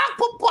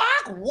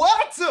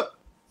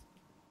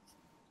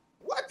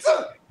 What?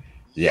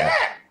 Yeah.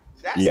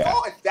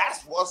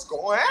 That's what's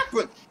going to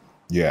happen.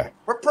 Yeah.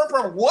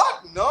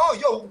 What? No,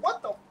 yo,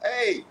 what the?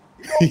 Hey,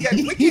 you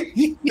don't get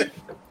wicked.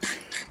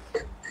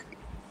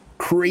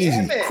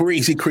 Crazy.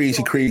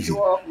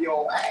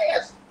 Your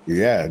ass.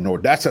 Yeah, no,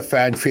 that's a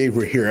fan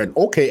favorite here. And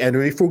and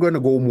if we're going to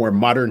go more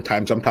modern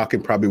times, I'm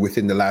talking probably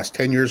within the last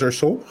 10 years or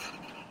so.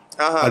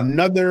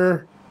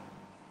 Another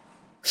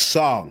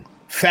song,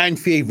 fan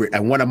favorite,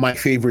 and one of my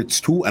favorites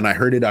too, and I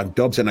heard it on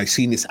Dubs, and I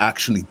seen this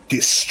actually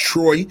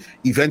destroy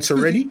events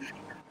already,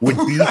 would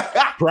be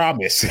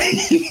Promise.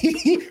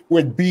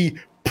 Would be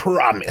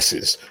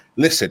Promises.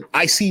 Listen,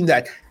 I seen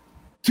that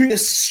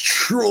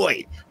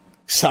destroy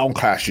sound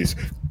clashes,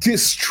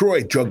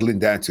 destroy juggling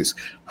dances.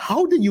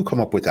 How did you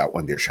come up with that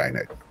one there,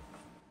 Shinehead?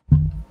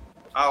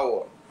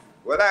 Oh,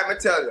 well, let me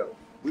tell you,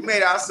 we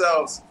made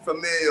ourselves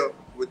familiar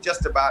with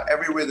just about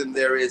every rhythm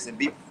there is and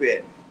be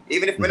prepared.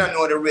 Even if we don't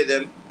know the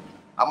rhythm,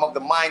 I'm of the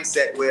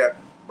mindset where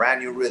brand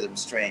new rhythm,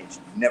 strange,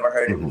 never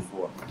heard it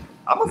before.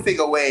 I'm gonna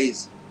figure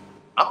ways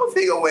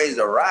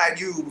to ride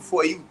you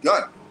before you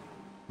done.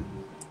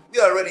 We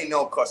already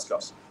know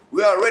Cuscus.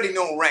 We already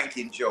know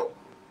Ranking Joe.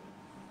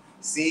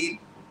 See?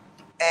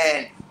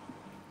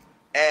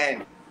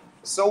 And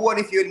so what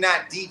if you're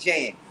not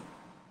DJing?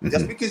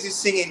 Just because you're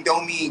singing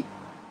don't mean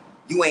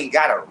you ain't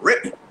got to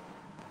rip.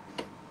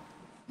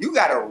 You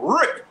got to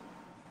rip.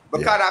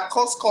 Because that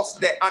Cuscus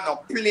that I know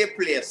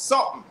play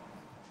something.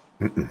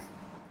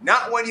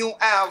 Not when you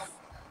have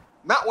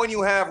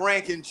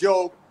Ranking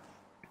Joe.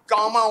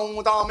 Come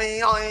on,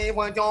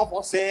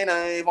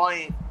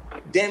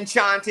 them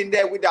chanting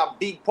there with that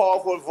big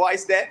powerful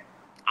voice there.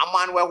 A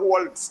man will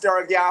hold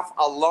Sturgaff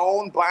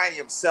alone by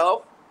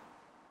himself.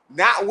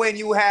 Not when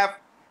you have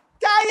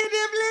tired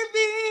of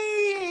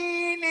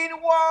living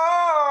in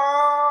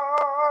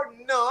war.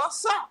 No,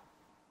 sir.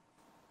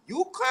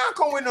 You can't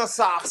come with no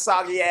soft,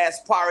 soggy ass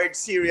porridge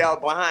cereal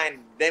behind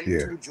them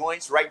two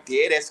joints right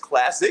there. That's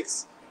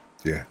classics.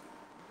 Yeah.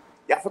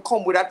 You have to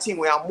come with that thing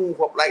where I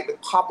move up like the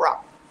cobra.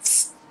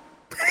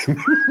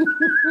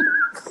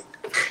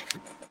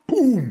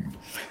 Boom.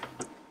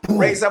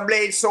 Razor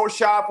blade so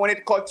sharp when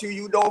it cuts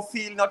you don't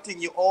feel nothing.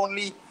 You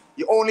only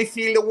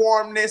feel the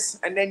warmness,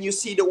 and then you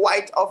see the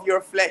white of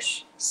your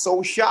flesh.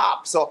 So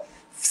sharp. So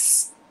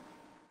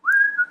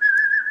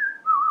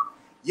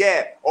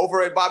yeah,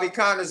 over at Bobby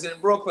Connor's in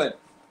Brooklyn.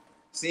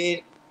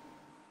 See,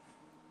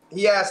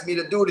 he asked me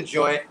to do the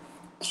joint,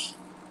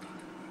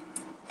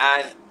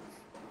 and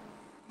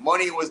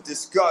money was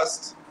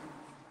discussed,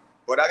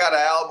 but I got an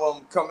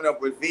album coming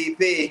up with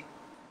VP.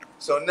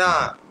 So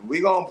we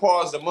gonna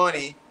pause the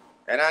money,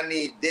 and I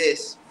need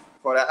this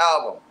for the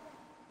album.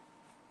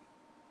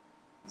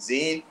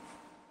 Zine,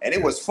 and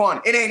it was fun.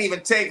 It ain't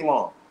even take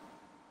long.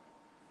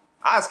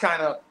 I was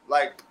kind of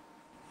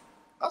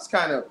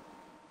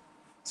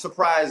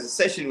surprised the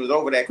session was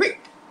over that quick.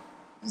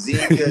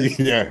 Zine,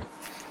 yeah.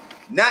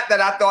 Not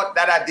that I thought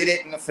that I did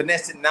it and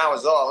finessed it and I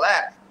was all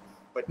that,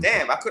 but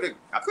damn, I could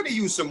have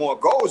used some more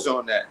goals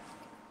on that,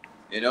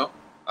 and I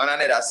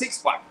need a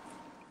 6-pack.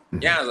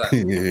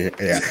 Yeah,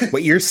 yeah.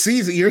 But you're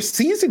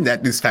seizing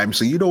that this time,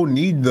 so you don't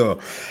need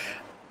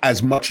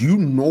as much.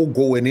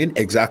 Going in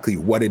exactly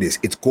what it is.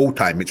 It's go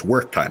time. It's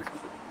work time.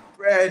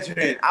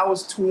 Brethren, I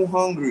was too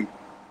hungry.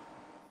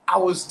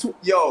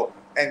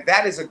 And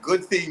that is a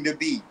good thing to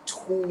be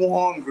too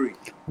hungry.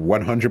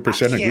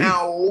 100% agree. I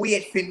can't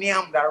wait for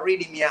them to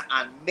read me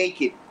and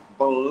make it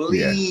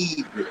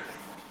believe it.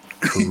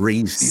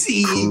 Crazy.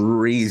 See,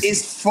 crazy.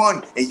 It's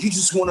fun, and you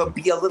just want to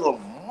be a little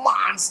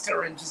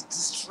monster and just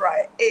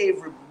destroy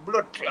every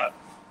blood clot.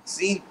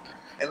 See,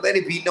 and let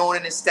it be known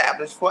and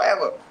established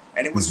forever.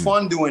 And it was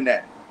fun doing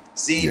that.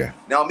 See,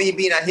 now me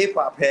being a hip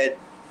hop head,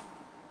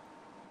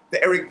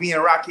 the Eric B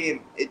and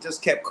Rakim, it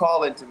just kept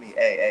calling to me,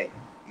 hey,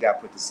 you gotta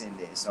put this in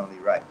there. It's only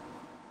right.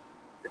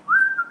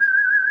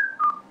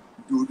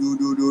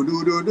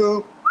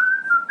 Do.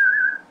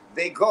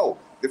 They go.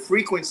 The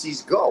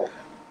frequencies go.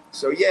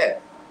 So yeah,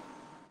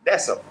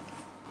 that's a.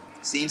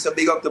 See, so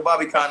big up to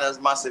Bobby Connor's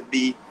Massive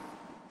B,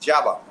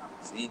 Jabba.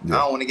 See, I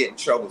don't want to get in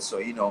trouble,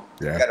 so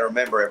gotta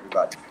remember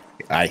everybody.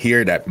 I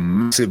hear that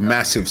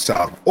massive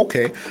song.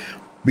 Okay,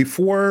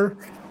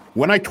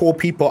 when I told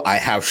people I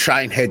have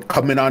Shinehead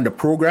coming on the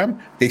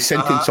program, they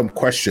sent in some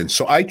questions.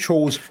 So I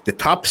chose the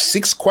top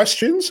 6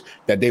 questions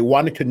that they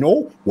wanted to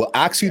know. We'll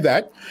ask you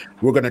that.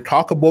 We're going to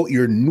talk about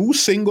your new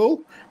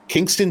single,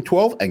 Kingston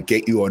 12, and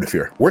get you out of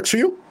here. Works for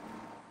you?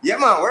 Yeah,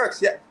 man,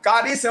 works. Yeah.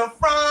 God, it's a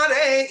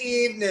Friday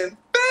evening.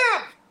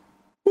 Bam!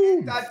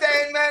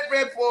 Entertainment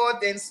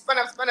reporting. Spin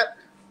up, spin up.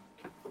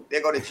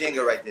 There go the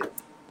jingle right there.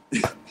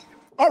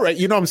 All right,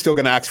 you know I'm still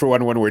gonna ask for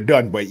one when we're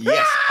done, but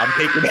yes, I'm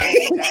taking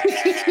it.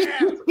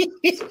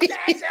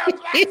 That's how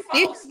black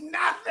folks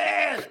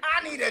nothing.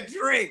 I need a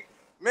drink.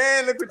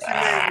 Man, look what you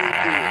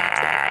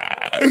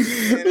made me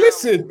do.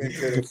 Listen,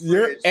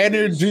 your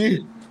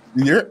energy,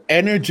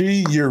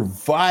 your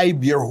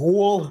vibe, your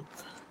whole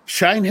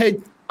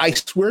Shinehead, I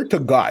swear to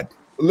God,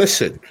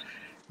 listen,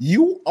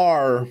 you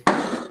are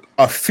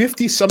a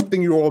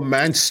 50-something-year-old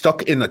man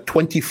stuck in a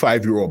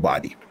 25-year-old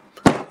body.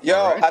 Yo,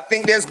 right. I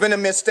think there's been a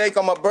mistake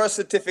on my birth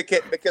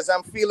certificate because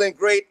I'm feeling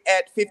great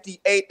at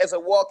 58 as a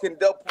walking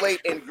dub plate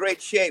in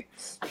great shape.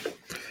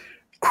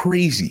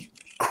 Crazy.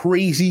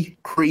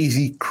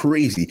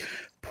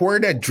 Pour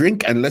that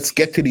drink and let's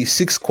get to these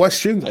 6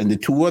 questions and the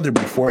 2 other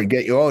before I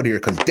get you out here,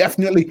 because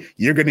definitely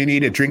you're going to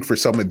need a drink for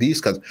some of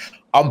these, because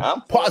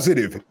I'm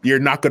positive you're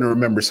not going to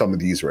remember some of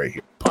these right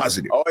here.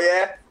 Positive. Oh,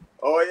 yeah?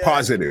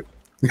 Positive.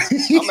 I'm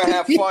going to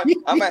have fun.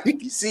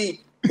 You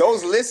see,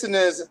 those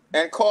listeners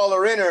and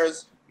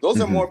caller-inners, those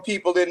are more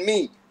people than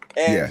me.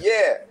 And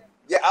yeah,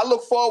 I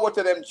look forward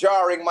to them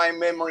jarring my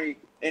memory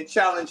and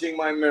challenging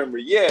my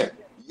memory. Yeah.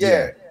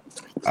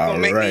 It's going to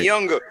make me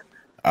younger.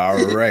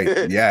 All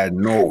right. Yeah,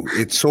 no,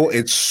 it's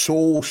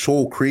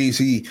so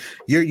crazy.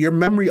 Your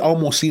memory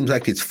almost seems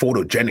like it's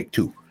photogenic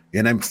too.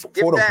 And I'm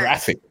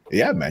photographic.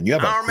 Yeah, man. You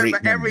have I don't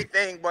remember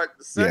everything, but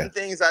certain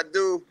things I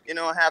do,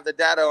 have the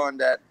data on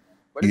that.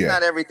 But it's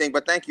not everything.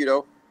 But thank you,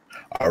 though.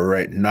 All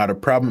right, not a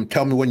problem.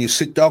 Tell me when you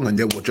sit down, and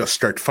then we'll just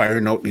start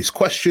firing out these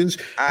questions,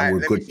 and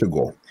we're good to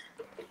go.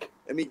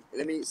 Let me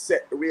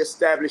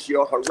reestablish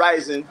your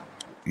horizon.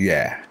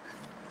 Yeah.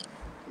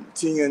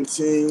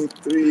 TNT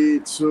 3,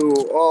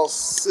 2, all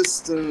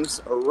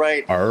systems are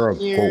right. Are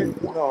here.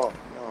 No,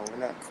 we're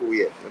not cool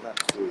yet.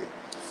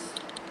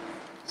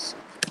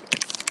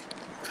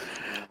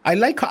 I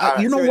like how,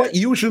 you know what?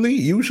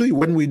 Usually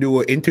when we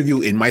do an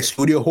interview in my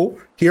studio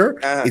here,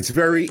 it's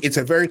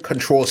a very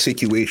controlled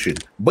situation.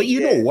 But you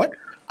know what?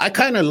 I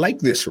kind of like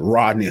this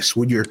rawness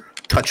when you're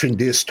touching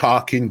this,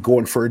 talking,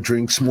 going for a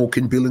drink,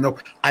 smoking, building up.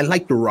 I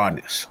like the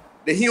rawness,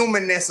 the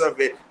humanness of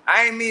it.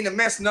 I ain't mean to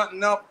mess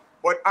nothing up,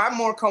 but I'm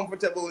more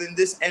comfortable in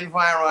this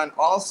environment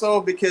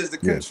also because the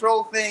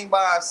control thing,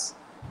 boss.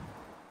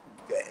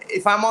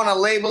 If I'm on a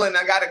label and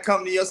I got to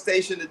come to your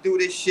station to do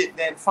this shit,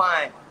 then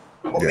fine.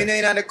 But me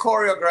not the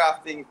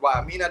choreographed things,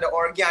 but me not the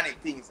organic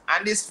things.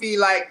 And this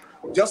feel like,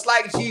 just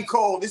like G.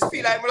 Cole, this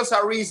feel like just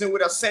a reason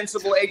with a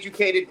sensible,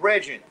 educated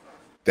brethren.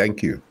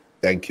 Thank you.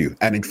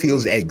 And it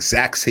feels the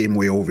exact same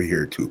way over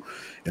here too.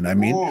 And I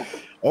mean,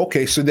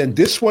 okay, so then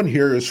this one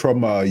here is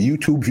from a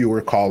YouTube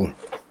viewer called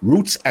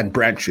Roots and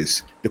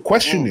Branches. The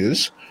question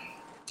is,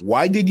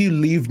 why did you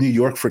leave New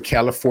York for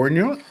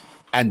California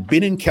and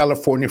been in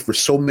California for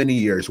so many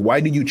years? Why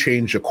did you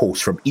change the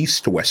coast from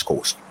East to West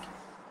Coast?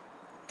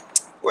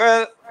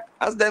 Well,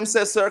 as them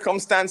say,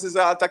 circumstances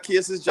alter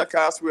cases,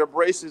 jackass, we're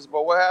braces.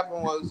 But what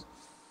happened was,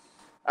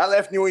 I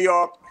left New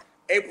York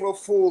April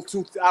Fool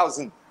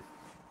 2000.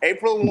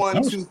 April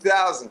 1,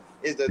 2000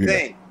 is the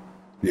thing.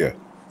 Yeah.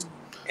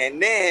 And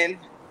then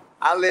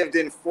I lived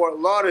in Fort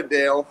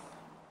Lauderdale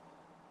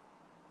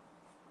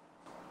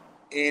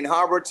in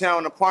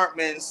Harbortown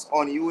Apartments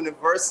on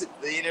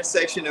the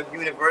intersection of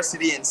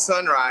University and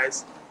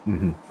Sunrise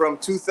from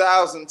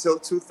 2000 till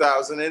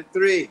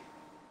 2003.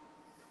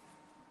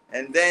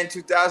 And then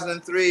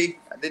 2003,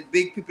 I did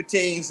big people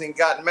things and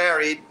got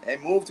married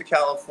and moved to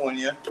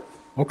California.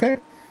 Okay.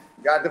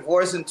 Got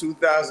divorced in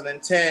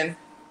 2010.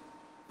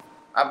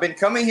 I've been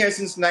coming here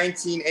since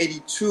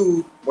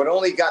 1982, but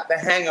only got the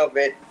hang of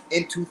it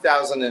in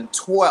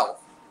 2012.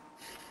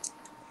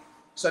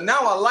 So now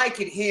I like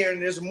it here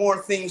and there's more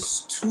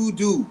things to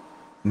do.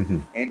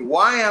 And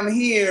why I'm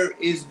here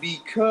is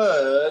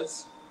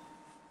because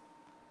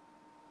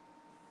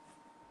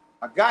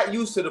I got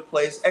used to the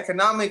place.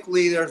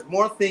 Economically, there's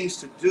more things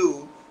to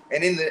do.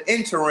 And in the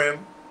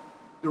interim,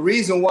 the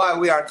reason why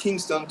we are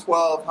Kingston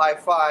 12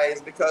 Hi-Fi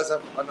is because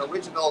of an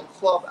original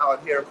club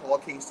out here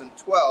called Kingston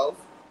 12.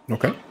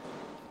 Okay.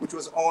 Which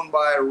was owned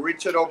by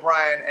Richard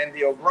O'Brien and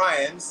the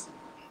O'Briens.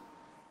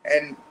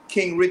 And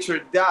King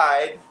Richard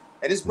died.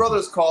 And his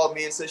brothers called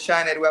me and said,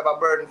 Shinehead, we have a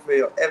burden for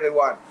you,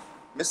 everyone.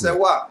 I said,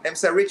 what? Them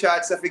said,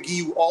 Richard said, give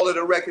you all of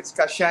the records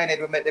because Shinehead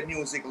will make the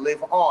music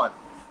live on.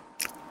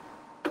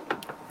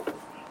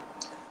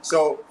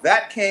 So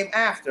that came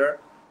after,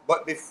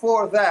 but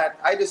before that,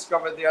 I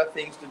discovered there are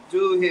things to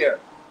do here.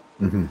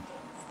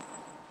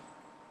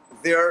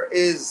 There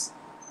is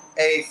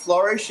a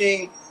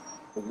flourishing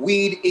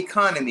weed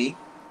economy.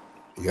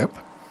 Yep.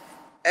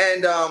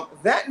 And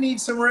that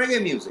needs some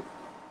reggae music.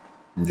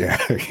 Yeah.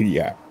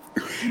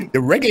 The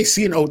reggae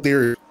scene out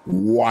there is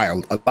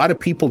wild. A lot of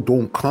people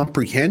don't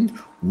comprehend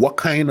what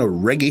kind of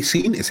reggae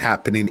scene is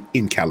happening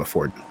in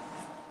California.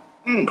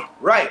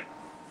 Right.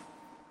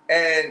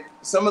 And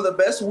some of the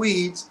best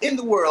weeds in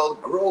the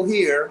world grow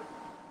here.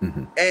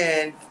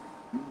 And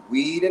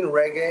weed and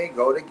reggae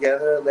go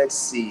together. Let's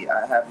see.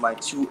 I have my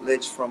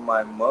tutelage from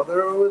my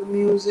mother with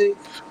music.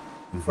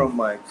 from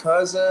my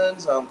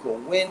cousins, Uncle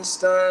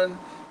Winston,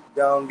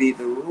 Downbeat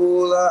the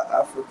Ruler,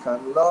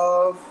 African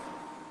Love.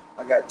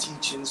 I got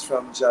teachings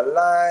from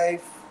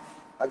Jalife.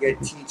 I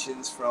get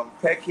teachings from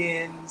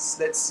Peckins.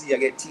 Let's see, I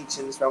get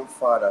teachings from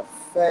Father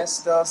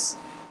Festus.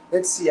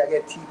 Let's see, I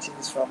get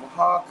teachings from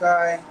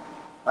Hawkeye.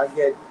 I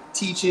get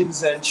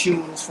teachings and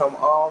tunes from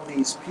all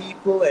these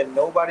people, and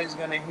nobody's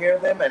gonna hear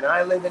them, and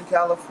I live in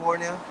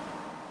California.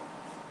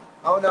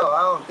 Oh no,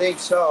 I don't think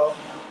so.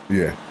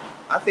 Yeah.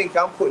 I think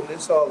I'm putting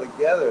this all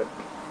together.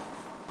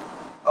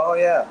 Oh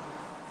yeah.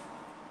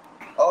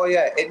 Oh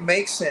yeah, it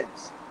makes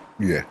sense.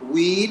 Yeah.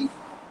 Weed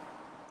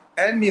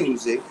and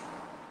music,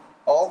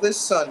 all this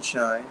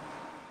sunshine,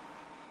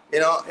 you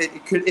know,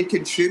 it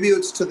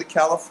contributes to the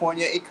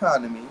California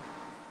economy,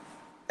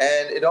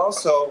 and it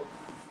also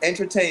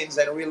entertains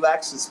and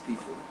relaxes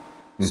people.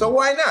 So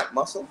why not,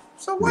 Muscle?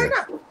 So why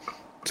not?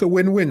 It's a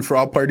win-win for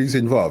all parties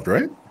involved,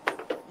 right?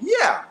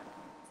 Yeah.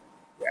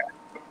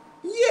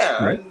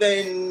 Right. And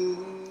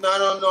then I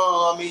don't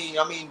know.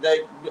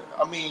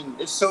 I mean,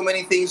 there's so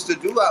many things to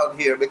do out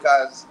here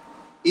because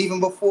even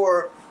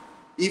before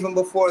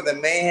the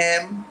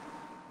mayhem,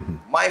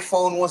 my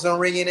phone wasn't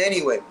ringing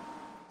anyway.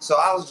 So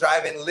I was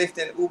driving Lyft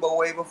and Uber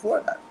way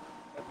before that.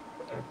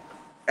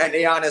 And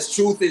the honest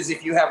truth is,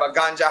 if you have a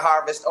ganja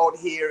harvest out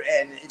here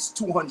and it's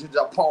 $200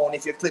 a pound,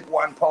 if you clip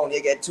 1 pound,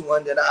 you get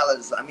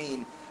 $200. I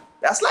mean,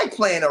 that's like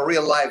playing a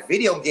real life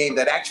video game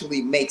that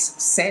actually makes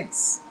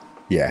sense.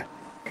 Yeah.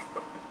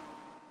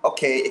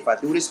 Okay, if I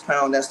do this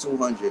pound, that's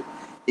 200.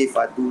 If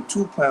I do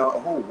 2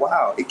 pound, oh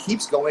wow, it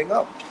keeps going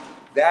up.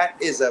 That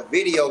is a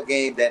video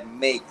game that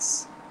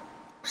makes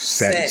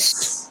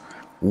sense.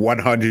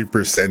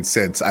 100%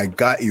 sense. I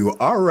got you.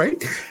 All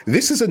right.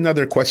 This is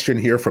another question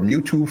here from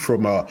YouTube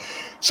from a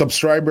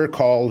subscriber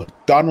called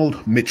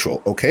Donald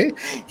Mitchell. Okay.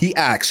 He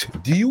asks,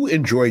 do you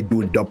enjoy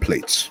doing dub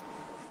plates?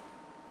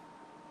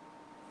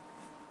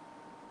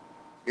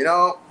 You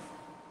know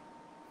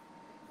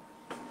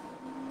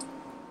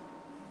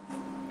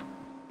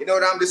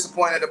what I'm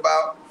disappointed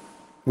about?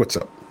 What's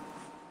up?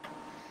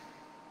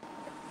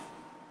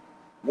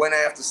 When I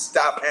have to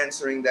stop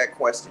answering that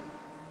question.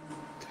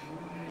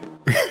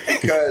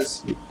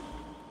 Because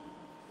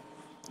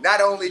not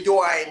only do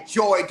I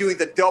enjoy doing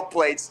the dub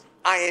plates,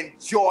 I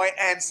enjoy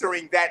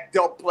answering that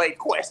dub plate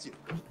question.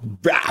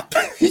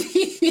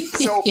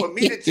 So for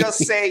me to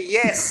just say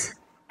yes,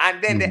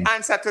 and then the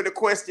answer to the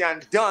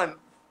question done,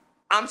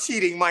 I'm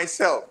cheating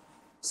myself.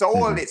 So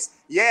all this,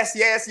 yes,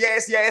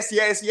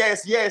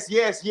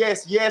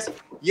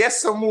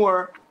 some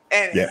more,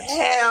 and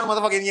hell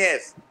motherfucking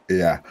yes.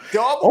 Yeah.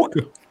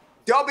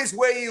 Dub is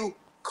where you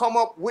come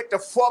up with the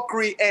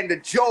fuckery and the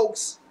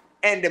jokes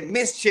and the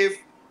mischief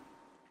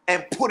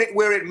and put it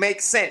where it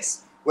makes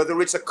sense,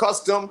 whether it's a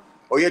custom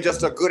or you're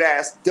just a good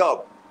ass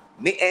dub.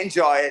 Me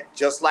enjoy it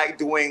just like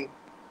doing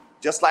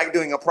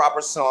a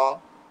proper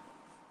song,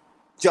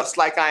 just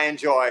like I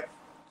enjoy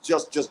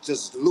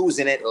just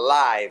losing it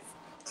live.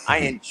 I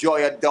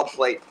enjoy a dub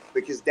plate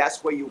because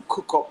that's where you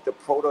cook up the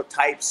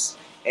prototypes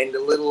and the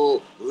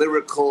little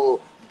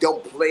lyrical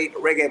dub plate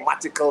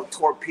reggae-matical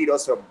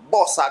torpedoes or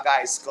bossa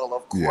guy skull.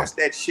 Of course,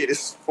 that shit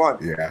is fun.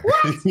 Yeah.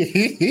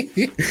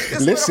 This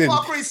Listen, where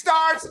the fuckery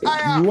starts.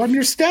 You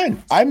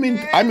understand? I'm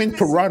in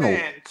Toronto.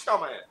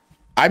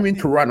 I'm in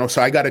Toronto,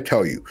 so I got to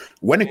tell you,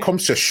 when it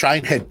comes to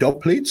Shinehead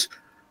dub plates,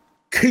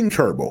 King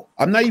Turbo,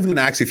 I'm not even going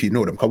to ask if you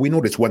know them, because we know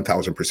this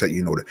 1,000%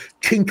 you know them.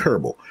 King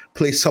Turbo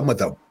plays some of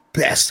the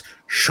best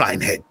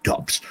Shinehead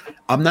dubs.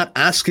 I'm not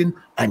asking,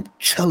 I'm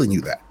telling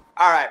you that.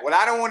 All right, well,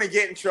 I don't want to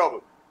get in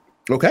trouble.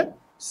 Okay.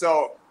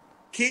 So,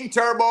 King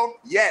Turbo,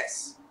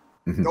 yes.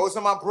 Those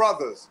are my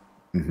brothers.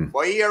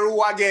 But here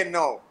who again,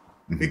 no.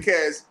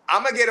 Because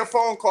I'm going to get a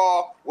phone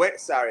call.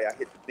 Sorry, I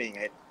hit the thing.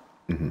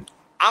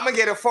 I'm going to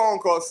get a phone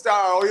call.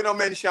 Star, you don't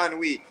mention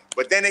we.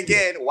 But then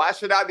again, why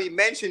should I be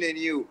mentioning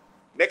you?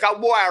 Make a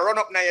boy run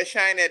up now your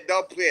Shinehead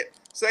dub plate.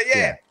 So,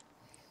 yeah,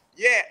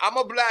 I'm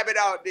going to blab it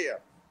out there.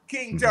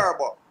 King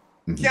Turbo,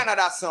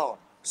 Canada song,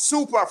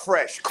 super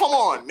fresh. Come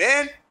on,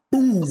 man.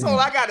 Boom. That's all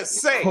I gotta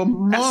say.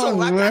 Come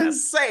on, man.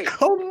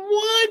 Come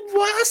on,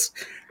 boss.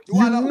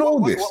 You know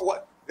this.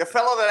 What? The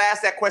fellow that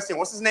asked that question,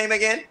 what's his name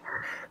again?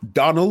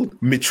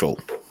 Donald Mitchell.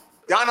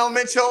 Donald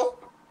Mitchell,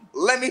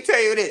 let me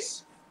tell you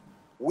this.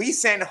 We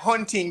send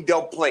hunting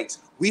dub plates.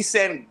 We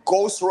send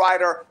Ghost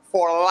Rider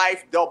for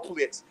life dub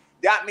plates.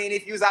 That means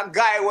if you's a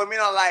guy with me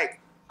not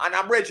like, and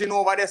I'm bridging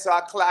over there so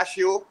I clash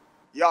you,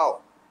 yo,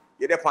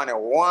 you're there on the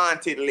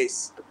wanted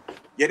list.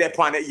 You're there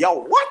on the,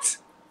 yo, what?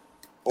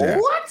 Yeah.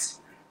 What?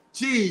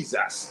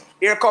 Jesus.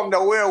 Here come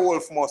the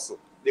werewolf muscle.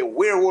 The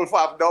werewolf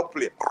of dub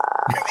plate.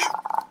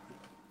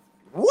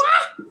 What?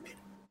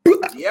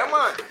 Yeah,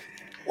 man.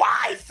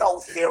 Why so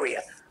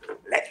serious?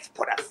 Let's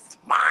put a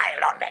smile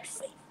on that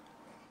face.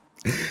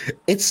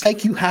 It's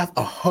like you have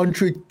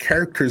 100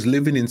 characters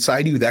living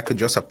inside you that could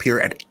just appear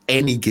at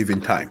any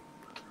given time.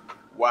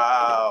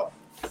 Wow.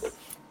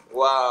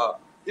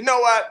 You know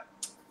what?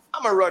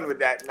 I'm going to run with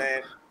that,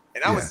 man.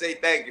 And I'm going to say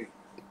thank you.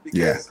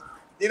 Because,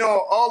 you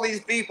know, all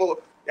these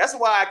people, that's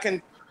why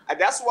I And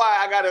that's why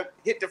I gotta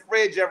hit the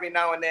fridge every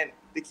now and then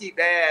to keep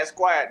their ass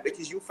quiet,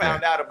 because you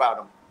found out about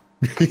them.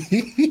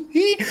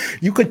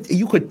 You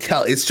could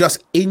tell it's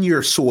just in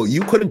your soul.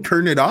 You couldn't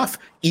turn it off,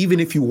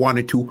 even if you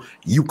wanted to.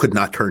 You could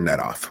not turn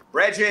that off.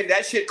 Brethren,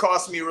 that shit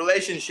cost me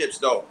relationships,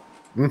 though.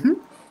 Mm-hmm.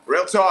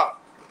 Real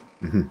talk.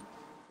 Mm-hmm.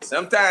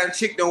 Sometimes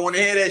chick don't want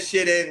to hear that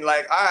shit, and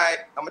like, all right,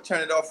 I'm gonna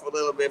turn it off for a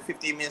little bit.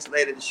 15 minutes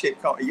later, the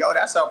shit comes. Yo,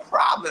 that's a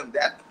problem.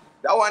 That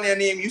one there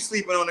name you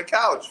sleeping on the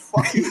couch.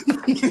 Fuck you.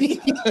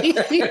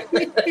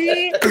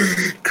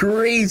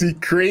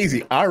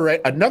 Crazy. All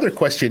right. Another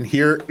question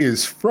here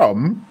is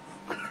from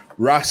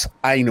Ross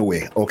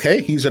Einaway.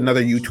 Okay, he's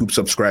another YouTube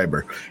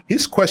subscriber.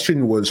 His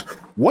question was,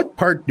 what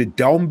part did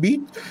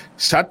Downbeat,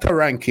 Santa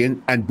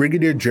Rankin, and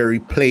Brigadier Jerry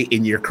play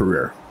in your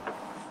career?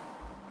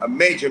 A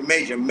major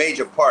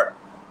part.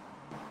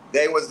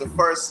 They was the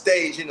first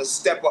stage in the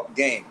step-up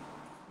game.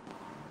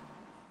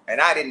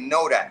 And I didn't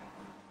know that.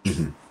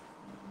 Mm-hmm.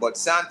 But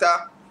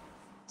Santa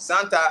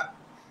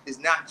is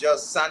not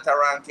just Santa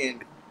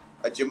Rankin,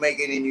 a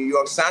Jamaican in New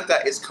York.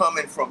 Santa is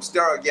coming from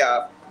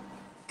Sturgap,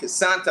 because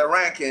Santa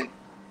Rankin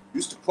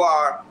used to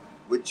par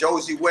with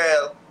Josie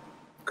Well,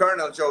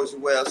 Colonel Josie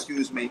Well,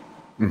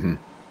 mm-hmm.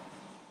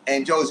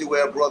 and Josie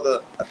Well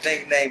brother, I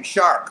think named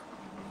Shark.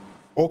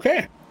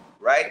 Okay.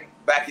 Right?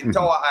 Back in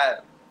Toa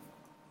Island.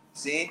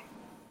 See?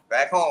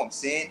 Back home,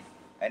 see?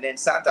 And then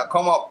Santa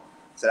come up.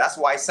 So that's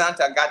why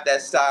Santa got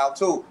that style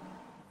too.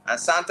 And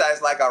Santa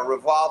is like a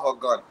revolver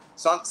gun.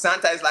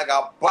 Santa is like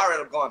a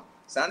barrel gun.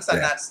 Santa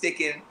not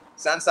sticking,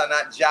 Santa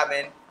not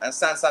jabbing, and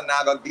Santa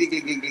not go glig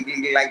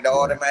like the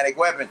automatic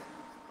weapon.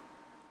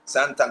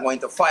 Santa going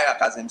to fire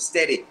because I'm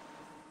steady.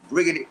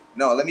 Brigadier,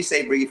 no, let me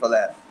say Briggy for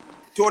that.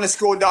 Tony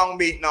School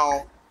Downbeat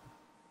now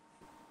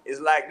is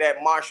like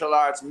that martial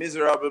arts,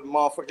 miserable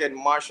motherfucking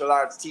martial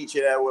arts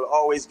teacher that will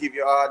always give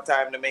you a hard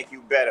time to make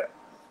you better.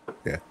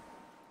 Yeah.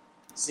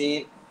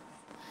 See,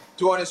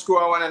 Tony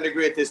School one of the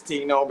greatest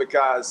thing now,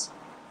 because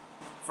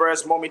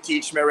first mommy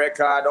teach me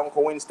record,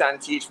 Uncle Winston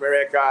teach me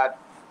record,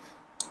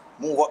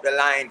 move up the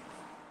line.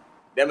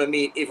 Then I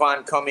meet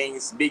Yvonne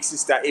Cummings, big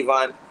sister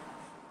Yvonne,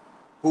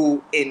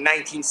 who in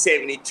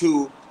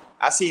 1972,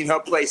 I seen her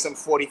play some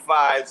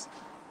 45s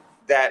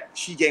that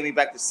she gave me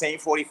back the same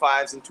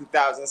 45s in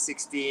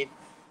 2016,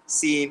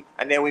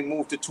 and then we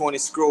moved to Tony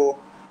Screw,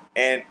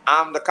 and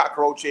I'm the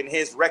cockroach in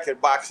his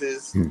record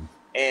boxes,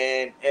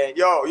 and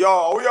yo,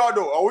 how we all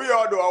do?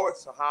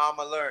 So how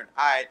I'ma learn?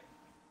 All right,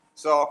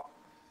 so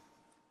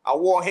I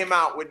wore him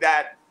out with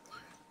that.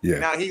 Yeah.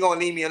 Now he gonna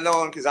leave me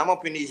alone because I'm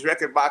up in these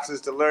record boxes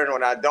to learn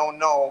what I don't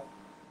know.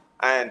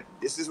 And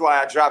this is why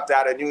I dropped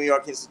out of New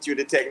York Institute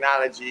of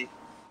Technology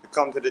to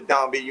come to the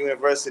Downbeat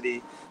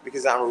University,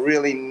 because I'm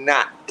really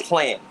not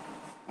playing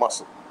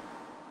muscle.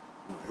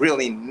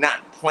 Really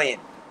not playing.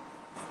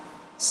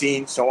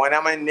 See, so when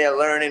I'm in there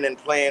learning and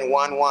playing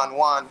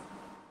 1-1-1,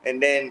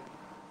 and then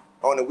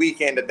on the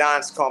weekend the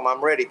dance come,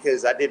 I'm ready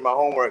because I did my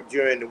homework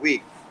during the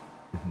week.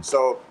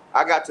 So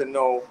I got to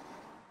know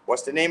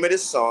what's the name of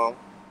this song,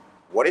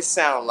 what it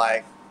sound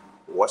like,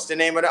 what's the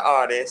name of the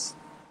artist,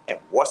 and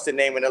what's the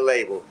name of the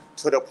label,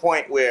 to the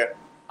point where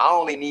I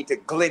only need to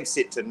glimpse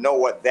it to know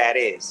what that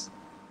is.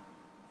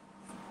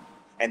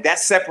 And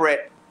that's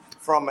separate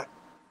from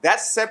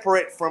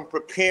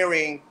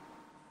preparing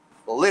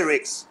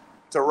lyrics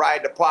to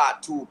ride the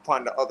part two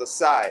upon the other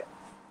side.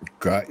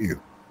 Got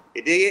you.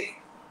 You dig it?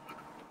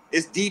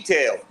 It's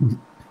detailed.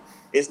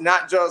 It's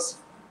not just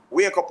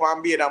wake up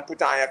on bed and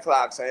put on your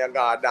clocks and you're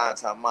gonna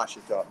dance and mash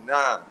it up.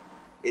 Nah,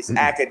 it's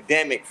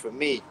academic for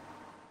me.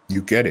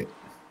 You get it.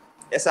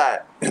 Yes, I.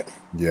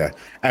 Yeah.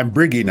 And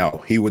Briggy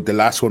now, the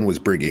last one was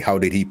Briggy. How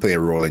did he play a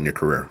role in your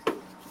career?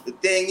 The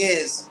thing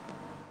is,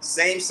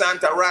 same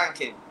Santa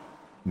Rankin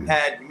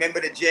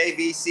remember the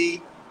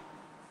JVC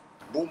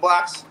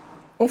boombox?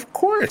 Of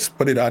course.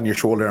 Put it on your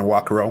shoulder and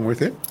walk around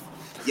with it.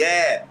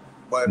 Yeah,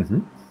 but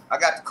I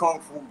got the Kung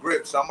Fu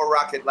grip, so I'm gonna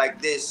rock it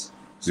like this.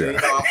 So you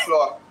know,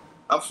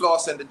 I'm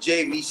flossing the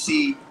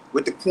JVC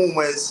with the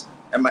Pumas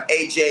and my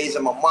AJs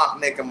and my mock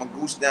neck and my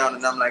goose down,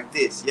 and I'm like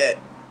this,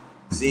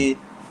 See,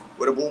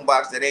 with a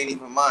boombox that ain't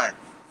even mine.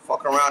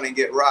 Fuck around and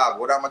get robbed.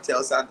 What I'm gonna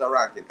tell Santa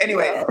Rankin?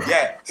 Anyway,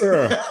 Right.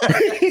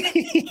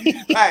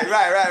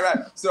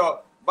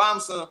 So,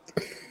 Bamsa,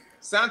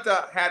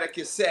 Santa had a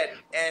cassette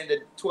and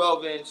the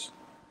 12-inch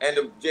and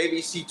the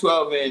JVC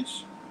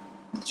 12-inch,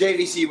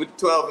 JVC with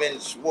the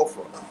 12-inch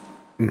woofer.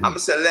 I'm gonna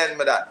say, lend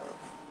me that.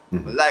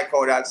 Like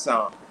how that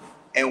sound.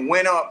 And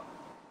went up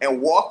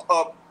and walked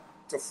up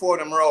to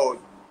Fordham Road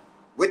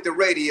with the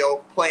radio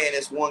playing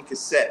this one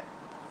cassette.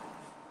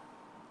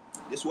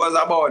 This was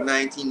about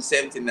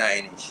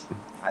 1979-ish,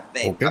 I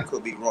think. Okay. I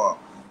could be wrong.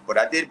 But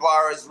I did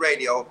borrow his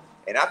radio,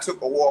 and I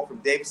took a walk from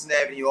Davidson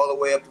Avenue all the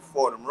way up to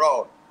Fordham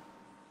Road.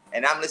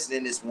 And I'm listening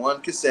to this one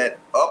cassette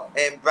up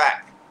and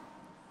back.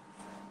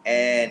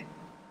 And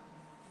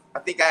I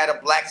think I had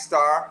a Black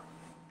Star,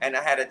 and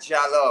I had a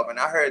Ja Love, and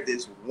I heard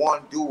this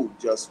one dude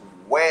just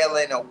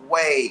wailing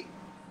away,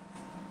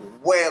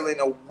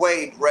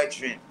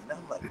 brethren. And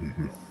I'm like, what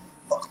the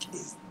fuck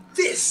is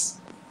this?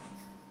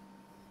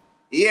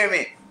 You hear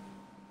me?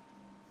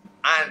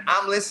 And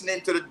I'm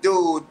listening to the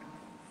dude,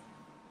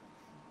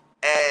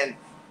 and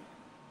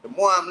the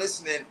more I'm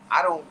listening,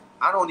 I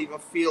don't even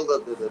feel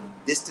the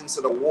distance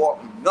of the walk,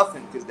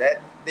 nothing, because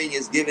that thing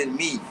is giving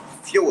me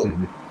fuel.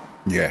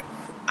 Mm-hmm. Yeah.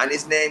 And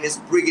his name is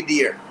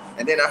Brigadier.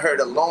 And then I heard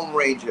the Lone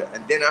Ranger,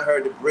 and then I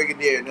heard the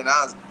Brigadier, and then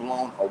I was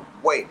blown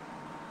away.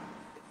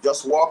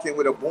 Just walking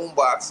with a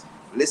boombox,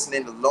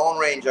 listening to Lone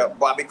Ranger,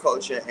 Bobby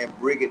Culture, and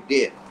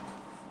Brigadier.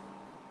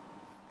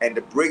 And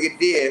the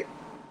Brigadier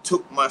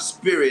took my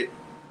spirit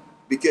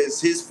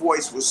because his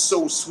voice was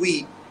so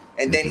sweet,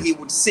 and then he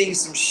would sing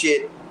some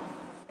shit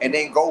and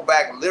then go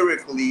back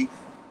lyrically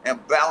and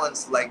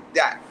balance like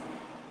that.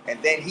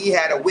 And then he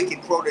had a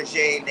wicked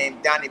protege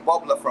named Danny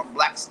Bubbler from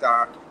Black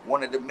Star,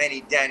 one of the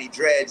many Danny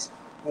Dreads,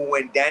 who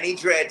when Danny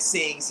Dredd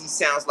sings, he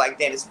sounds like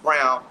Dennis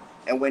Brown,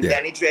 and when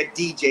Danny Dredd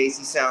DJs,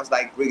 he sounds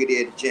like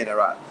Brigadier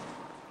General.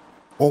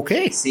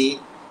 Okay. See,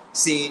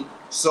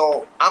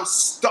 so I'm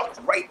stuck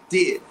right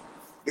there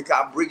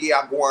because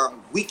Brigadier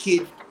going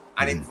wicked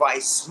and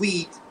advice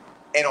sweet,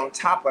 and on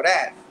top of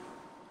that,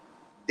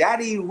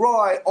 Daddy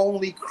Roy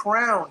only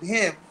crowned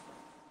him.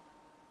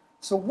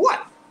 So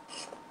what?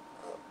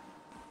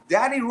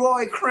 Daddy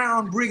Roy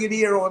crowned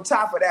Brigadier on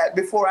top of that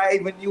before I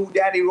even knew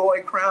Daddy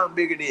Roy crowned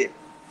Brigadier.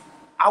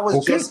 I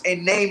was just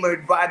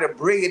enamored by the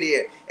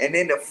Brigadier, and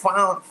then to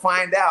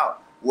find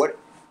out what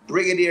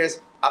Brigadier's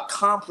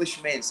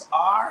accomplishments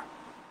are,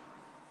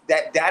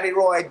 that Daddy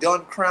Roy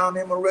done crowned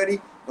him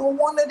already. No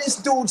wonder this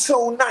dude's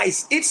so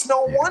nice. It's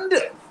no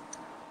wonder.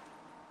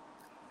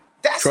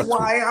 That's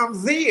why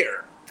I'm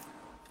there.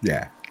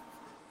 Yeah.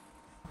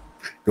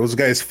 Those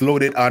guys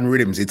floated on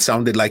rhythms. It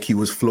sounded like he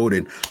was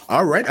floating.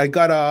 All right, I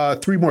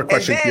got 3 more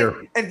questions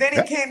here. And then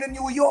he came to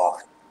New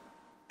York,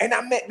 and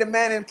I met the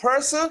man in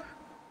person.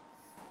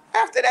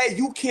 After that,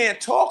 you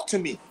can't talk to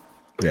me.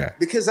 Yeah.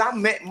 Because I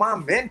met my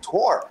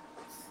mentor.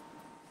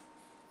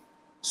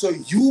 So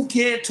you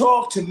can't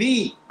talk to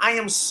me. I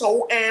am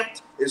so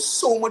amped. There's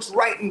so much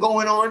writing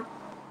going on.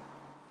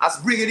 As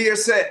Brigadier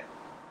said,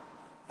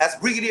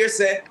 every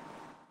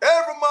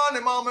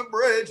morning I'm in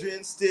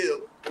bridging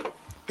still.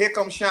 Here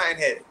comes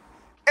Shinehead.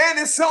 And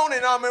it's on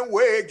and I'm in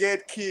where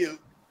get killed.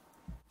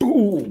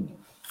 Boom.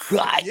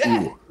 Got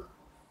you.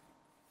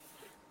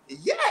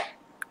 Yeah.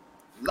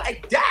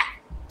 Like that.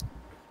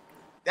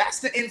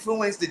 That's the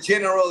influence the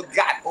general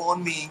got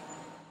on me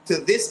to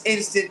this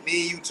instant,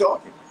 me and you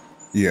talking.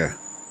 Yeah.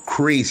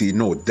 Crazy.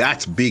 No,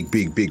 that's big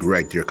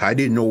right there. I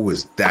didn't know it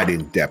was that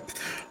in depth.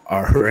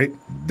 All right.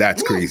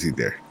 That's crazy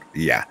there.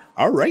 Yeah.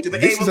 All right.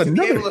 This is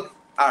another.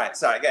 All right.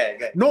 Sorry. Go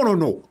ahead.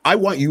 No. I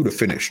want you to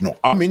finish. No,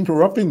 I'm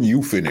interrupting.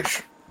 You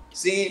finish.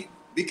 See,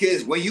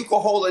 because when you can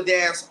hold a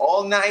dance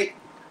all night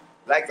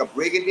like a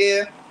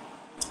Brigadier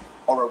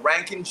or a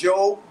Rankin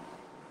Joe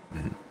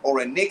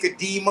or a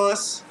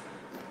Nicodemus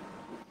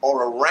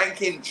or a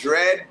Rankin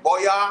Dread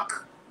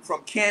Boyack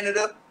from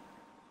Canada,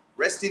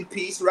 rest in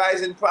peace,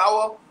 rise in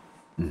power.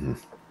 Mm-hmm.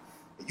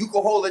 You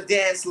can hold a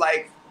dance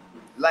like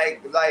a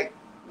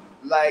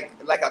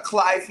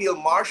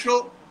Clydefield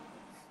Marshall.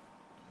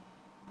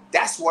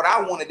 That's what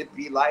I wanted to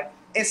be like,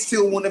 and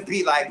still want to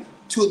be like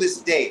to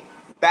this day.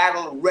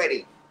 Battle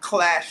ready,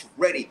 clash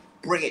ready,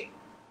 bring it.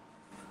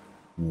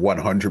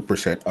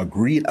 100%.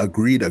 Agreed.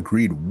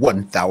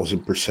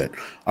 1000%.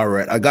 All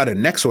right, I got a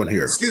next one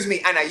here. Excuse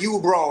me, and a Hugh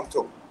Brown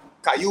too.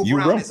 Hugh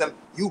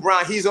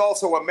Brown, he's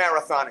also a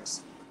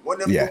marathonist.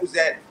 One of them dudes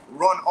that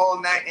run all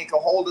night and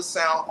can hold the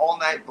sound all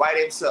night by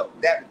themselves.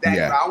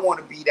 I want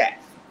to be that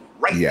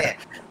right there.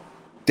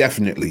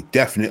 Definitely.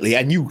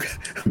 And you,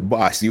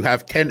 boss, you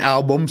have 10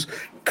 albums,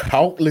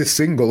 countless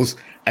singles,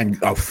 and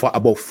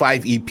about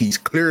 5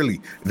 EPs. Clearly,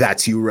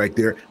 that's you right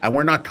there. And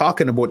we're not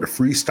talking about the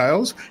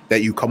freestyles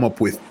that you come up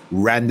with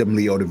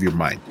randomly out of your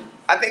mind.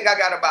 I think I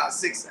got about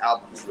 6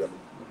 albums, really.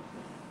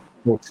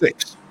 Well,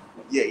 6.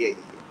 Yeah.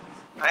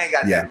 I ain't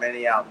got that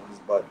many albums,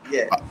 but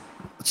yeah.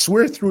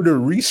 Swear through the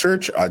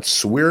research, I'd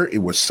swear it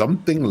was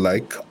something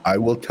like, I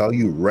will tell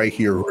you right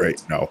here, right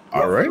now.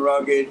 All right?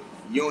 Rugged,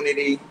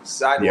 Unity,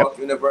 Sidewalk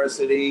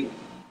University.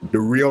 The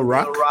Real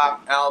Rock. The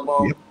Rock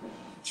album.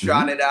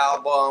 Shotted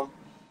album.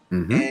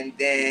 Mm-hmm. And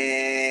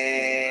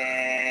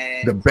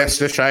then... The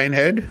Best of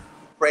Shinehead.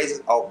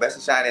 Best of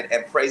Shinehead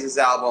and Praises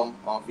album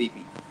on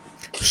VP.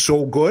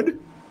 So Good.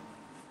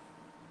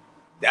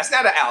 That's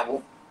not an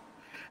album.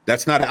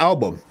 That's not an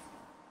album.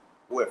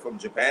 Where, from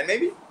Japan,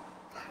 maybe?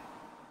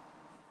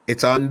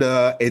 It's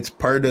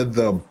part of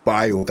the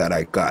bio that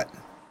I got.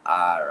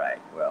 All right.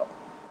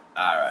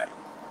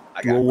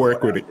 We'll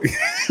work with it.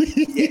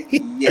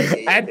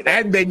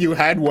 And then you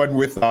had one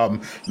with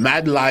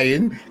Mad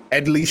Lion,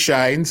 Edley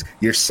Shines,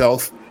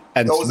 yourself,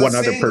 and one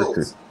other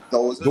person.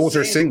 Those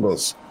are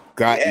singles.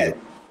 Got you.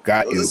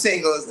 Those are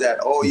singles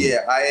that,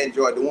 I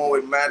enjoyed. The one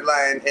with Mad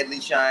Lion,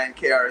 Edley Shine,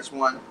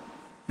 KRS-One.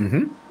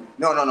 Mm-hmm.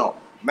 No.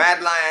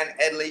 Mad Lion,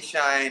 Edley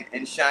Shine,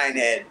 and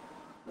Shinehead.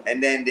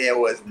 And then there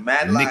was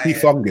Mad Lion. Nicky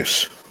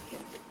Fungus.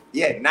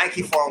 Yeah,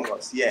 Nike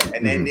Fungus. Yeah.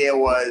 And then there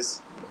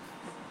was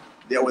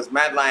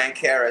Mad Lion,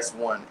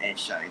 KRS-One, and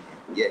Shinehead.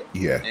 Yeah.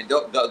 Yeah. And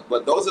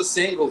but those are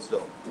singles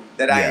though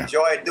that I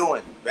enjoy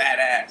doing.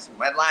 Badass.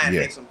 Red Lion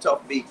makes some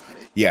tough beats.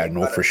 Yeah,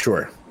 no, for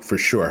sure. For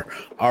sure.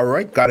 All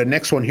right. Got a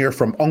next one here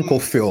from Uncle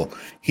Phil.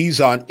 He's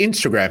on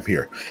Instagram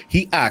here.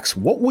 He asks,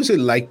 what was it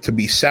like to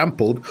be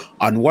sampled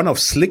on one of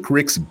Slick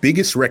Rick's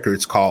biggest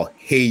records called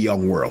Hey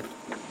Young World?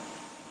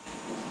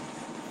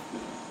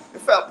 It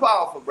felt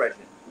powerful,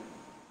 Brethren.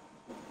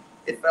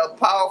 It felt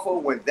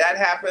powerful when that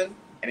happened,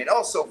 and it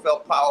also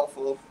felt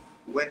powerful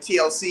when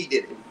TLC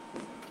did it.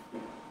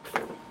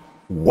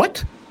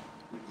 What?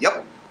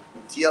 Yep.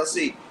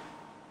 TLC.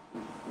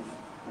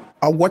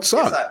 What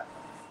song?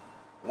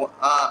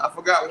 I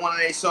forgot one of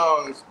their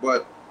songs,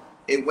 but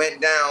it went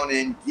down,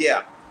 and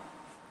yeah,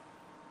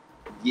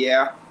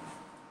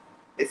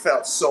 it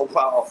felt so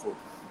powerful.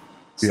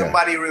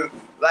 Somebody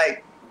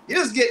like you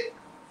just get,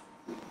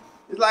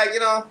 it's like, you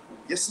know,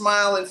 you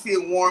smile and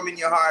feel warm in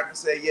your heart and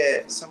say,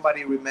 yeah,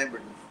 somebody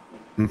remembered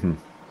me. Mm-hmm.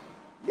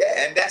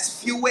 Yeah, and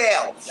that's fuel.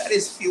 That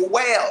is fuel,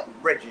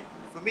 Bridget.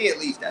 For me, at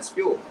least, that's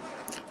fuel.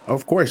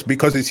 Of course,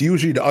 because it's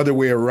usually the other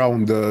way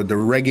around. The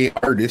reggae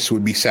artist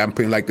would be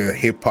sampling like the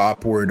hip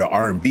hop or the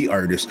R&B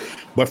artist.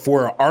 But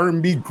for an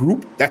R&B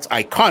group, that's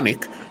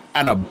iconic.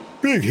 And a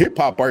big hip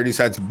hop artist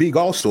that's big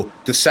also,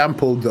 to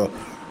sample the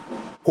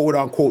quote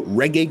unquote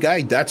reggae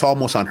guy, that's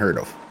almost unheard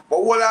of.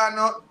 But what I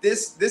know,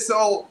 this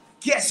old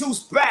guess who's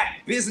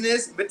back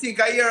business. I think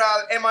I hear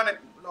Eminem.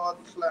 Lord,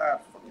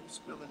 fucking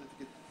spilling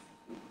it.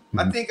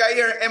 I think I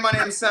hear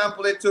Eminem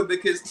sample it too,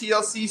 because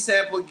TLC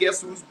sampled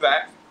Guess Who's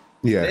Back.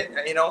 Yeah.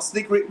 You know,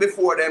 Slick Rick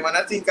before them, and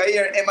I think I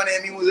hear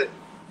Eminem use it.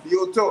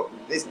 You too.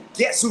 This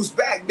Guess Who's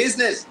Back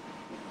business.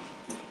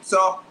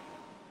 So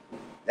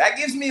that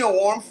gives me a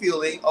warm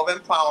feeling of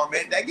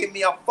empowerment. That gives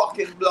me a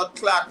fucking blood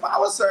clot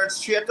power surge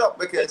straight up,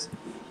 because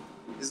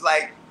it's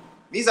like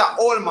these are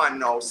old man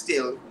now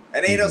still,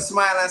 and they just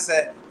smile and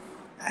say,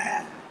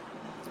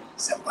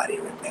 somebody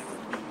remember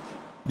me.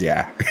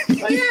 Yeah.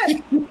 Oh, yeah.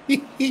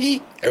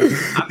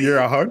 You're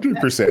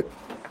 100%.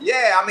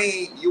 Yeah, I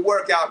mean, you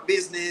work out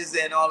business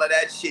and all of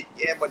that shit.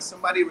 Yeah, but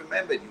somebody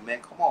remembered you,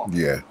 man. Come on.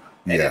 Yeah.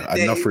 Yeah.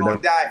 Enough for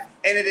them.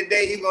 End of the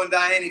day, you're gonna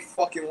die any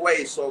fucking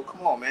way. So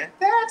come on, man.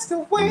 That's the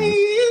way,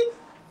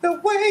 the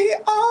way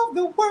of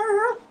the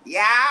world.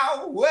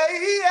 Yahweh.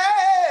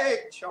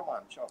 Come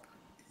on.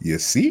 You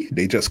see,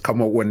 they just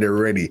come out when they're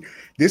ready.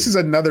 This is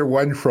another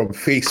one from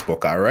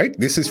Facebook, all right?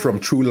 This is from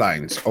True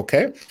Lines,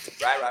 okay?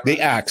 Right. They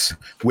ask,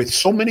 with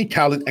so many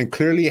talent and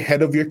clearly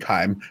ahead of your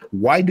time,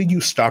 why did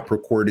you stop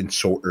recording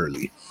so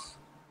early?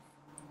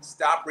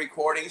 Stop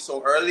recording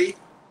so early?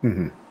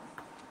 Mm-hmm.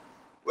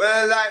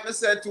 Well, like I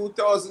said,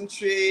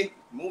 2003,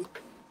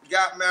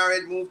 got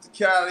married, moved to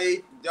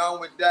Cali,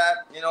 done with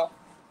that, you know.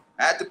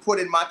 I had to put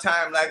in my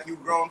time like you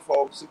grown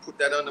folks and put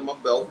that under my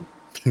belt.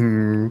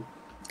 Mm-hmm.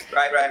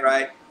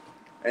 Right.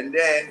 And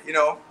then, you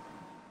know,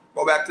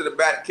 go back to the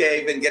Bat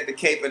Cave and get the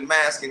cape and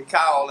mask and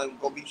cowl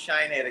and go be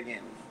Shinehead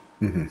again.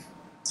 Mm-hmm.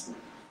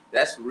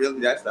 That's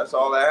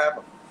all that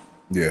happened.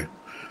 Yeah.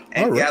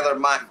 And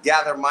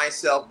gather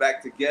myself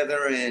back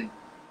together and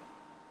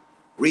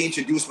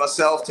reintroduce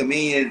myself to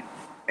me and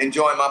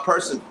enjoy my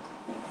person.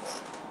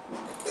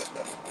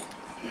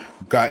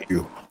 Got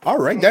you. All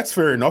right, that's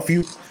fair enough.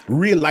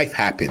 Real life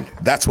happened.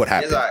 That's what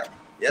happened.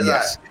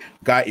 Yes.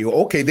 Got you.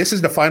 Okay, this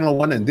is the final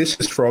one, and this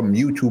is from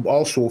YouTube,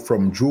 also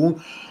from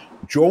Joan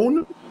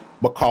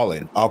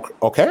McCollin.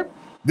 Okay,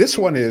 this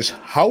one is: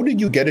 how did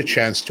you get a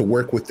chance to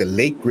work with the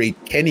late great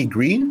Kenny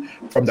Green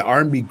from the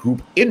R&B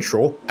group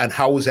Intro, and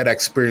how was that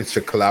experience to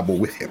collabo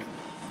with him?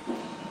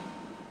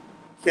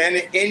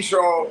 Kenny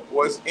Intro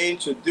was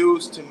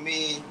introduced to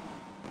me,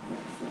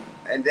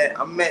 and then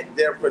I met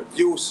their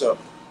producer,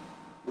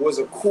 who was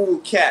a cool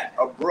cat,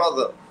 a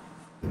brother.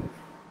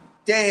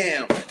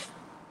 Damn.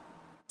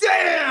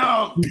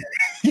 Yeah,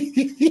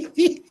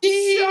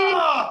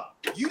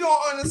 you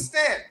don't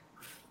understand.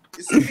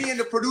 You see me and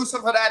the producer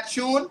for that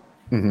tune?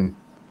 Mm-hmm.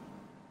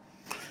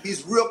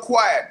 He's real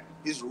quiet.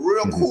 He's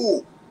real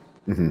cool.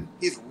 Mm-hmm.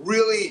 He's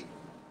really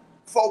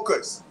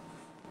focused.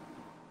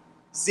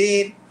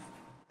 See?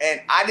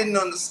 And I didn't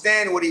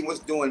understand what he was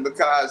doing,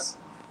 because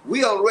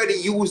we already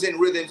using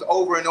rhythms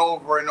over and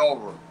over and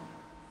over.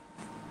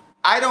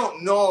 I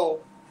don't know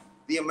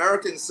the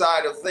American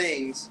side of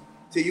things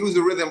to use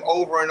the rhythm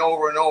over and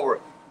over and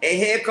over. And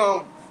here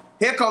come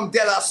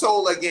De La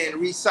Soul again,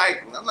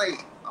 recycling. I'm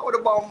like, how would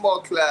a bomb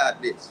clad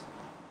this?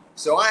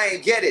 So I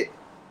ain't get it.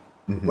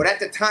 Mm-hmm. But at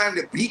the time,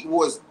 the beat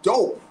was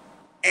dope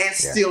and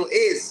still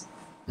is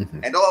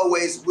and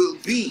always will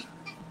be.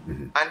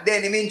 Mm-hmm. And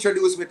then him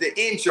introduced with the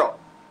intro.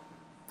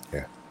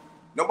 Yeah.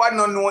 Nobody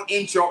don't know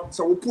intro,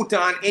 so we put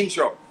on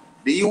intro.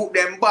 The youth,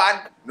 them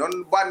bad,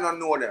 nobody don't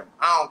know them.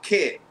 I don't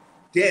care.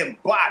 Them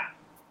bad.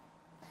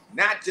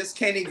 Not just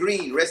Kenny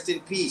Green, rest in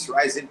peace,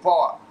 rise in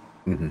power.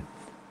 Mm-hmm.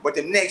 But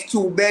the next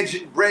two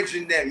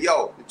brethren them,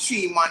 yo, the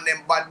tree man,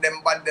 them bad.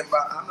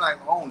 I'm like,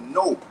 oh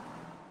no.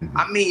 Mm-hmm.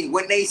 I mean,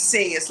 when they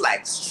sing, it's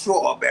like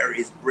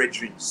strawberries,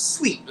 brethren,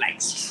 sweet like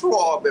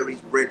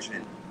strawberries,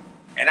 brethren.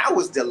 And I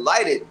was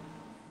delighted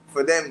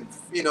for them,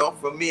 you know,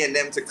 for me and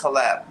them to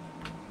collab.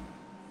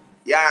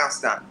 You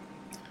understand?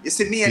 You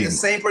see me and the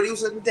same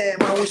producer.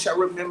 Damn, I wish I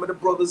remember the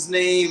brother's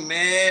name,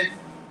 man.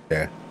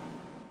 Yeah.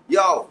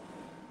 Yo,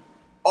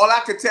 all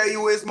I could tell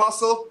you is,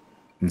 Muscle,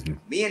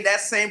 me and that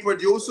same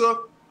producer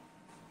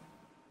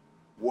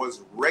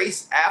was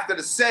raced after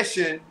the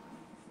session.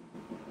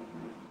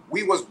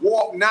 We was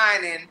walk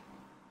nining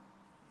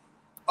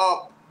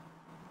up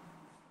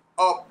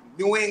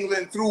New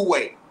England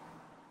Thruway.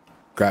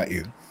 Got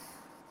you.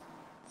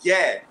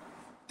 Yeah,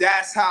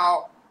 that's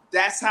how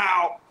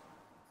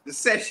the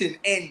session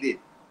ended.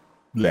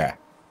 Yeah.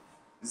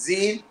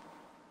 Zine,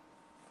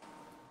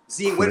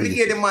 when we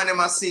get the money in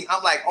my scene,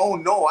 I'm like, oh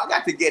no, I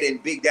got to get in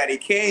Big Daddy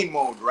Kane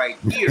mode right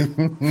here.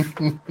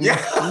 yeah,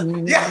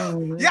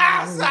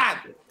 son.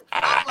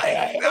 I'm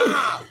like,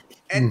 nah.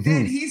 And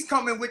then he's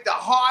coming with the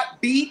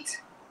heartbeat.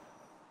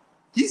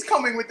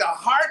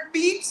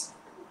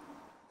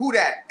 Who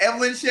that?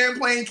 Evelyn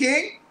Champlain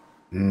King?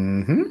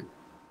 Mm-hmm.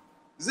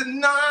 I said,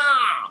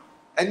 nah.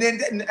 And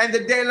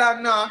the day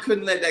like, nah, I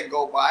couldn't let that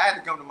go by. I had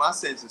to come to my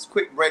senses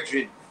quick,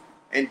 brethren,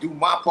 and do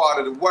my part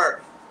of the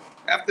work.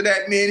 After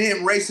that, me and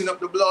him racing up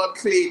the blood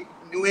clean,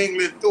 New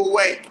England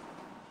Thruway.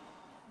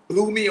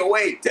 Blew me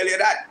away, tell you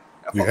that.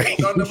 That fucking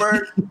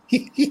Thunderbird.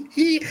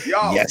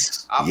 Yo,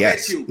 yes. I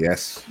bet you.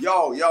 Yes.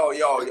 Yo.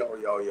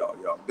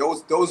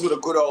 Those were the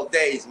good old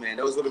days, man.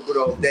 Those were the good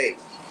old days.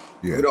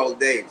 Yeah. Good old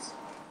days.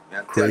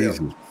 Man,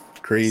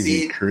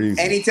 Crazy.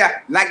 Anytime,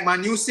 like my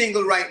new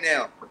single right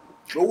now.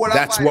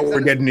 That's what we're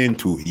getting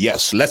into.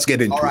 Yes, let's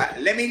get into it. All right,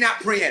 let me not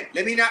preempt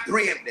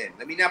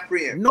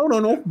then.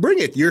 No. Bring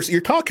it. You're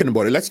talking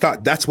about it. Let's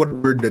talk. That's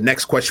what the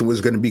next question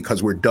was going to be,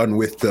 because we're done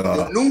with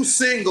the new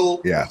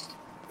single. Yeah.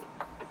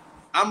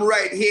 I'm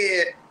right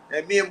here,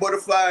 and me and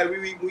Butterfly,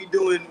 we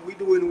doing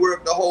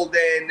work the whole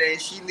day, and then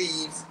she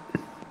leaves,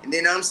 and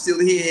then I'm still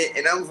here,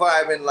 and I'm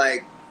vibing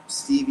like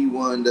Stevie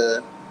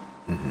Wonder,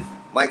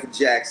 Michael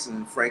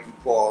Jackson, Frankie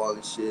Paul,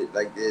 and shit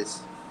like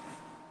this.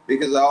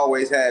 Because I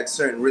always had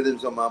certain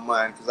rhythms on my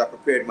mind, because I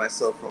prepared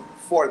myself from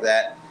before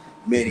that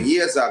many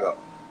years ago.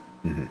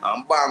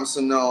 I'm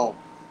bouncing on,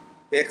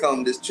 here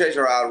comes this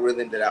Treasure Isle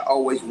rhythm that I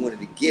always wanted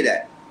to get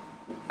at.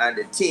 And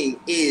the thing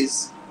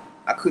is,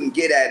 I couldn't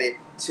get at it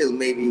till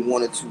maybe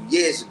 1 or 2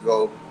 years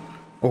ago.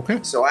 Okay.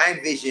 So I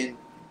envisioned,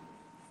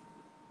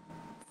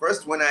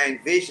 first when I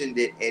envisioned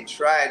it and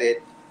tried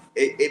it,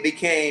 it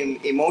became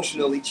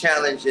emotionally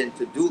challenging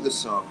to do the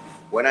song.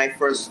 When I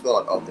first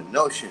thought of the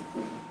notion,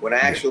 when I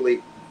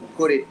actually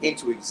put it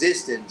into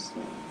existence,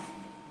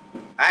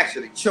 I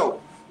actually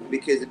choked,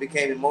 because it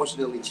became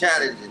emotionally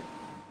challenging.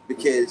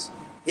 Because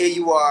here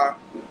you are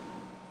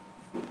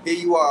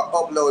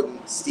uploading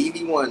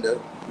Stevie Wonder,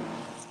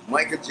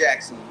 Michael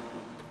Jackson,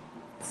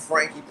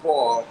 Frankie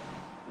Paul,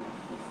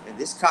 and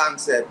this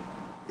concept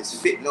is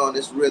fitting on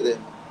this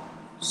rhythm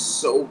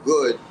so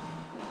good.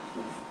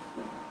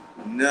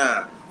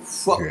 Nah,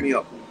 fuck me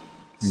up.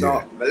 So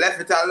I left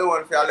it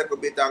alone for a little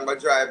bit and go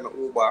drive my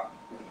Uber.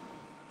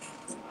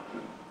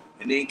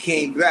 And then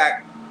came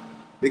back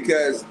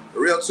because,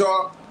 real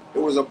talk, it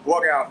was a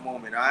bug out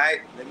moment, all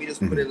right? Let me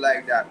just put it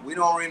like that. We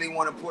don't really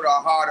want to put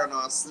our heart on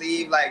our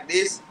sleeve like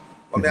this.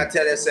 But I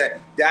tell you,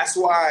 that's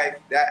why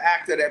that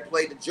actor that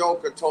played the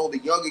Joker told the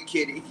younger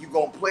kid, if you're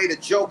going to play the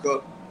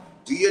Joker,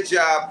 do your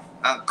job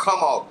and come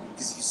out.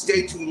 Because if you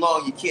stay too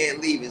long, you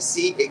can't leave. And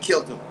see, it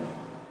killed him.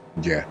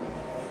 Yeah.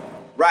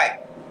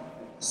 Right.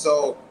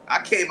 So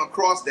I came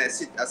across that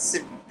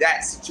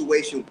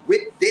situation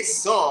with this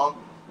song.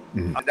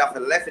 And I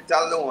left it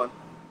alone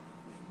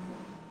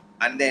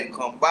and then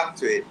come back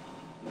to it.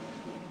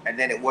 And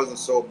then it wasn't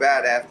so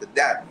bad after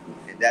that.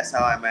 And that's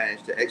how I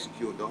managed to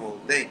execute the whole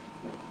thing.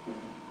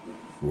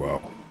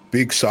 Wow.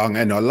 Big song.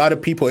 And a lot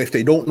of people, if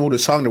they don't know the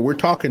song that we're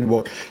talking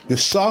about, the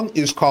song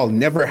is called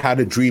Never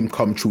Had a Dream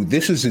Come True.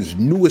 This is his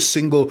newest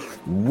single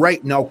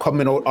right now,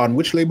 coming out on,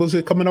 which label is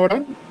it coming out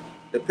on?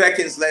 The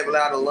Peckins label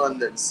out of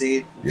London,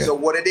 see? Yeah. So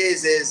what it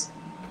is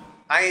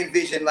I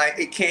envision like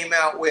it came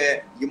out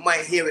where you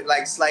might hear it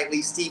like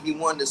slightly Stevie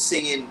Wonder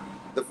singing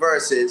the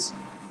verses,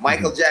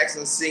 Michael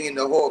Jackson singing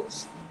the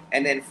hooks,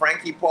 and then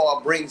Frankie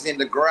Paul brings in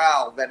the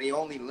growl that he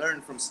only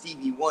learned from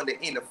Stevie Wonder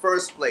in the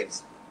first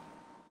place.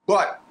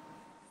 But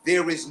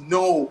there is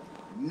no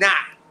not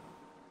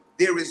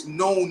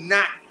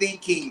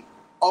thinking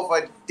of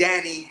a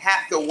Danny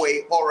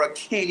Hathaway or a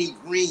Kenny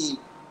Green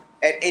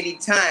at any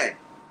time.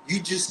 You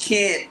just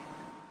can't.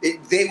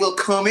 They will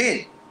come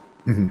in.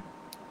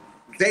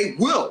 They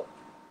will.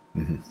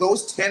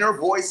 Those tenor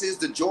voices,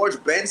 the George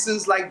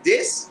Bensons like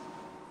this,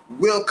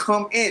 will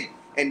come in.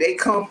 And they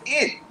come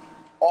in.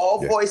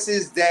 All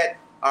voices that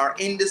are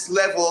in this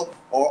level,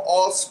 or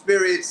all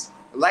spirits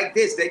like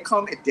this, they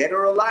come in, dead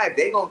or alive,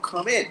 they gonna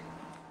come in.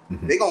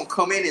 They gonna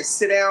come in and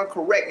sit down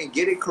correct and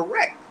get it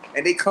correct.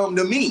 And they come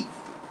to me.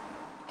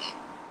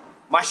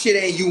 My shit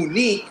ain't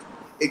unique.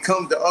 It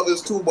comes to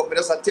others too, but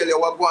that's I tell you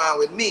what's going on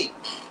with me.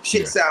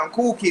 Shit sound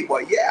kooky,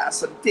 but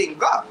it's a thing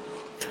God.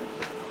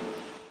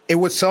 It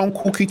would sound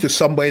kooky to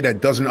somebody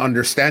that doesn't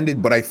understand it,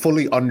 but I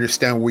fully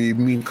understand what you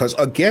mean. Because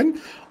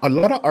again, a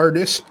lot of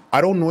artists,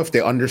 I don't know if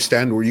they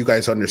understand or you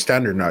guys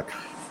understand or not.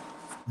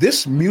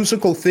 this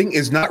musical thing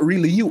is not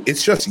really you.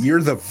 It's just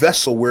you're the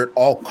vessel where it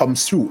all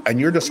comes through, and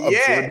you're just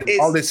absorbing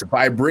all this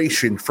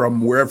vibration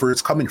from wherever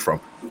it's coming from.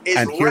 It's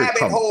and here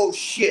rabbit hole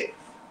shit.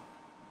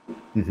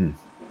 Mm-hmm.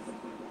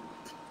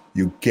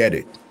 You get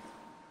it.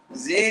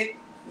 Zin.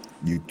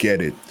 You get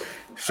it.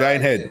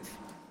 Shinehead,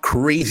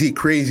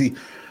 crazy.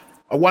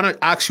 I want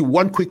to ask you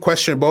one quick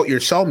question about your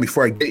sound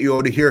before I get you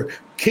out of here.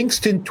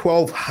 Kingston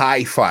 12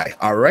 Hi-Fi,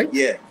 all right?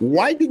 Yeah.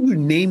 Why did you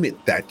name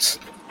it that?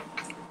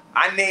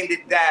 I named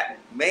it that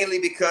mainly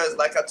because,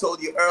 like I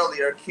told you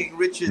earlier, King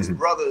Richard's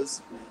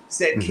brothers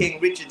said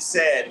King Richard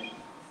said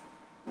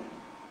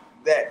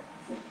that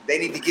they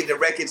need to give the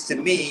records to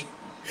me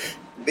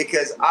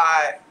because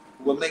I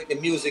will make the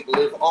music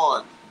live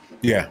on.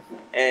 Yeah.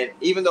 And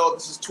even though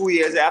this is 2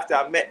 years after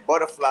I met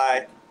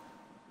Butterfly,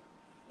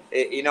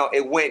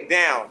 it went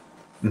down.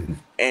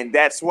 And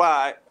that's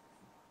why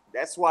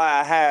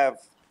I have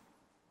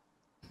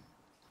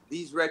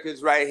these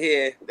records right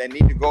here that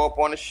need to go up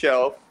on the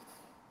shelf.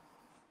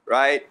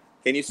 Right?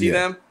 Can you see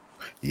them?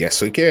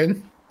 Yes, we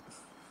can.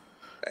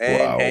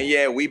 And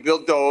yeah, we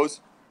built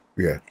those.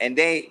 Yeah. And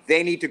they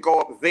need to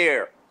go up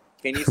there.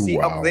 Can you see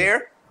up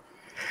there?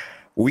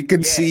 We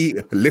can see,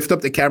 lift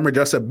up the camera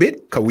just a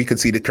bit, because we can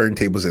see the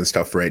turntables and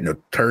stuff right now.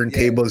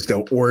 Turntables, the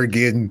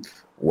organ.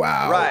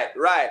 Wow.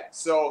 Right.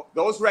 So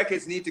those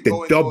records need to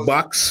go in the dub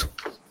box.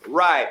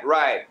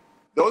 Right.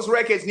 Those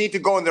records need to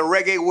go in the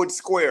Reggae Wood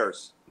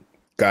Squares.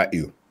 Got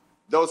you.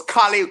 Those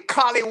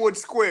Collywood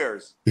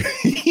Squares.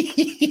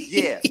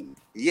 Yeah.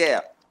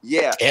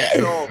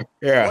 So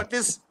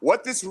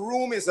what this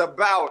room is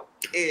about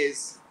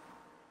is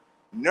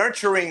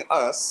nurturing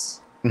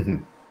us.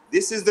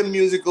 This is the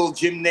musical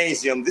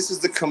gymnasium. This is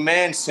the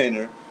command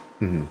center.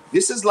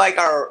 This is like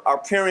our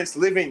parents'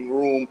 living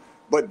room,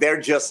 but they're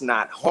just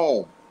not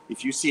home.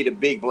 If you see the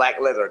big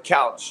black leather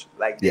couch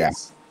like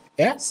this.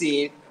 Yeah.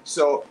 See,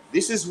 so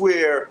this is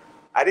where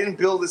I didn't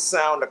build this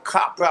sound to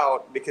cop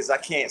out because I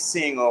can't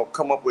sing or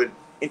come up with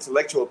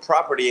intellectual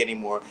property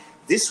anymore.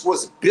 This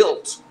was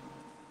built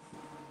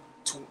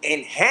to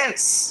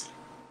enhance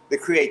the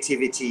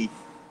creativity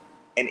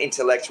and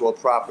intellectual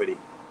property.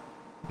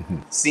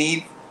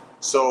 See?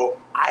 So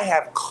I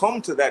have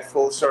come to that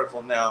full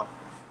circle now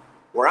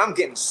where I'm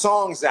getting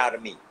songs out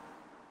of me.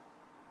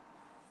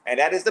 And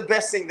that is the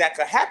best thing that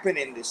could happen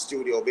in this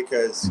studio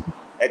because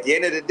at the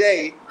end of the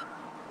day,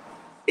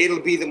 it'll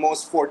be the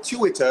most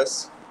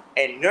fortuitous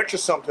and nurture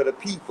some to the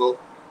people.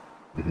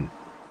 And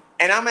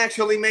I'm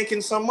actually making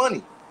some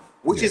money,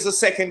 which is a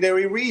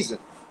secondary reason.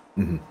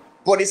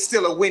 But it's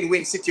still a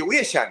win-win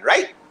situation,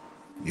 right?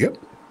 Yep.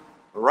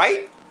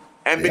 Right?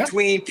 And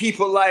between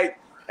people like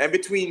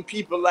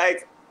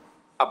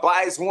a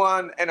Buys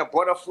One and a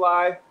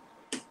Butterfly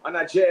on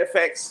a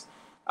JFX,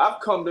 I've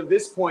come to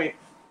this point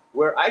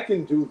where I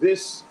can do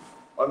this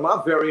on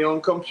my very own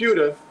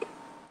computer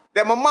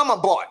that my mama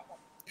bought.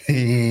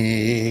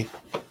 Right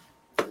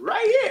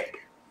here.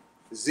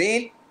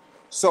 Zine.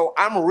 So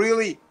I'm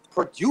really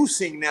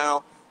producing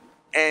now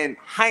and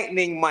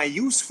heightening my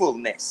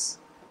usefulness.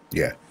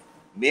 Yeah.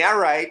 Me, I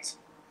write.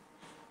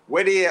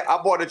 I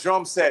bought a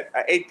drum set,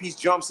 an 8-piece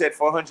drum set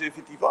for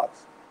 $150.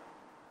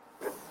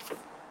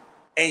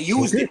 And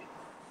used it.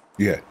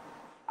 Yeah.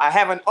 I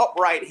have an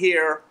upright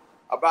here,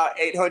 about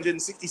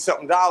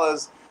 $860-something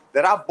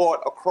that I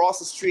bought across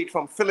the street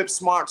from Philip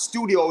Smart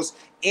Studios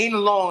in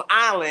Long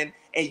Island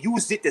and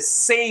used it the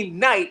same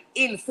night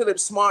in Philip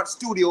Smart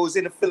Studios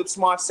in a Philip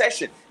Smart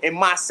session, in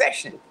my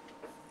session.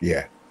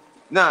 Yeah.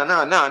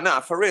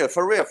 Nah, for real.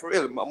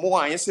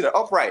 Moan, you see the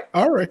upright.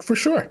 All right, for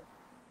sure.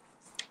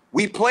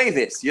 We play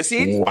this, you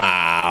see?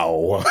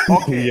 Wow.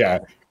 Okay.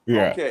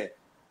 Yeah. Okay.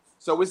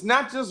 So it's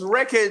not just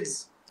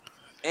records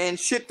and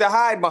shit to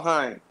hide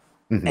behind.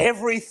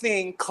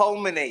 Everything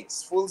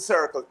culminates, full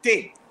circle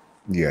thing.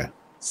 Yeah.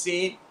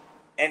 See?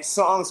 And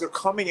songs are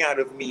coming out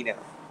of me now.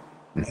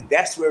 And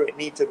that's where it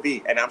needs to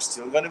be. And I'm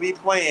still going to be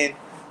playing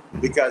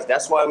because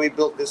that's why we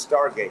built this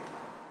Stargate.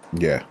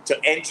 Yeah. To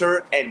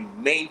enter and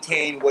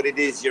maintain what it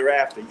is you're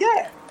after.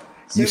 Yeah.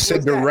 You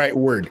said the right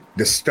word,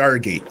 the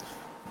Stargate.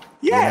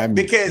 Yeah,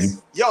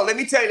 because, let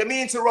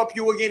me interrupt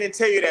you again and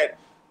tell you that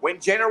when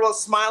General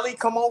Smiley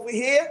come over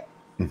here,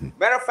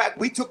 matter of fact,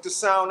 we took the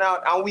sound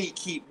out and we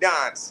keep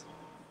dance.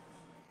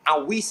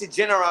 And we see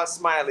General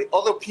Smiley.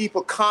 Other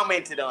people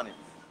commented on it.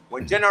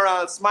 When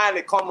General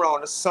Smiley come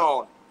around the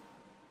sound,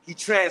 he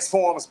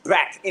transforms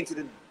back into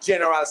the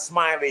General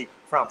Smiley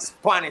from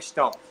Spanish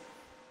Town,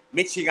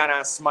 Michigan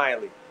and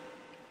Smiley.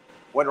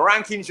 When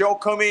Rankin Joe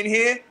come in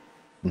here,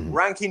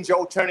 Rankin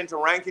Joe turned into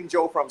Rankin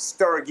Joe from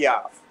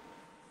Sturgiov.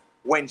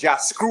 When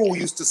Screw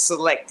used to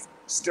select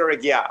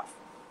Sturgiov.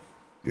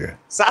 Yeah.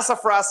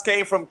 Sassafras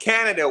came from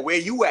Canada. Where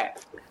you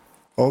at?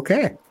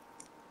 Okay.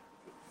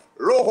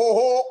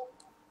 Roho,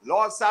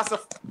 Lord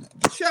Sassafras.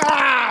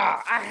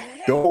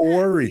 Don't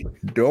worry.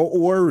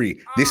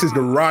 This is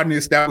the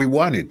rawness that we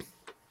wanted.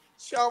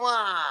 Come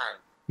on.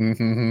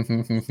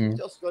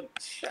 Just go.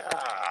 Get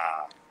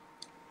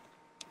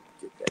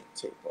that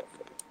tape off.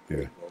 Of it.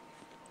 Yeah.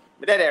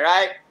 But that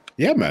right?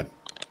 Yeah, man.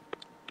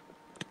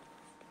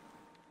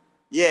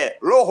 Yeah,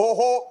 lo ho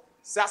ho.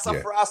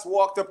 Sassafras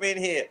walked up in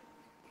here.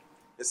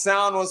 The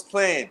sound was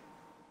playing.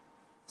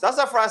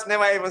 Sassafras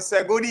never even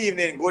said good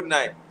evening, good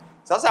night.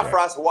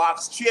 Sassafras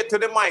walked straight to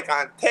the mic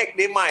and take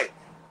the mic.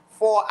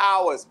 4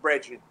 hours,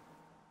 brethren.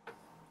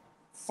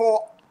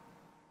 4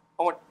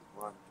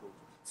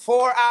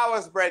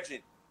 hours,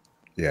 brethren.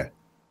 Yeah.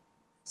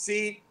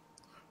 See,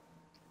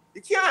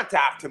 you can't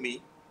talk to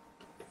me.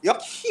 You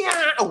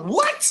can't.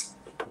 What?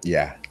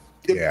 Yeah.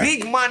 The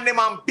big man them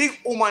and big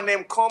woman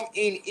them come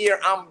in here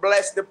and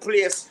bless the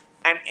place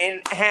and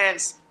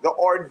enhance the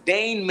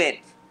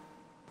ordainment.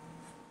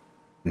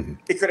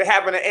 It could have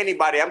happened to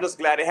anybody. I'm just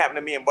glad it happened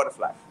to me and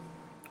Butterfly.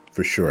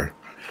 For sure.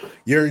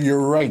 You're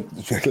right.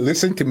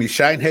 Listen to me,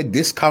 Shinehead.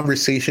 This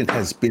conversation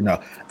has been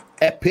a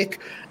epic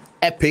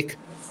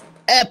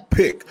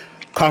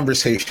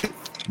conversation.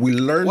 We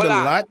learned a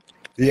lot.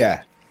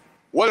 Yeah.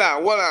 Hold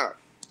on.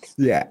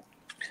 Yeah.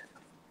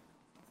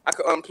 I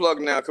can unplug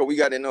now because we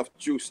got enough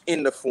juice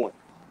in the phone.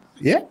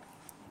 Yeah.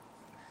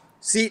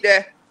 See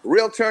there?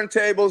 Real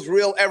turntables,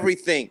 real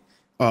everything.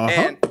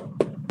 And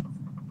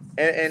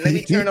let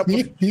me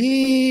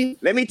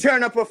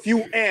turn up a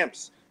few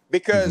amps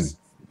because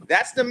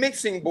that's the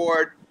mixing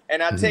board,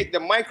 and I take the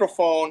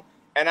microphone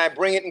and I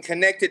bring it and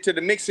connect it to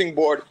the mixing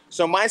board.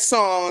 So my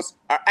songs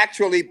are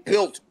actually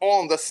built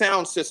on the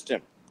sound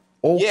system.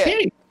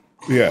 Okay.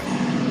 Yeah.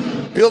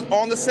 Built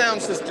on the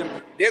sound system.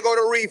 There go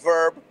the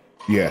reverb.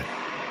 Yeah.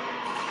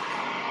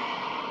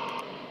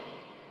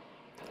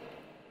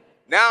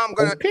 Now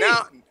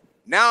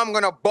I'm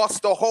gonna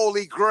bust the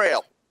Holy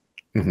Grail.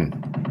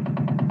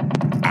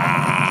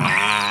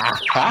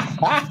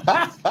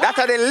 That's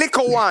the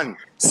little one.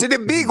 See the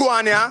big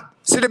one, yeah?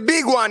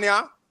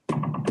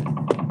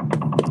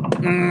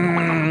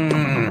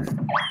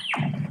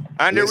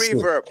 And the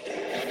reverb.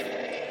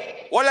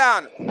 Hold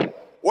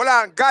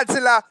on.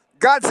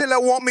 Godzilla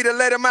want me to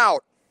let him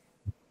out.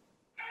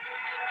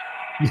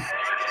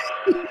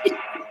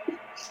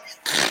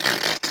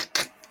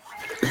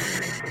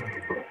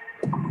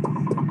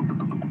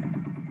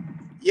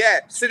 Yeah,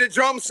 see the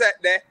drum set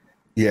there.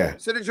 Yeah.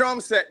 See the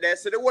drum set there.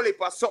 See the whole heap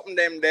of something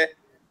them there.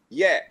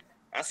 Yeah.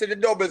 I see the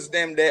doubles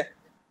them there.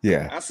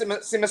 Yeah. I see my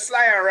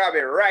Sly and Robbie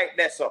right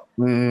there, so.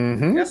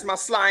 That's my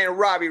Sly and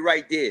Robbie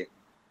right there.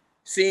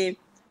 See?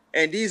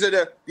 And these are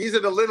the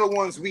little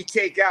ones we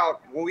take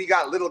out when we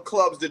got little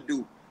clubs to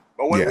do.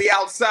 But when we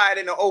outside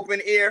in the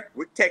open air,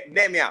 we take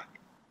them out.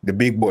 The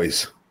big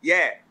boys.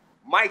 Yeah.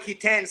 Mikey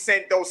 10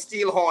 sent those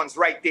steel horns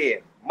right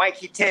there.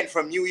 Mikey 10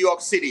 from New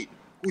York City,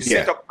 who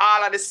set up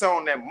all of the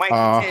sound there.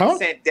 Mikey 10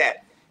 sent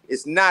that.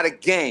 It's not a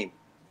game.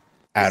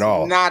 At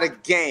all. It's not a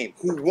game.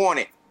 Who won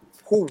it?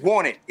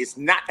 It's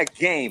not a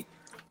game.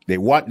 They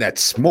want that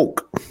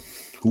smoke.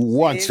 Who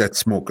wants that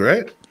smoke,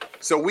 right?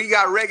 So we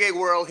got reggae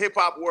world, hip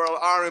hop world,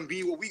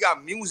 R&B. We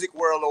got music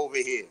world over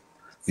here.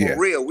 For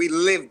real, we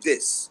live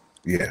this.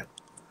 Yeah.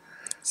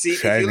 See,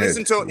 if you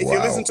listen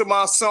to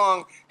my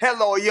song,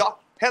 hello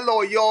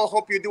y'all,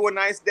 hope you do a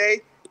nice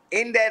day.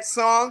 In that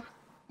song,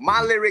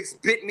 my lyrics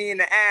bit me in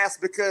the ass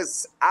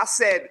because I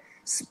said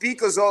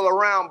speakers all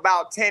around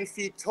about 10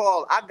 feet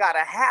tall. I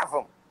gotta have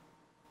them.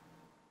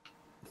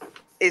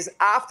 Is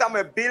after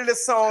I build a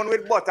song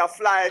with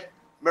Butterfly,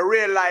 I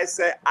realize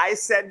I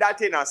said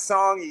that in a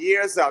song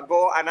years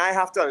ago, and I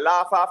have to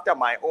laugh after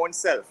my own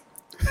self.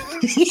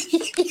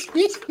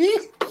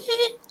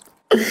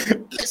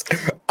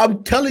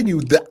 I'm telling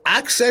you, the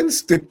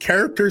accents, the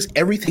characters,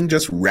 everything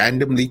just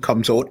randomly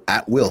comes out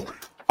at will,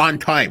 on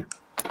time.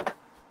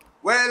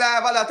 Well, I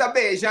have a lot of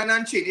Bajan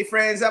and Chile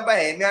friends and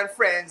Bahamian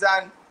friends,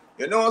 and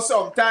you know,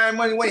 sometimes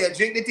when you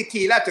drink the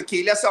tequila,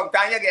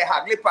 sometimes you get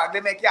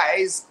haggly-paggly, make your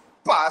eyes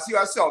pass you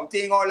or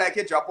something, or like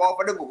you drop off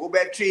of the Google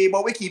bed tree,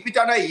 but we keep it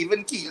on an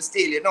even keel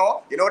still, you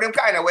know them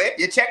kind of way.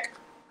 You check.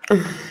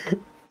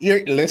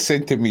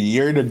 Listen to me,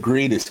 you're the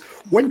greatest.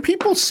 When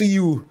people see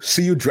you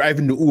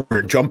driving the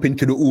Uber, jump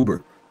into the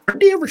Uber, are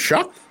they ever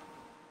shocked?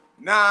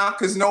 Nah,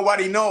 because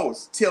nobody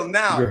knows till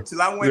now.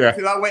 Till I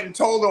went and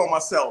told on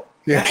myself.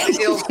 Yeah. That's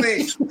the ill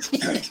thing.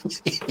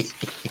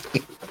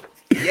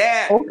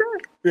 Yeah. Okay.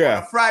 Yeah.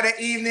 On a Friday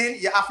evening,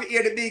 you have to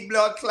hear the big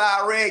blood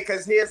clot ray,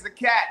 because here's the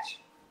catch.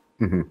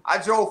 I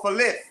drove for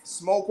Lyft,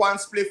 smoke one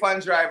spliff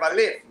and drive a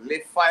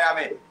Lyft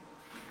fireman.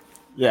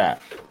 Yeah.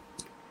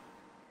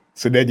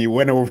 So then you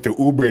went over to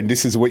Uber, and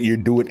this is what you're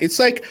doing. It's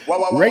like,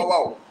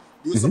 whoa.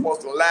 You're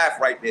supposed to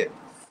laugh right there.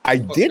 I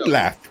did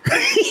laugh.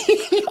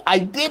 I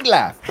did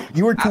laugh.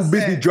 You were too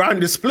busy drawing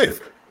the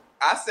spliff.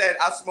 I said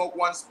I smoke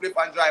one spliff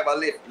and drive a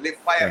Lyft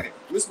fireman.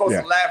 You're supposed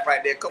to laugh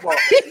right there. Come on.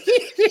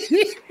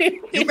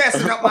 You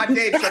messing up my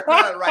Dave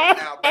Chappelle right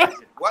now, man.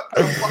 What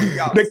the fuck,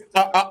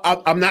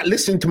 y'all? I'm not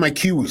listening to my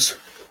cues.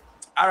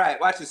 All right,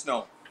 watch this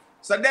now.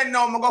 So then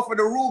now I'm going to go for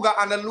the Ruger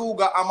and the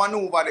Luger and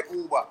maneuver the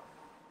Uber.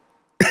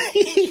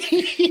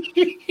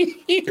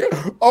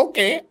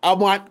 Okay,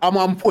 I'm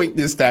on point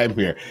this time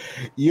here.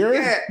 You're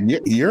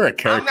a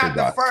character. I'm not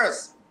the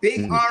first.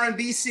 Big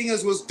R&B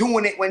singers was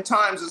doing it when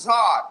times was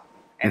hard.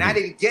 And I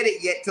didn't get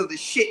it yet till the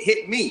shit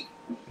hit me.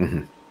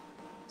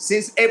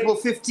 Since April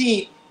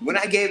 15th, when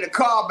I gave the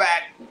car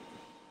back,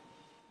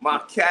 My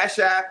Cash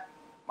App,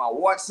 my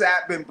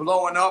WhatsApp been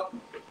blowing up.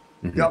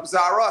 Dubs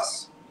are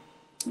us.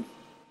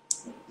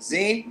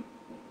 Zine.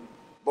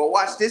 But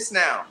watch this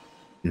now.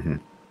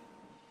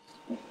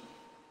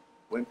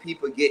 When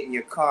people get in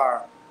your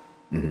car,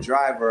 the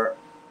driver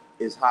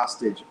is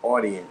hostage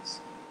audience.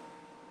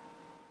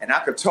 And I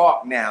could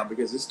talk now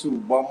because it's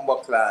too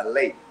bumbuckler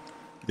late.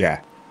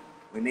 Yeah.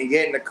 When they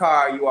get in the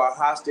car, you are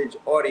hostage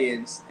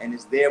audience, and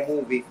it's their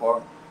movie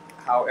for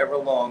however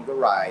long the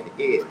ride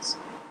is.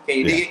 Can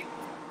you dig it?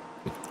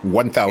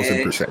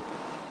 1,000%.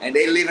 And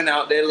they living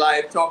out their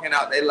life, talking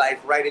out their life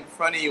right in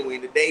front of you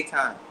in the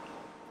daytime.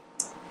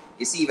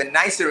 It's even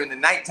nicer in the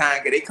nighttime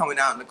because they coming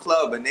out in the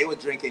club and they were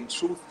drinking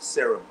truth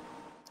serum.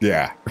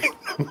 Yeah.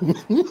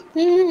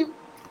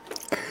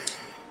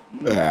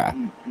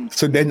 Yeah.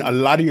 So then a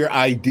lot of your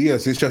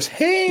ideas is just,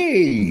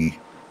 hey.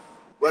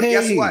 Well,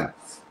 guess what?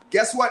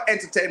 Guess what,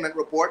 Entertainment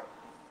Report?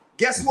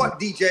 Guess what,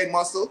 DJ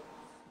Muscle?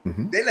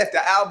 They left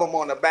the album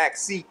on the back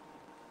seat.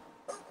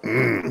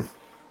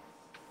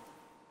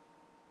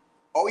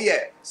 Oh,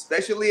 yeah.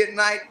 Especially at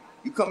night,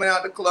 you coming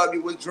out the club,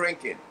 you was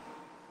drinking.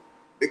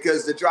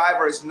 Because the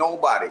driver is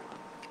nobody.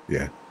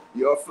 Yeah.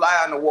 You're a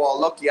fly on the wall.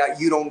 Lucky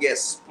you don't get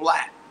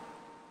splat.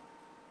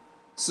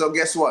 So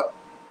guess what?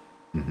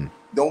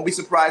 Don't be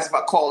surprised if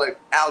I call it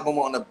album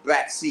on the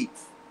back seat.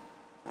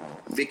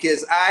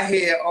 Because I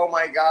hear, oh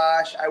my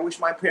gosh, I wish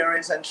my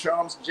parents and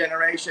Trump's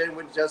generation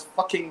would just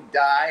fucking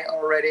die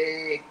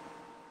already.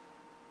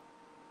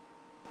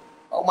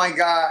 Oh my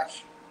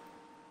gosh.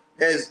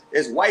 There's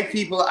white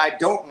people I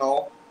don't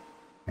know,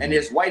 and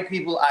there's white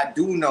people I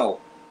do know.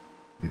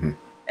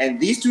 And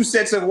these two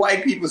sets of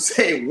white people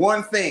say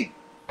one thing.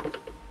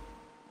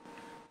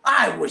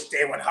 I wish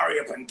they would hurry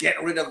up and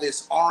get rid of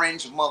this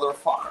orange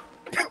motherfucker.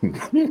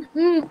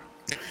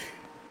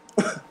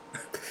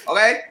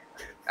 Okay?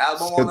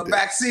 Album on the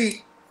back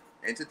seat.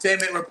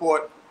 Entertainment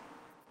Report.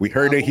 We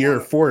heard it here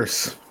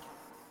first.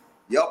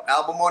 Yup,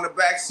 album on the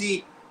back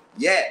seat.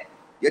 Yeah.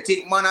 You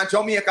think man and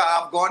Jamaica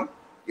have gone?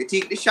 You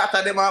think the shot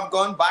of them have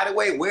gone? By the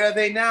way, where are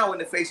they now in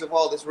the face of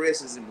all this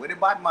racism? Where the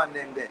bad man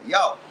them there?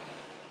 Yo,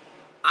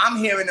 I'm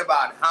hearing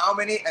about how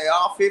many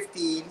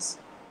AR-15s,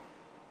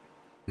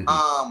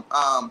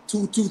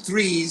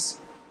 223s,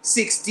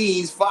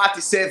 16s,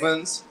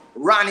 47s,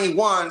 Ronnie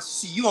 1s.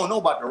 See, you don't know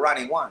about the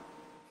Ronnie 1.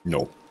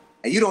 No.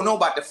 And you don't know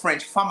about the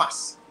French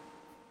FAMAS.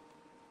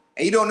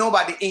 And you don't know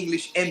about the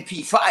English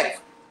MP5.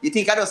 You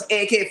think I does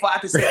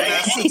AK-47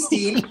 and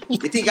 16?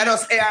 You think I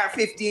does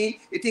AR-15?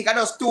 You think I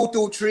does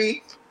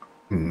 223?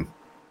 You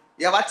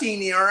have a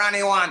thing in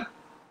Ronnie 1.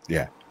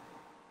 Yeah.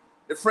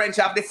 The French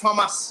have the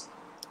FAMAS.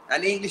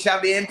 And the English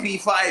have the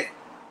MP5.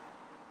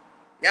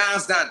 You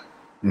understand?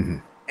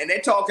 And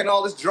they're talking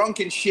all this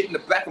drunken shit in the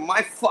back of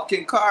my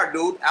fucking car,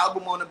 dude.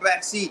 Album on the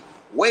back seat.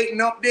 Waiting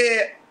up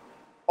there.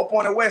 Up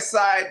on the west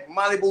side,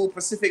 Malibu,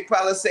 Pacific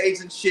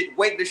Palisades and shit.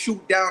 Waiting to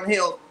shoot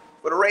downhill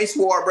for the race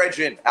war,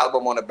 brethren.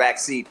 Album on the back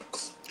seat.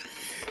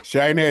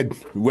 Shinehead,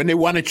 when they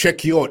want to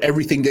check you out,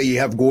 everything that you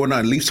have going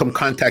on, leave some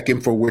contact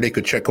info where they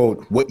could check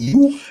out what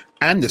you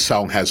and the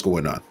sound has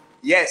going on.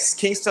 Yes,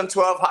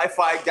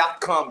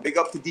 Kingston12hifi.com. Big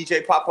up to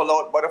DJ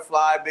Papalot,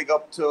 Butterfly. Big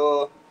up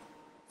to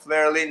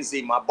Flair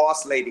Lindsay, my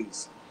boss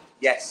ladies.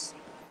 Yes.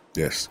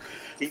 Yes.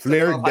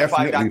 Flair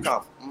definitely.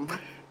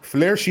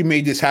 Flair, she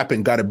made this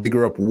happen, got to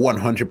bigger up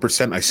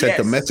 100%. I sent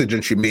the message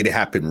and she made it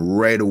happen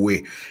right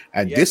away.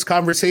 And this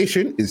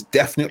conversation is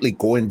definitely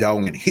going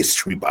down in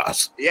history,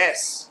 boss.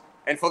 Yes.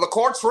 And for the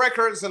court's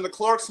records and the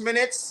clerk's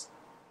minutes,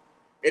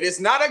 it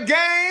is not a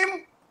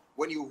game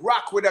when you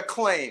rock with a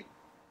claim.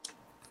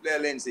 Flair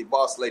Lindsay,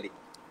 boss lady.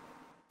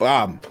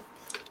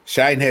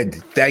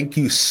 Shinehead, thank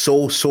you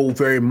so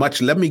very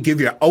much. Let me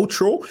give you an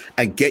outro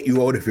and get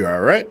you out of here,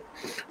 all right?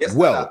 Yes,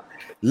 well,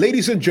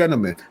 ladies and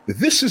gentlemen,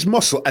 this is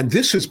Muscle, and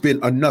this has been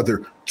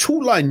another Two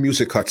Line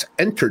Music Hut's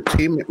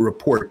Entertainment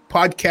Report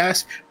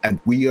podcast, and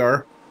we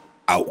are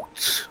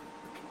out.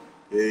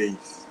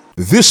 Peace.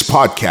 This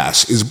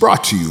podcast is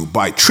brought to you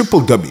by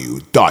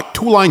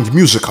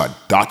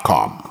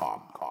www.twolinesmusichut.com.